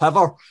biggest pop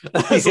ever.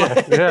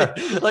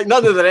 Like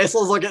none of the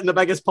wrestlers are getting the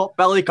biggest pop.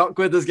 Billy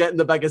Kirkwood is getting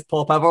the biggest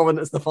pop ever when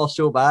it's the first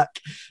show back.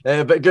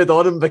 But good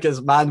on him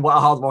because, man, what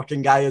a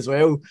hard-working guy as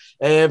well.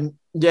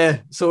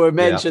 So we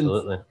mentioned,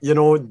 you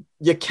know,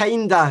 you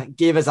kind of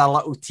gave us a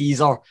little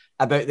teaser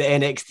about the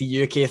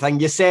NXT UK thing.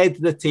 You said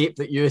the tape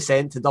that you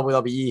sent to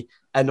WWE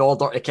in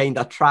order to kind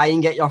of try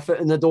and get your foot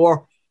in the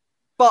door.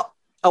 But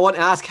I want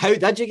to ask, how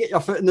did you get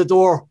your foot in the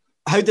door?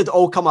 How did it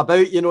all come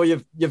about? You know,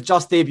 you've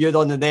just debuted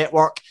on the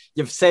network.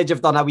 You've said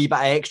you've done a wee bit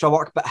of extra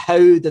work, but how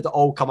did it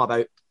all come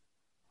about?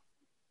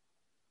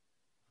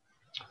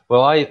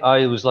 Well,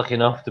 I was lucky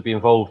enough to be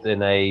involved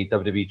in a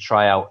WWE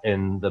tryout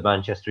in the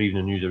Manchester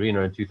Evening News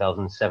Arena in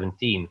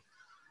 2017.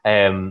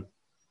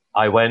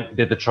 I went,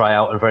 did the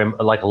tryout, and very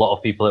like a lot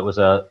of people, it was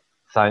a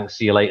thanks,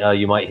 see you later,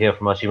 you might hear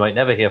from us, you might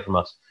never hear from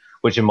us,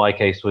 which in my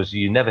case was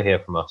you never hear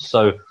from us.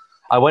 So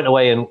I went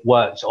away and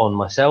worked on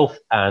myself,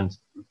 and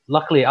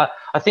luckily, I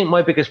think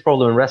my biggest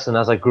problem in wrestling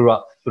as I grew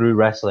up through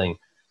wrestling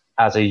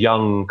as a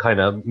young kind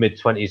of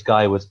mid-20s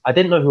guy was I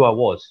didn't know who I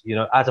was. You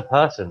know, as a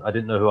person, I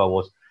didn't know who I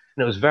was.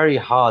 And it was very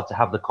hard to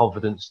have the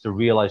confidence to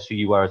realize who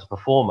you were as a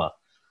performer.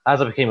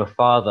 As I became a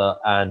father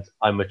and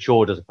I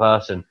matured as a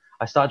person,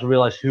 I started to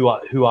realize who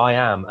I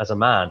am as a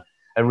man,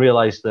 and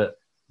realize that,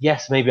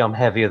 yes, maybe I'm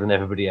heavier than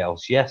everybody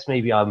else. Yes,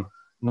 maybe I'm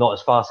not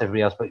as fast as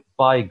everybody else, but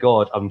by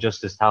God, I'm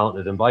just as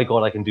talented. And by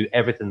God, I can do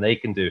everything they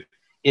can do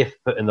if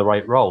put in the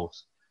right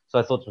roles. So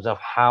I thought to myself,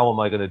 how am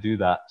I going to do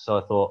that? So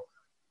I thought,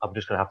 I'm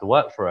just going to have to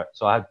work for it.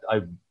 So I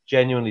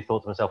genuinely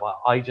thought to myself,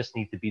 I just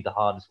need to be the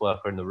hardest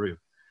worker in the room.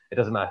 It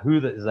doesn't matter who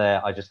that is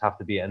there. I just have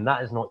to be it. And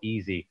that is not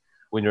easy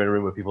when you're in a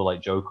room with people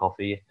like Joe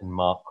Coffey and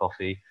Mark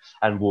Coffey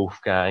and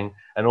Wolfgang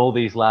and all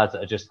these lads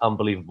that are just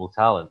unbelievable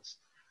talents.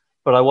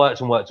 But I worked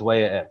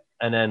away at it.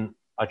 And then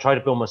I tried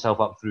to build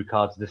myself up through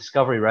cards.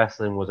 Discovery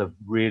Wrestling was a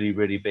really,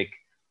 really big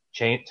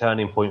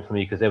turning point for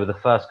me because they were the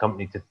first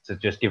company to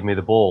just give me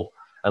the ball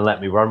and let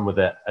me run with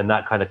it. And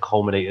that kind of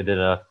culminated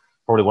in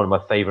probably one of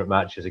my favorite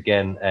matches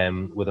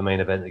again, with a main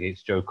event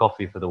against Joe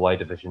Coffey for the Y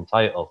Division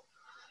title.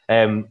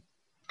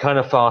 Kind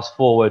of fast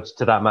forward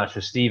to that match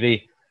with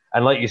Stevie.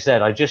 And like you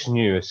said, I just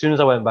knew, as soon as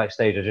I went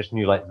backstage, I just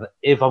knew, like,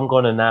 if I'm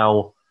going to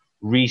now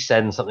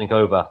resend something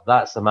over,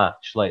 that's the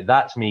match. Like,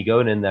 that's me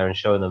going in there and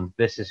showing them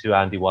this is who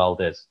Andy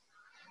Wilde is.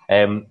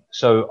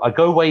 So I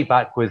go way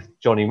back with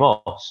Johnny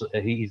Moss.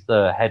 He's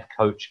the head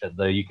coach at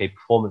the UK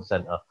Performance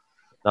Centre.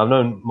 Now, I've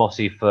known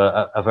Mossy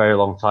for a very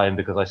long time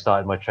because I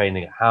started my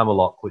training at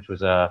Hammerlock, which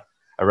was a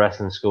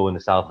wrestling school in the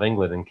south of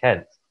England in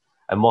Kent.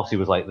 And Mossy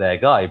was like their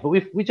guy. But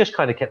we just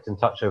kind of kept in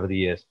touch over the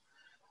years.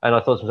 And I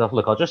thought to myself,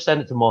 look, I'll just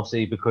send it to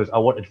Mossy because I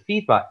wanted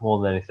feedback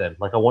more than anything.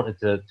 Like, I wanted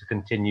to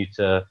continue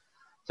to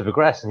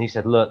progress. And he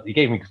said, look, he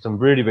gave me some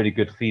really, really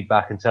good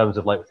feedback in terms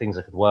of like things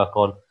I could work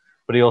on.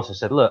 But he also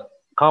said, look,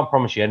 can't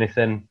promise you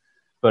anything.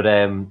 But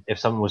if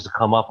something was to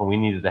come up and we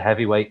needed a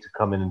heavyweight to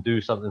come in and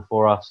do something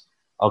for us,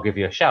 I'll give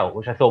you a shout,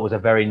 which I thought was a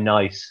very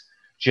nice,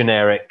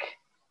 generic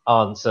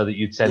answer that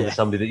you'd send to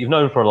somebody that you've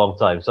known for a long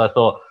time. So I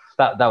thought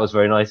that was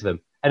very nice of him.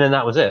 And then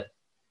that was it.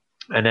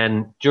 And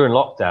then during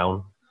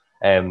lockdown,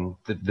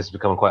 this is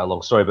becoming quite a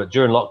long story, but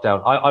during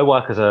lockdown, I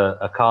work as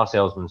a car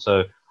salesman.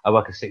 So I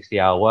work a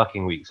 60-hour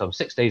working week. So I'm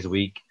 6 days a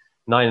week,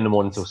 9 in the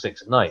morning till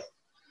 6 at night.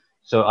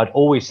 So I'd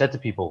always said to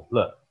people,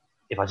 look,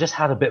 if I just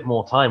had a bit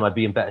more time, I'd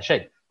be in better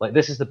shape. Like,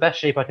 this is the best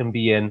shape I can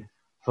be in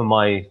for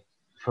my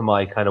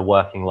kind of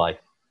working life.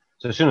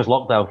 So as soon as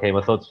lockdown came,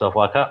 I thought to myself,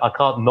 well, I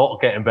can't not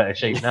get in better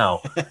shape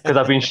now because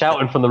I've been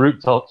shouting from the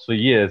rooftops for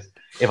years.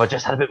 If I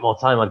just had a bit more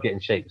time, I'd get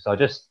in shape. So I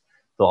just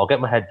thought I'll get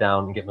my head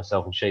down and get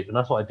myself in shape. And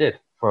that's what I did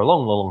for a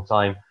long, long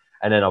time.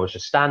 And then I was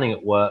just standing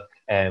at work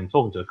and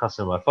talking to a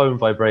customer. My phone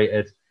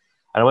vibrated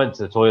and I went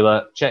to the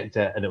toilet, checked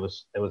it, and it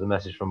was a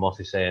message from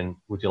Mossy saying,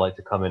 would you like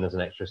to come in as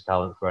an extras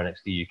talent for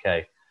NXT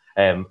UK?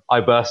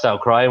 I burst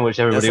out crying, which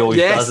everybody always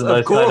does in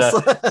those kind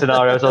of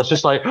scenarios. I was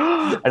just like,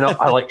 and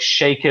I like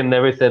shaking and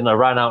everything. I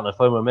ran out and I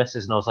phoned my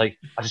missus and I was like,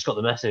 I just got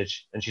the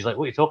message. And she's like,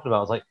 what are you talking about?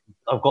 I was like,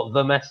 I've got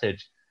the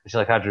message. And she's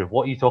like, Andrew,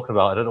 what are you talking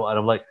about? I don't know. And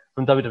I'm like,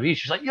 from WWE.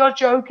 She's like, you're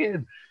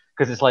joking.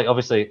 Because it's like,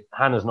 obviously,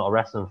 Hannah's not a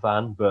wrestling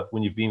fan, but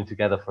when you've been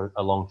together for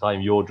a long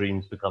time, your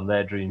dreams become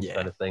their dreams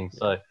kind of thing.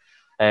 So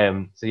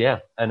yeah.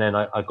 And then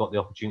I got the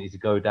opportunity to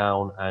go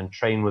down and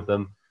train with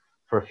them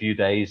for a few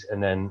days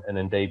and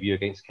then debut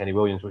against Kenny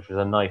Williams, which was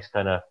a nice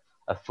kind of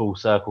a full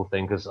circle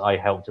thing because I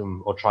helped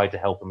him or tried to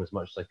help him as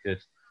much as I could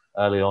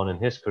early on in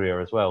his career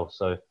as well.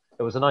 So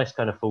it was a nice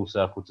kind of full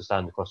circle to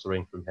stand across the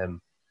ring from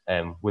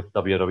him with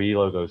WWE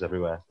logos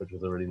everywhere, which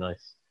was a really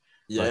nice.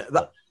 Yeah,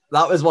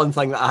 that was one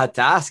thing that I had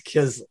to ask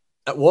because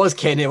it was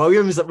Kenny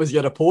Williams that was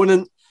your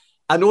opponent.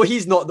 I know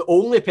he's not the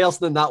only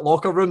person in that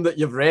locker room that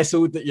you've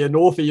wrestled that you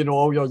know for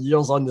all your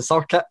years on the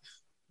circuit.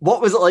 What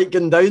was it like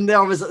going down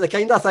there? Was it the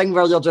kind of thing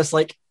where you're just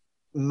like,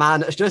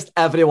 man, it's just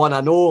everyone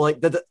I know? Like,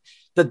 did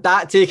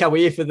that take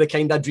away from the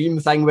kind of dream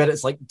thing where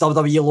it's like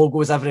WWE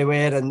logos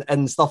everywhere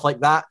and stuff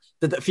like that?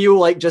 Did it feel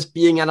like just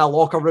being in a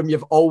locker room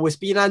you've always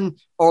been in?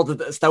 Or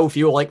did it still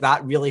feel like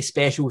that really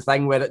special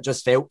thing where it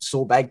just felt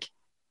so big?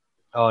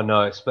 Oh,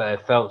 no,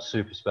 it felt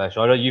super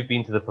special. I know you've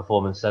been to the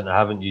Performance Centre,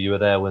 haven't you? You were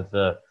there when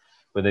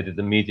they did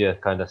the media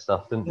kind of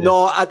stuff, didn't you?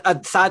 No, I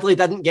sadly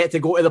didn't get to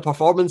go to the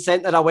Performance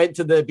Centre. I went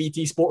to the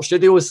BT Sports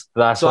Studios.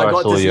 So I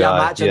got to see a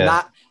match in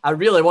that. I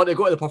really want to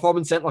go to the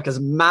Performance Centre because,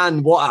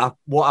 man, what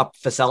a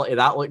facility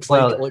that looks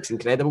like. It looks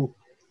incredible.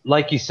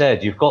 Like you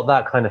said, you've got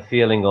that kind of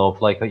feeling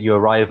of like you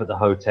arrive at the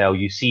hotel,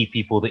 you see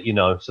people that you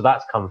know, so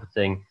that's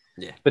comforting.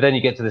 Yeah. But then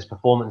you get to this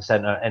Performance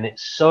Centre and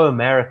it's so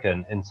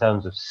American in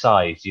terms of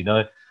size, you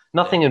know?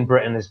 Nothing in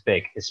Britain is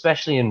big,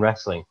 especially in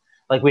wrestling.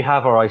 Like we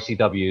have our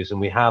ICWs and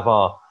we have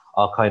our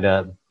kind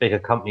of bigger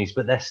companies,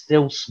 but they're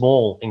still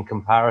small in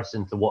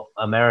comparison to what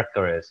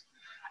America is.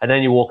 And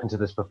then you walk into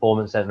this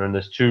Performance Center and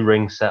there's 2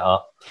 rings set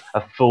up,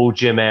 a full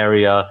gym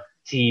area,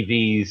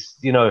 TVs,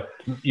 you know,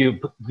 you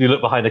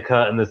look behind a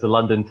curtain, there's the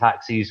London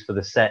taxis for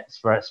the sets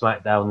for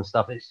SmackDown and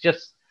stuff. It's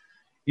just,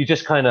 you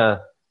just kind of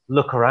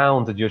look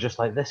around and you're just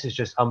like, this is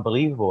just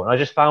unbelievable. And I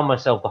just found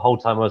myself the whole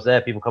time I was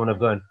there, people coming up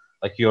going,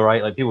 like, you're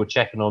right, like people were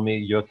checking on me,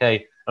 you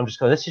okay? I'm just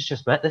going, this is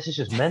just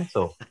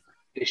mental.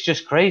 It's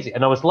just crazy.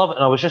 And I was loving it.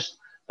 And I was just,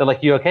 they're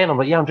like, you okay? And I'm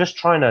like, yeah, I'm just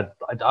trying to,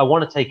 I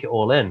want to take it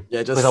all in.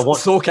 Yeah, just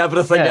soak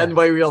everything in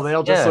while you're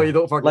there, just so you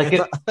don't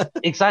forget it.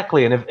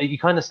 Exactly. And if you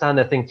kind of stand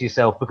there thinking to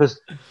yourself,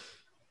 because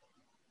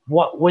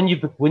when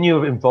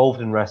you're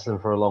involved in wrestling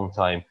for a long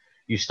time,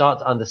 you start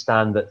to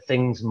understand that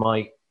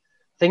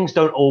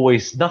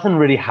nothing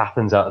really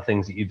happens out of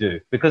things that you do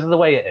because of the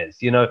way it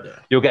is. You know,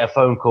 You'll get a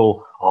phone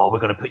call, oh, we're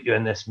going to put you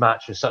in this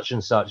match with such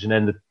and such. And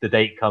then the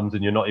date comes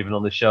and you're not even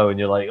on the show and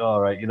you're like, all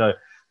right, you know,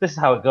 this is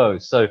how it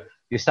goes. So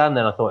you stand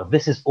there and I thought, if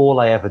this is all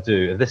I ever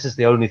do, if this is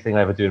the only thing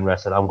I ever do in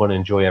wrestling, I'm going to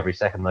enjoy every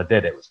second I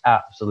did. It was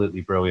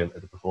absolutely brilliant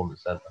at the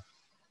Performance Center.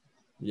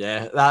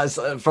 Yeah, that's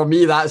for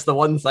me, that's the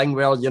one thing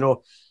where, you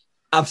know,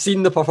 I've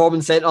seen the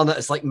Performance Center and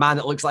it's like, man,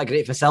 it looks like a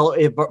great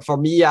facility. But for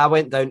me, I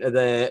went down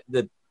to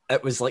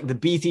it was like the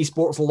BT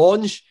Sports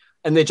Lounge,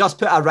 and they just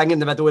put a ring in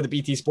the middle of the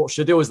BT Sports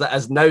Studios that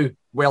is now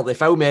where they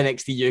film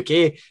NXT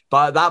UK.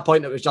 But at that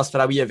point, it was just for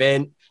a wee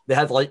event. They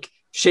had like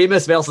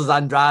Sheamus versus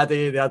Andrade,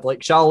 they had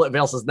like Charlotte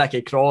versus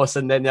Nikki Cross,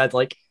 and then they had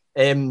like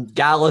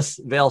Gallus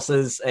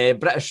versus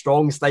British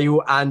Strong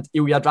Style and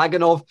Ilya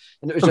Dragunov.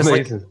 And it was just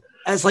amazing. Like,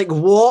 it's like,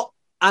 what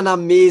an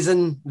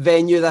amazing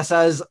venue this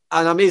is,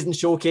 an amazing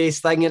showcase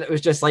thing. And it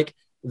was just like,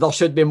 there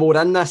should be more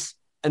in this.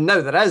 And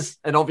now there is.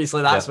 And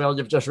obviously that's where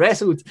you've just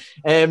wrestled.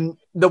 The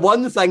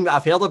one thing that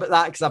I've heard about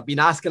that, because I've been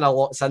asking a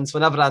lot since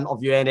whenever I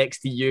interview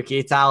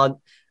NXT UK talent,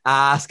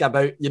 I ask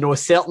about, you know,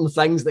 certain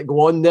things that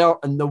go on there.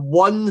 And the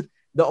one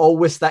that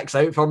always sticks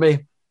out for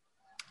me,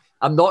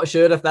 I'm not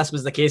sure if this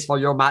was the case for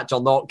your match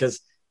or not, because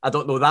I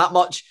don't know that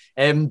much.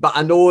 But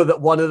I know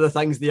that one of the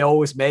things they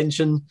always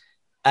mention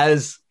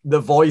is the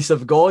voice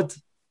of God.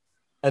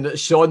 And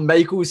it's Shawn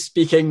Michaels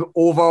speaking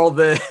over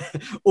the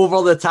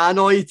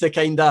tannoy to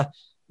kind of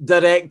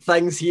direct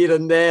things here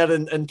and there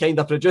and kind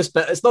of produce.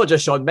 But it's not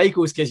just Shawn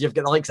Michaels, because you've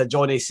got the likes of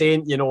Johnny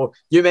Saint. You know,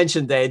 you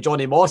mentioned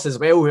Johnny Moss as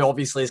well, who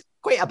obviously is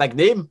quite a big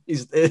name.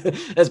 He's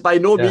by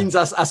no means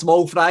a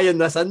small fry in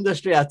this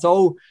industry at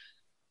all.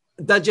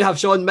 Did you have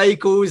Shawn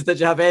Michaels?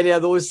 Did you have any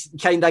of those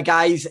kind of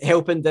guys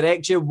helping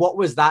direct you? What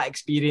was that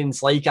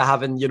experience like of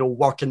having, you know,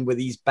 working with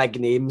these big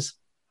names?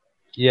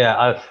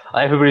 Yeah,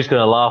 everybody's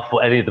going to laugh.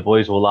 Any of the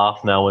boys will laugh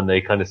now when they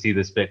kind of see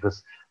this bit,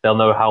 because they'll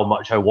know how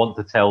much I want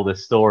to tell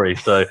this story.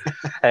 So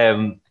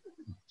Shawn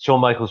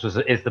Michaels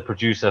is the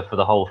producer for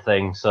the whole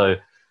thing. So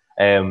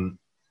I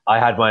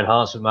had my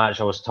enhancement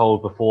match. I was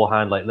told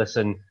beforehand, like,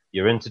 listen,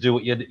 you're in to do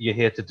what you're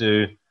here to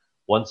do.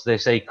 Once they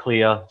say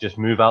clear, just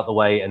move out the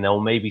way, and they'll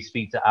maybe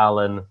speak to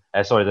Alan.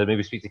 They'll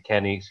maybe speak to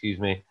Kenny, excuse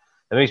me.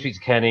 They'll maybe speak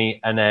to Kenny,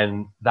 and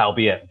then that'll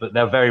be it. But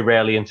they'll very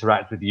rarely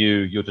interact with you.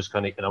 You're just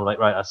kind of, and I'm like,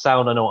 right,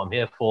 I know what I'm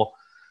here for.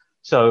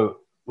 So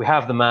we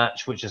have the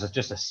match, which is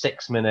just a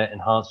 6-minute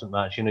enhancement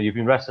match. You know, you've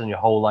been wrestling your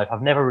whole life.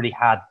 I've never really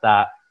had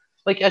that.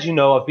 Like, as you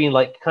know, I've been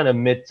like kind of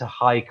mid to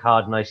high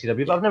card in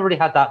ICW, but I've never really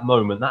had that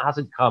moment. That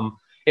hasn't come.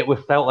 It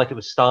felt like it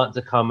was starting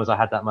to come as I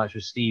had that match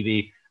with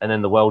Stevie, and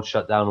then the world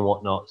shut down and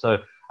whatnot. So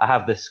I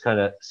have this kind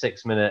of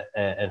 6-minute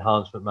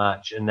enhancement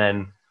match, and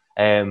then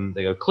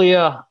they go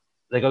clear.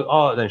 They go,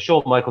 oh, then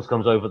Shawn Michaels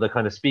comes over the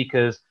kind of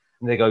speakers,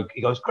 and he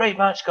goes, great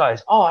match,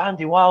 guys. Oh,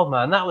 Andy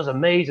Wildman, that was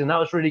amazing. That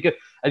was really good.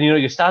 And, you know,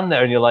 you stand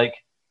there and you're like,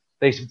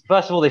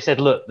 first of all, they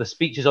said, look, the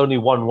speech is only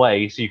one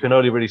way, so you can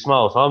only really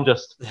smile. So I'm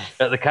just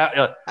at the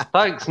cat,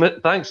 thanks,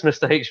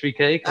 Mr.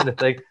 HBK kind of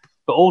thing.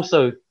 But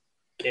also,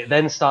 I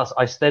then start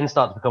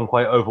to become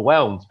quite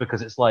overwhelmed,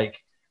 because it's like,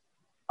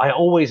 I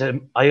always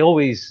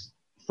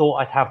thought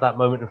I'd have that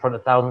moment in front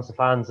of thousands of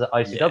fans at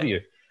ICW. Yeah.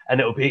 And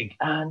it would be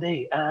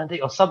Andy,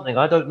 or something,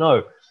 I don't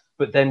know.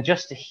 But then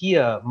just to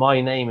hear my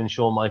name in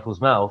Shawn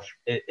Michaels' mouth,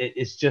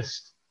 it's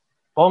just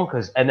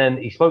bonkers. And then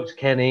he spoke to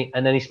Kenny,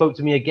 and then he spoke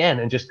to me again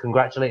and just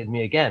congratulated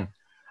me again.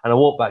 And I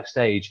walked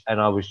backstage,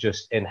 and I was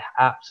just in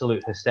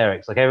absolute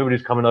hysterics. Like,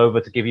 everybody's coming over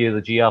to give you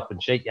the G up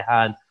and shake your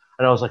hand.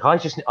 And I was like,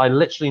 I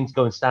literally need to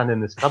go and stand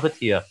in this cupboard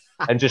here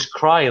and just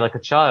cry like a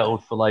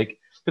child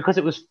because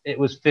it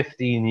was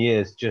 15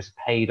 years just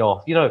paid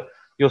off. You know,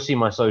 you'll see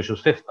my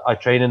socials. I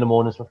train in the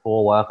mornings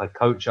before work. I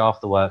coach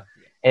after work.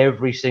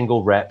 Every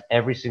single rep,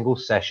 every single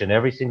session,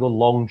 every single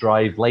long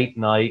drive, late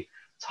night,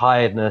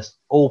 tiredness,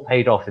 all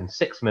paid off in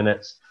 6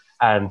 minutes.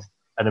 And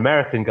an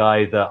American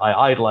guy that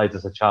I idolized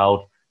as a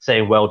child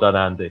saying, well done,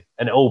 Andy.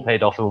 And it all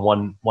paid off in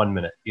one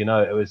minute. You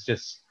know, it's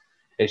just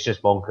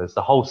bonkers.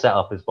 The whole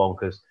setup is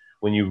bonkers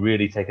when you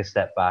really take a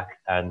step back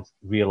and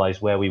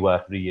realize where we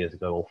were 3 years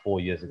ago or 4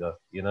 years ago,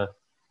 you know?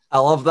 I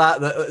love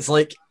that it's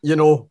like, you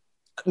know,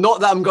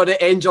 not that I'm going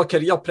to end your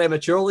career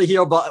prematurely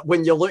here, but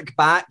when you look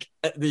back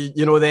at the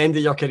end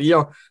of your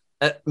career,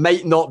 it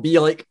might not be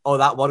like, oh,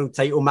 that world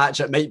title match.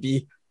 It might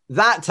be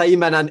that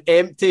time in an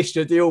empty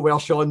studio where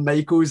Shawn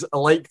Michaels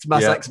liked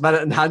my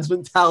 6-minute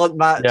enhancement talent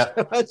match,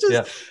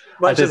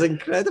 which is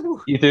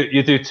incredible. You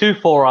do 2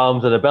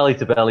 forearms and a belly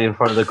to belly in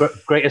front of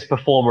the greatest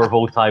performer of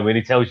all time, and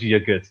he tells you you're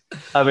good.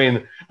 I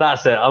mean,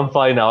 that's it. I'm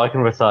fine now. I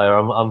can retire.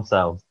 I'm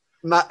sound.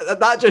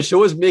 That just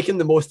shows making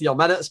the most of your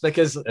minutes,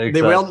 because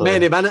they weren't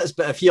many minutes,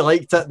 but if he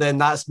liked it, then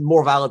that's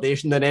more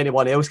validation than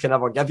anyone else can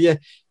ever give you.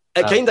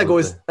 It kind of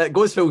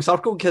goes full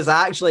circle, because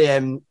I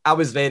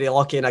was very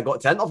lucky and I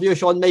got to interview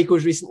Shawn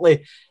Michaels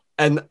recently,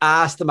 and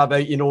I asked him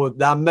about, you know,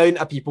 the amount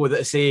of people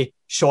that say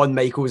Shawn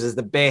Michaels is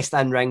the best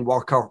in-ring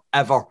worker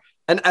ever,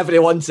 and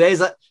everyone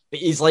says it,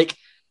 but he's like,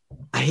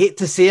 I hate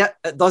to say it,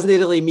 it doesn't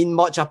really mean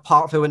much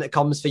apart from when it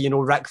comes for, you know,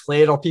 Ric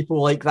Flair or people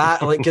like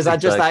that. Like, because I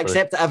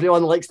accept that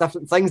everyone likes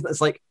different things. But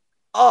it's like,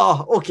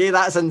 oh, okay,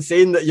 that's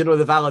insane that, you know,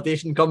 the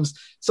validation comes.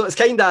 So it's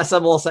kind of a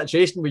similar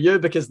situation with you,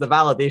 because the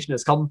validation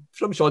has come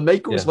from Shawn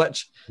Michaels,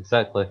 which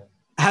exactly.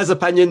 his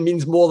opinion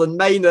means more than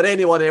mine or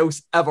anyone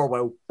else ever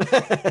will.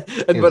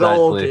 And we're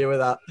all okay with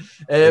that.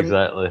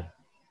 Exactly.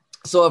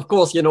 So, of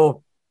course, you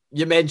know,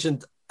 you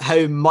mentioned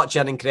how much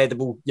an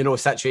incredible, you know,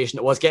 situation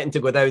it was, getting to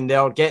go down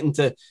there, getting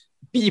to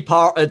be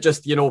part of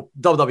just, you know,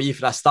 WWE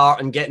for a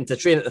start and getting to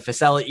train at the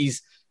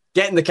facilities,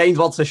 getting the kind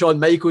words to Shawn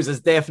Michaels is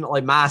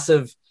definitely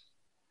massive.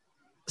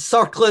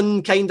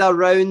 Circling kind of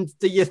around,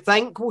 do you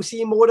think we'll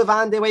see more of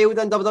Andy Wilde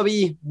in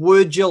WWE?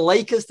 Would you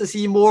like us to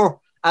see more?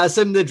 I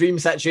assume the dream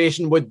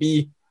situation would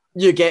be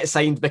you get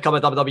signed, become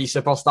a WWE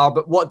superstar,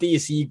 but what do you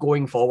see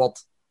going forward?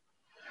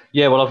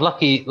 Yeah, well, I've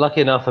lucky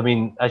enough. I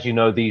mean, as you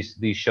know, these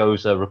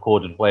shows are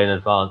recorded way in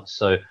advance.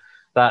 So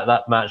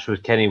that match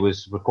with Kenny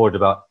was recorded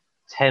about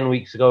 10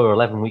 weeks ago or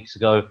 11 weeks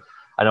ago,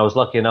 and I was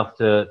lucky enough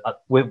to.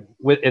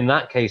 In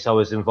that case, I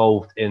was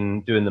involved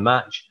in doing the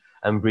match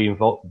and being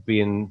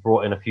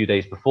brought in a few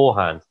days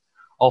beforehand.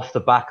 Off the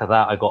back of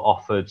that, I got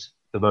offered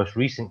the most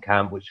recent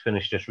camp, which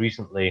finished just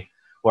recently,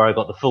 where I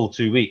got the full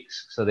 2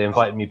 weeks. So they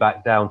invited me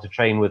back down to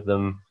train with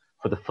them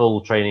for the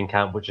full training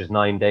camp, which is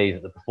 9 days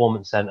at the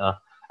Performance Center.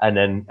 And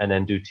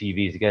then do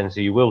TVs again. So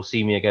you will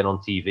see me again on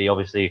TV.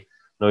 Obviously,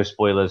 no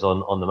spoilers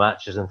on the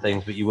matches and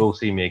things, but you will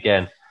see me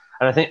again.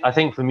 And I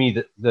think for me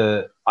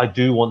that I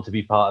do want to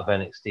be part of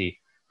NXT.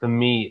 For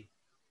me,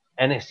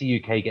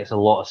 NXT UK gets a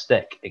lot of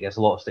stick. It gets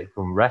a lot of stick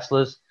from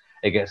wrestlers.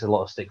 It gets a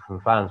lot of stick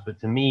from fans. But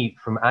to me,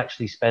 from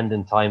actually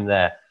spending time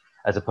there,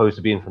 as opposed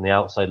to being from the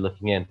outside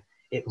looking in,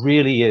 it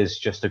really is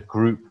just a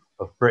group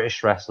of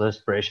British wrestlers,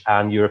 British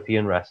and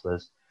European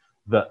wrestlers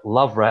that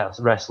love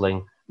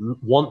wrestling,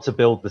 want to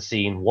build the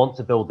scene, want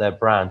to build their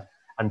brand,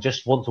 and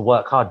just want to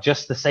work hard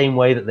just the same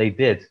way that they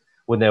did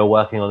when they were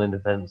working on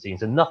independent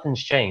scenes. And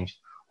nothing's changed.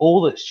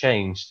 All that's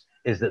changed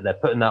is that they're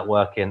putting that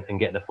work in and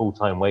getting a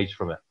full-time wage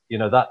from it. You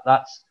know,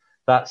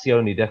 that's the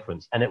only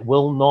difference. And it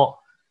will not,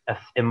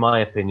 in my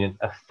opinion,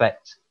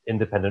 affect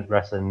independent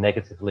wrestling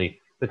negatively,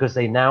 because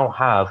they now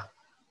have,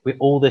 with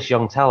all this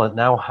young talent,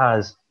 now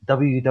has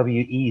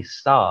WWE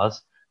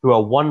stars who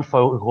are one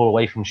phone call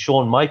away from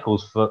Shawn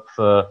Michaels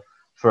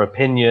for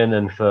opinion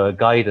and for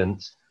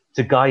guidance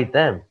to guide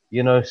them,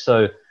 you know?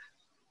 So,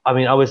 I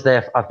mean,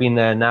 I've been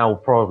there now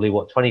probably,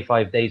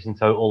 25 days in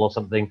total or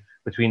something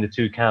between the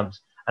two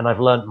camps. And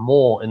I've learned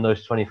more in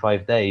those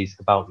 25 days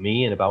about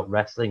me and about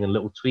wrestling and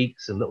little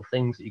tweaks and little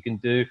things that you can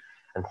do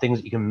and things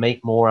that you can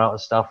make more out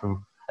of stuff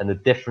and the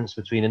difference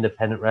between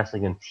independent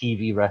wrestling and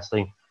TV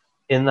wrestling.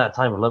 In that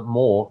time, I've learned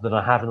more than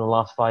I have in the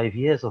last 5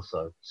 years or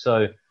so.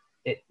 So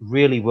it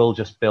really will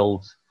just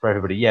build for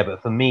everybody. Yeah,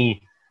 but for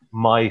me,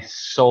 my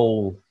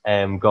sole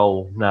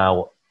goal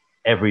now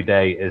every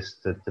day is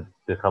to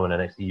become an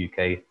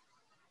NXT UK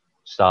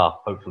star,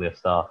 hopefully a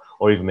star,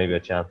 or even maybe a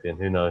champion,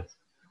 who knows.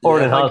 Or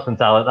an enhancement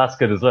talent, that's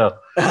good as well.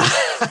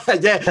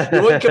 Yeah,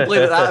 you wouldn't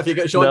complain at that if you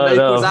got Shawn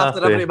Michaels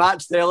after every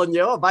match telling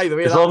you, oh, by the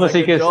way, as long as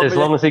he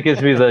gives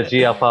me the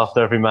G up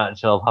after every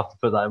match, I'll have to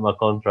put that in my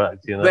contract,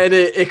 you know.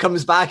 Then he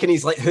comes back and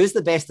he's like, who's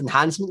the best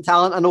enhancement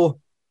talent I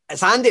know?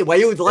 It's Andy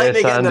Wilde. Let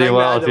me get in the ring.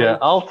 Wild, yeah.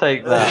 I'll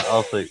take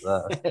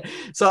that.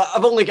 So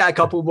I've only got a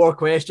couple more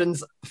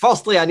questions.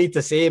 Firstly, I need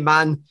to say,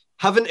 man,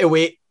 having to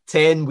wait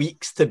 10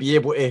 weeks to be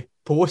able to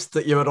post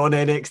that you were on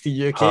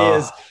NXT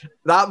UK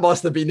that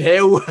must have been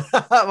hell.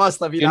 That must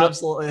have been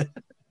absolutely.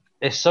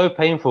 It's so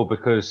painful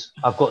because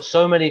I've got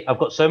so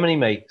many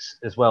mates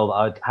as well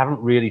that I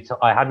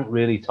hadn't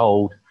really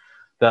told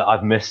that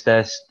I've missed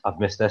their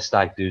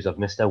stag do's, I've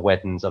missed their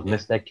weddings, I've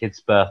missed their kids'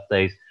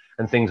 birthdays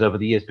and things over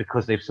the years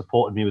because they've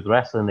supported me with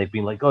wrestling. They've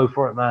been like, go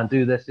for it, man,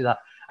 do this, do that.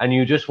 And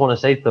you just want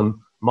to say to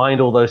them,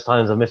 mind all those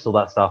times I missed all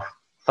that stuff.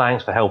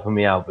 Thanks for helping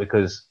me out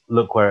because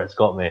look where it's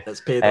got me.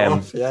 It's paid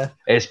off, yeah.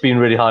 It's been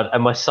really hard.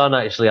 And my son,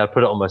 actually, I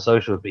put it on my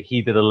socials, but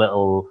he did a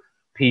little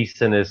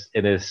piece in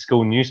his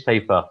school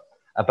newspaper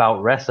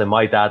about wrestling.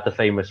 My Dad, the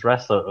Famous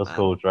Wrestler, it was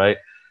called, right?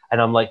 And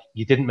I'm like,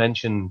 you didn't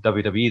mention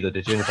WWE though,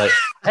 did you? And it's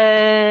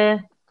like,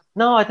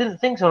 no, I didn't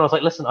think so. And I was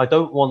like, listen, I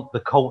don't want the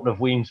Colton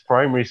of Weems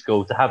Primary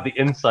School to have the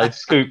inside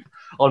scoop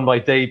on my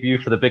debut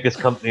for the biggest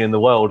company in the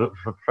world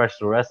for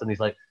professional wrestling. He's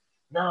like,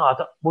 no,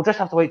 we'll just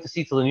have to wait to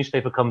see till the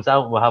newspaper comes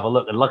out and we'll have a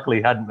look. And luckily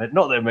he hadn't,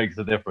 not that it makes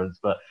a difference,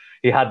 but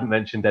he hadn't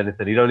mentioned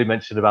anything. He'd only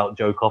mentioned about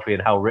Joe Coffey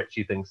and how rich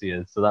he thinks he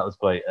is. So that was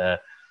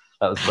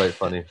quite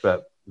funny.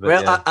 But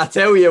well, yeah. I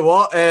tell you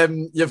what,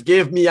 you've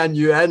gave me a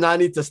new in. I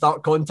need to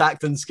start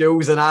contacting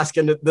schools and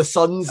asking the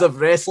sons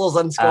of wrestlers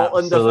in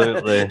Scotland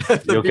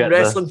if they've been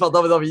wrestling for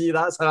WWE.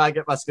 That's how I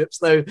get my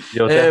scoops now.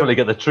 You'll definitely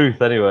get the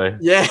truth anyway.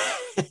 Yeah,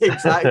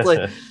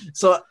 exactly.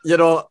 So, you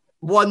know,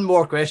 one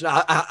more question.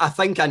 I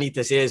think I need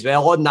to say as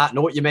well, on that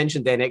note, you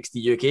mentioned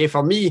NXT UK.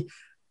 For me,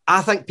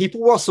 I think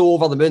people were so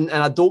over the moon,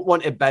 and I don't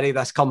want to bury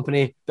this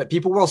company, but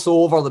people were so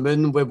over the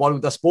moon with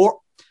World of Sport.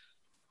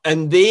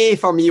 And they,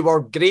 for me,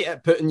 were great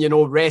at putting, you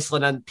know,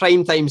 wrestling in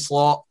primetime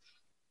slot,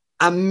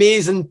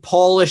 amazing,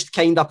 polished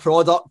kind of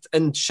product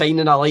and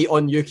shining a light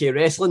on UK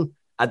wrestling.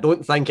 I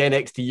don't think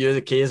NXT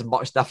UK is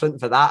much different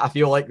for that. I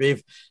feel like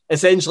they've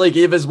essentially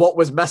gave us what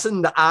was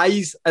missing, the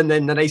eyes and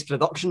then the nice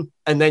production.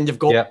 And then you've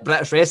got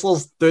British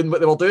wrestlers doing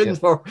what they were doing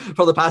for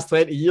the past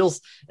 20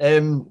 years.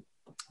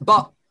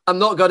 But I'm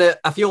not gonna.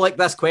 I feel like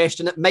this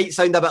question, it might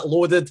sound a bit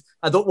loaded.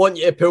 I don't want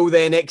you to pull the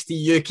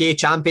NXT UK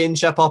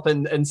Championship up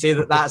and say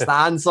that that's the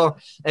answer.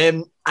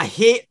 I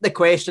hate the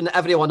question that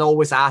everyone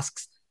always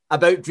asks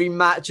about dream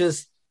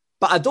matches,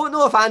 but I don't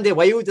know if Andy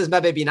Wilde has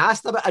maybe been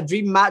asked about a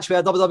dream match with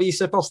a WWE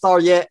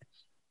superstar yet.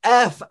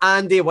 If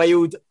Andy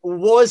Wilde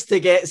was to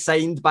get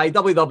signed by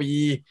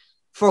WWE,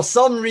 for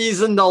some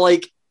reason they're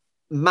like,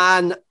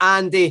 man,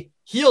 Andy,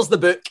 here's the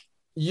book.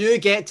 You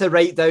get to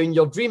write down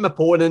your dream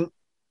opponent.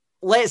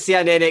 Let's say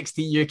an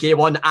NXT UK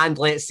one, and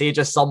let's say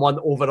just someone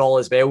overall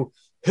as well.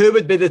 Who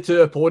would be the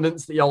two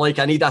opponents that you're like,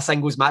 I need a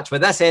singles match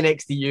with this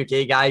NXT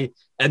UK guy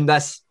and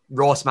this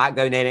Raw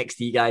SmackDown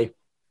NXT guy?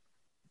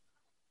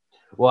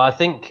 Well, I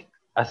think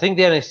the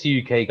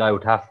NXT UK guy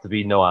would have to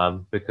be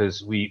Noam,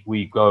 because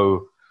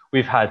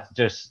we've had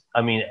just,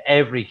 I mean,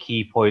 every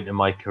key point in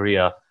my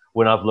career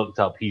when I've looked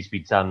up, he's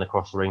been standing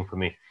across the ring for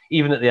me.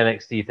 Even at the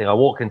NXT thing, I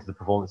walk into the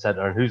Performance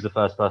Center and who's the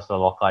first person I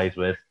lock eyes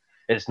with?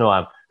 It's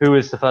Noam. Who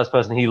is the first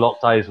person he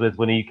locked eyes with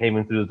when he came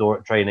in through the door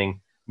at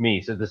training?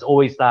 Me. So there's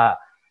always that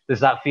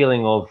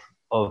feeling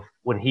of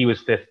when he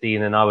was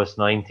 15 and I was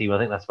 19. I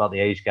think that's about the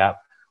age gap.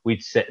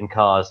 We'd sit in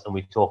cars and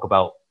we'd talk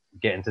about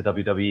getting to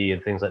WWE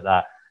and things like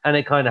that. And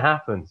it kind of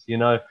happened, you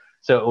know?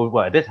 So,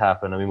 well, it did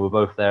happen. I mean, we're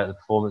both there at the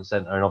Performance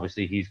Center, and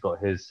obviously he's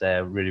got his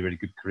really, really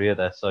good career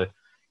there. So,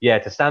 yeah,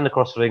 to stand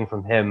across the ring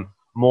from him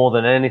more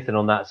than anything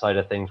on that side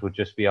of things would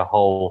just be a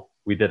whole,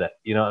 we did it.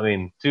 You know what I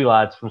mean? Two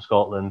lads from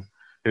Scotland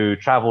who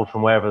travelled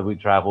from wherever we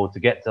travelled to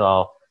get to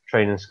our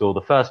training school, the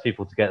first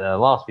people to get there, the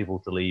last people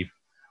to leave.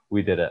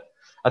 We did it.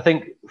 I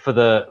think for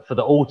the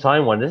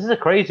all-time one, this is a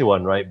crazy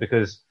one, right?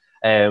 Because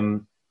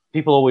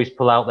people always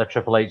pull out their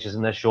Triple H's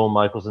and their Shawn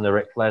Michaels and their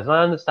Ric Flairs, and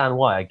I understand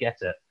why. I get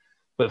it.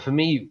 But for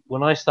me,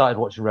 when I started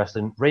watching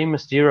wrestling, Rey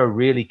Mysterio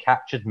really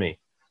captured me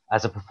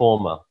as a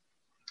performer.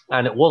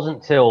 And it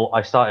wasn't till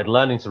I started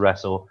learning to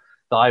wrestle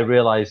that I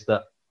realized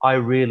that I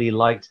really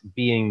liked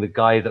being the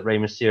guy that Rey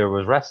Mysterio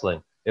was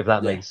wrestling, if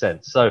that makes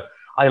sense. So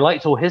I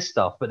liked all his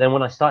stuff. But then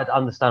when I started to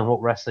understand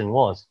what wrestling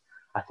was,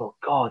 I thought,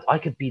 God, I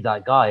could be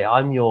that guy.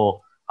 I'm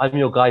your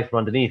guy from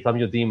underneath. I'm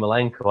your Dean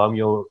Malenko. I'm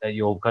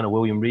your kind of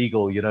William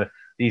Regal, you know,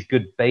 these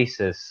good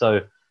bases.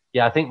 So,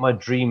 yeah, I think my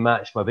dream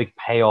match, my big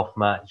payoff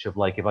match of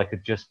like, if I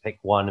could just pick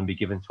one and be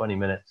given 20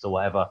 minutes or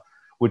whatever,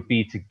 would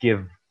be to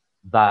give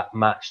that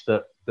match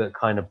that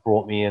kind of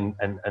brought me in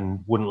and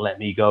wouldn't let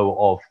me go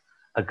of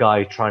a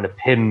guy trying to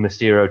pin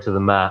Mysterio to the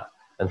mat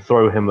and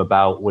throw him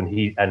about when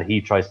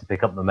he tries to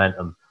pick up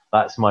momentum.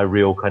 That's my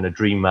real kind of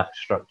dream match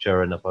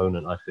structure and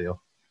opponent, I feel.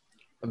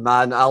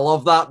 Man, I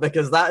love that,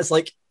 because that is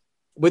like,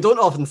 we don't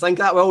often think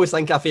that. We always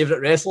think our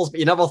favourite wrestlers, but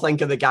you never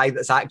think of the guy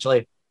that's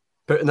actually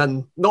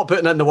not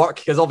putting in the work,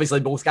 because obviously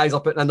both guys are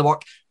putting in the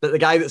work, but the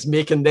guy that's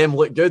making them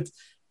look good.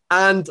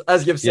 And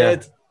as you've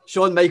said,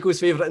 Shawn Michaels'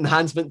 favourite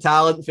enhancement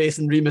talent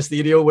facing Rey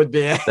Mysterio would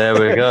be there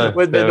we go.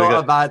 would be there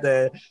not a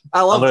bad.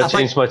 I'm going to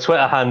change my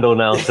Twitter handle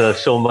now to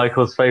Shawn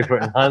Michaels'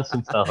 favourite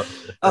enhancement talent.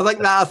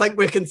 I think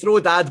we can throw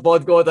Dad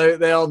Bod God out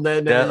there, and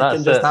then you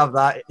can just have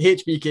that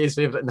HBK's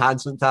favourite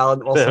enhancement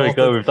talent. There we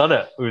go. We've done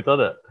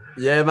it.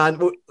 Yeah, man.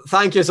 Well,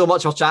 thank you so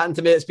much for chatting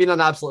to me. It's been an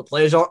absolute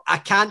pleasure. I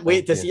can't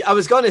wait to see. I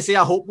was going to say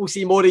I hope we'll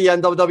see more of you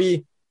in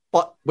WWE,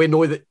 but we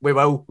know that we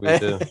will. We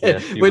do.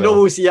 Yes, we know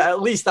we'll see it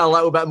at least a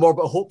little bit more,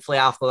 but hopefully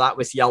after that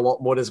we see a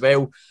lot more as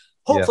well.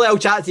 Hopefully I'll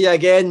chat to you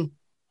again.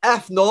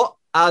 If not,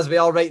 as we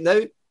are right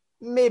now,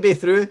 maybe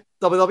through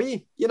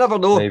WWE. You never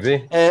know.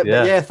 Maybe. But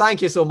yeah,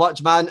 thank you so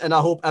much, man. And I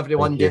hope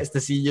everyone gets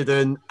to see you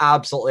doing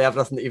absolutely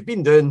everything that you've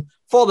been doing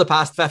for the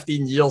past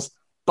 15 years,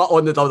 but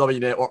on the WWE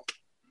Network.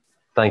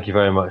 Thank you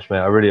very much, mate.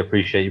 I really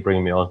appreciate you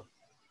bringing me on.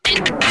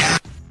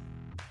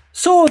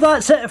 So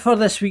that's it for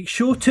this week's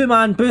show.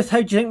 Two-man booth.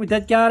 How do you think we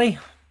did, Gary?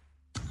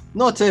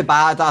 Not too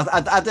bad.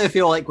 I do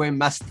feel like we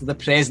missed the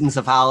presence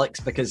of Alex,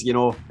 because, you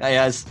know, he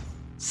is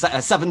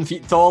 7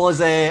 feet tall as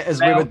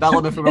we would bill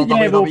him if we were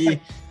WWE.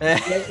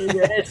 He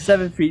is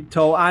 7 feet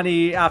tall, and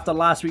after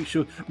last week's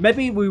show,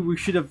 maybe we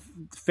should have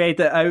fed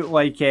it out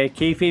like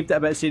kayfabed it a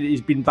bit, saying that he's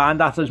been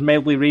banned after his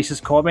mildly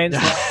racist comments.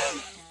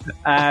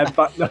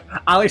 But no,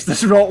 Alex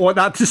does not want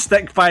that to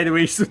stick, by the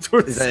way. So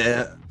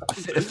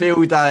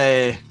failed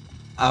a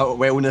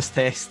wellness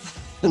test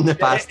in the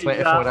past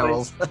 24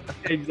 hours.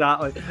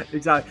 Exactly.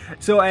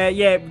 So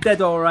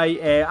did all right.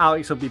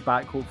 Alex will be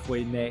back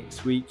hopefully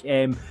next week.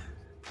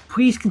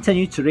 Please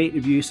continue to rate,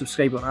 review,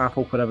 subscribe on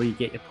Apple, wherever you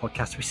get your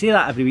podcast. We say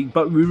that every week,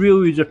 but we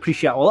really would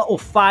appreciate a little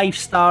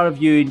 5-star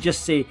review and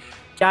just say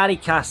Gary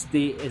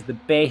Cassidy is the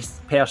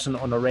best person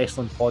on a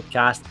wrestling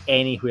podcast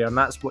anywhere, and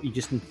that's what you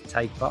just need to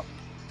type up.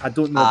 I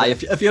don't know.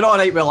 If you're all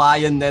right with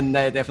lying, then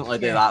definitely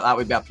do that. That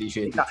would be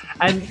appreciated.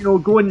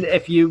 And go and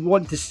if you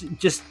want to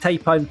just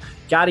type in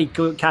Gary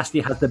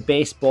Cassidy has the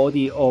best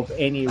body of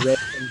any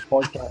wrestling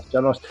podcast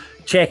journalist.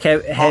 Check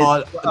out his.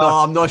 No,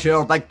 I'm not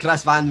sure. Big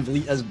Chris Van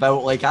Vliet is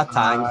built like a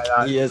tank.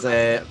 He is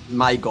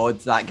my God.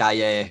 That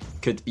guy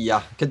could be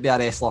a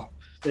wrestler.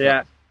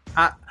 Yeah.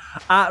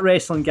 at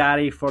Wrestling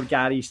Gary for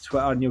Gary's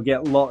Twitter, and you'll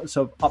get lots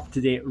of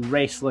up-to-date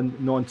wrestling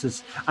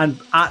nonsense. And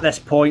at this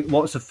point,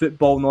 lots of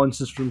football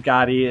nonsense from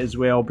Gary as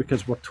well,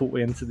 because we're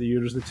totally into the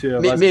Euros, the two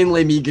of us.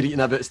 Mainly me greeting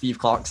about Steve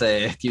Clark's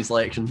team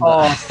selection.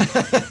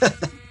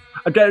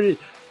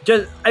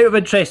 Just out of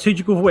interest, who'd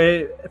you go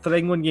for the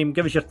England game?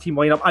 Give us your team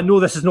lineup. I know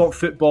this is not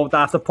football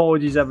daft.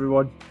 Apologies,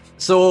 everyone.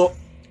 So,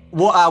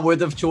 what I would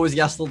have chose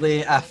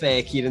yesterday if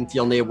Kieran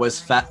Tierney was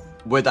fit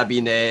would have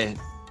been...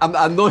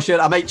 I'm not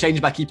sure. I might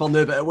change my keeper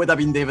now, but it would have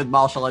been David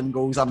Marshall in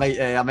goals. I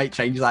might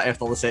change that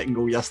after the second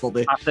goal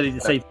yesterday. After he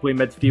decided to play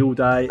midfield,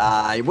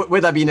 aye,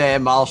 would have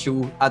been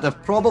Marshall. I'd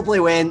have probably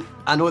went.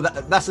 I know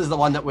that this is the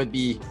one that would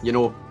be.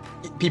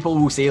 People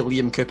will say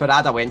Liam Cooper.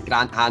 I'd have went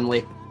Grant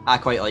Hanley. I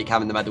quite like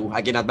him in the middle.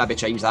 Again, I'd maybe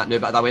change that now,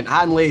 but I went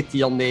Hanley,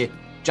 Tierney,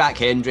 Jack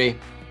Hendry,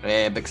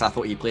 because I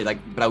thought he played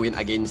brilliant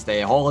against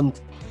Holland.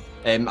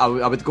 I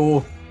would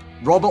go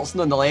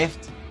Robertson on the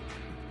left.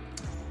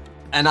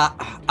 And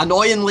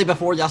annoyingly,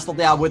 before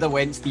yesterday, I would have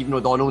went Stephen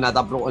O'Donnell and I'd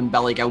have brought in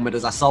Nathan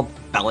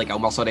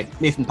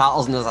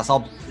Patterson as a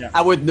sub. Yeah.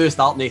 I would now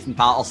start Nathan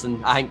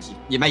Patterson. I think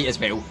you might as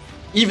well.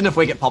 Even if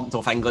we get pumped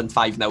off England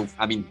 5-0,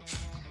 I mean,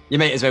 you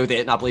might as well do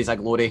it in a blaze of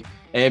glory.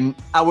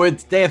 I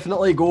would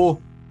definitely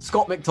go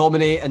Scott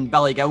McTominay and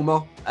Billy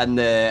Gilmour in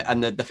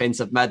the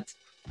defensive mid.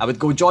 I would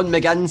go John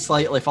McGinn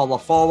slightly further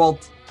forward.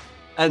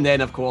 And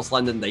then, of course,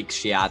 Lyndon Dykes,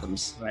 Shea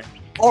Adams. Right.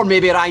 Or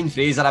maybe Ryan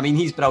Fraser. I mean,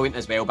 he's brilliant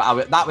as well.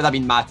 But that would have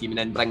been my team, and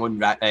then bring on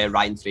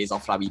Ryan Fraser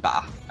for a wee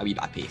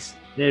bit of pace.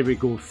 There we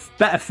go.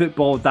 Bit of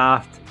football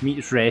daft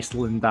meets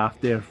wrestling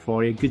daft there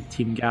for you. Good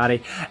team,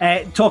 Gary.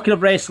 Talking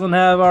of wrestling,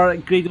 however,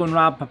 Grado and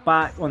Rab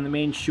back on the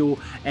main show.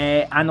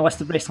 And the list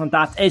of wrestling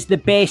daft is the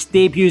best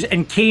debuts,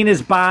 and Kane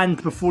is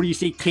banned before you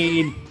say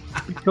Kane,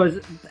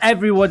 because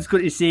everyone's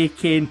going to say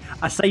Kane.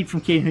 Aside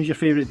from Kane, who's your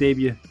favourite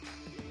debut?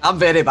 I'm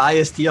very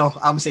biased here.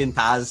 I'm saying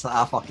Taz.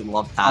 I fucking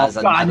love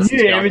Taz. I knew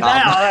it was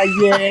that.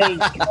 Yeah,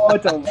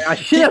 God,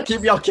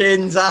 keep your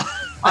Kanes.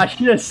 I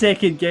should have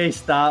second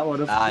guessed that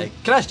one. Aye,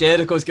 Chris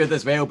Jericho's good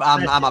as well, but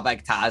I'm a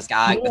big Taz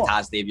guy. The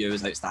Taz debut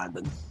was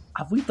outstanding.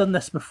 Have we done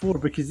this before?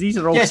 Because these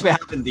are all... Yes, we have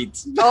indeed.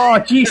 Oh,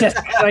 Jesus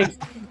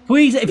Christ.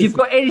 Please, if you've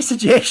got any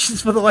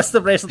suggestions for the list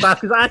of wrestling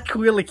daft, because I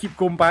clearly keep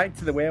going back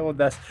to the well on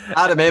this.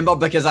 I remember,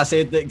 because I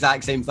said the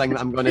exact same thing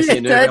that I'm going to say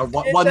now.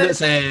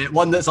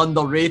 One that's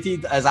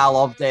underrated is I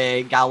loved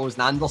Gallows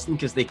and Anderson,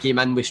 because they came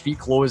in with street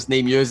clothes,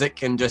 no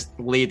music, and just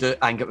laid out,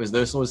 I think it was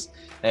Usos,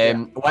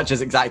 which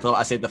is exactly what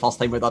I said the first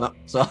time we done it.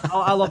 So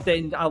I loved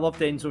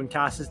Enzo and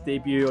Cass's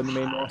debut on the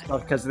main roster,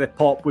 because the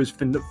pop was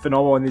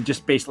phenomenal, and they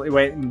just basically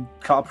went and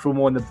cut a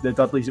promo on the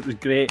Dudleys. It was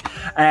great.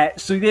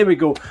 So there we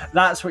go.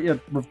 That's what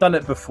we've done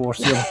it before,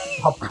 so you'll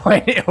have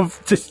plenty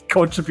of to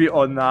contribute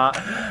on that.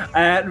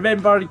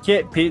 Remember,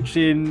 get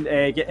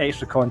Patreon, get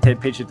extra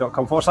content,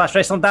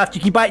 patreon.com/wrestling daft.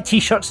 You can buy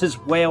t-shirts as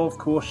well, of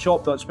course.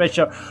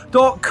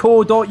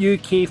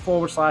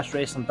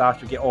 shop.spreadshirt.co.uk/wrestling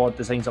daft. You'll get odd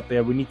designs up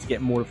there. We need to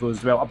get more of those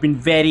as well. I've been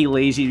very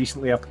lazy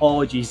recently.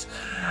 Apologies.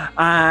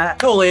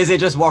 Not lazy,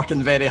 just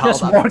working very hard.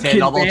 Just working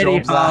 10 other very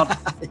jobs hard.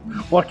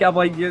 I'm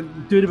like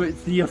doing about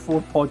 3 or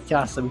 4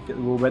 podcasts a week at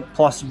the moment,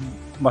 plus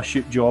my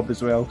shoot job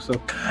as well. So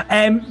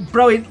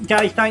brilliant,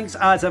 Gary, thanks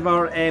as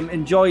ever.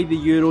 Enjoy the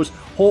Euros.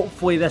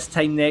 Hopefully this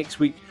time next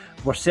week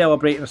we're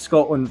celebrating a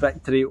Scotland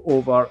victory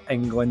over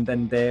England,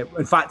 and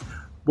in fact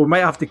we might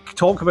have to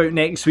talk about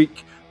next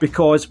week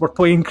because we're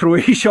playing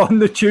Croatia on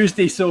the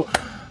Tuesday, so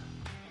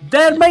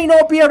there might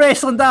not be a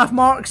Wrestling Daft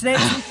Marks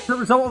next week as a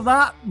result of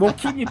that. We'll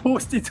keep you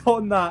posted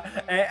on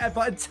that,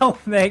 but until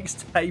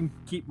next time,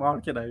 keep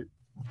marking out.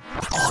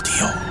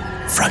 Audio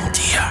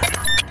Frontier.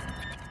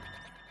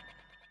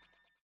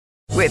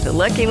 With the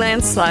Lucky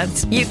Land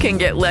Slots, you can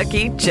get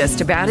lucky just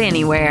about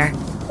anywhere.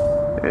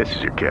 This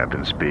is your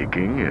captain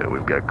speaking.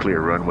 We've got clear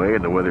runway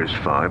and the weather's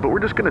fine, but we're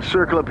just going to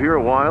circle up here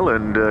a while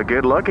and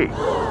get lucky.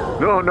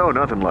 No,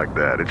 nothing like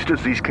that. It's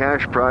just these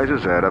cash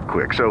prizes add up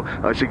quick. So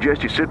I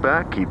suggest you sit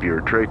back, keep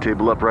your tray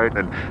table upright,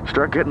 and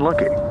start getting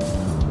lucky.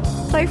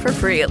 Play for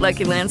free at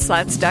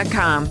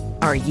LuckyLandSlots.com.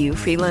 Are you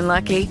feeling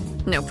lucky?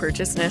 No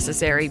purchase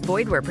necessary.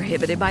 Void where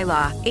prohibited by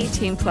law.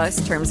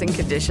 18+ terms and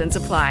conditions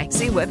apply.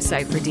 See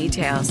website for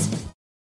details.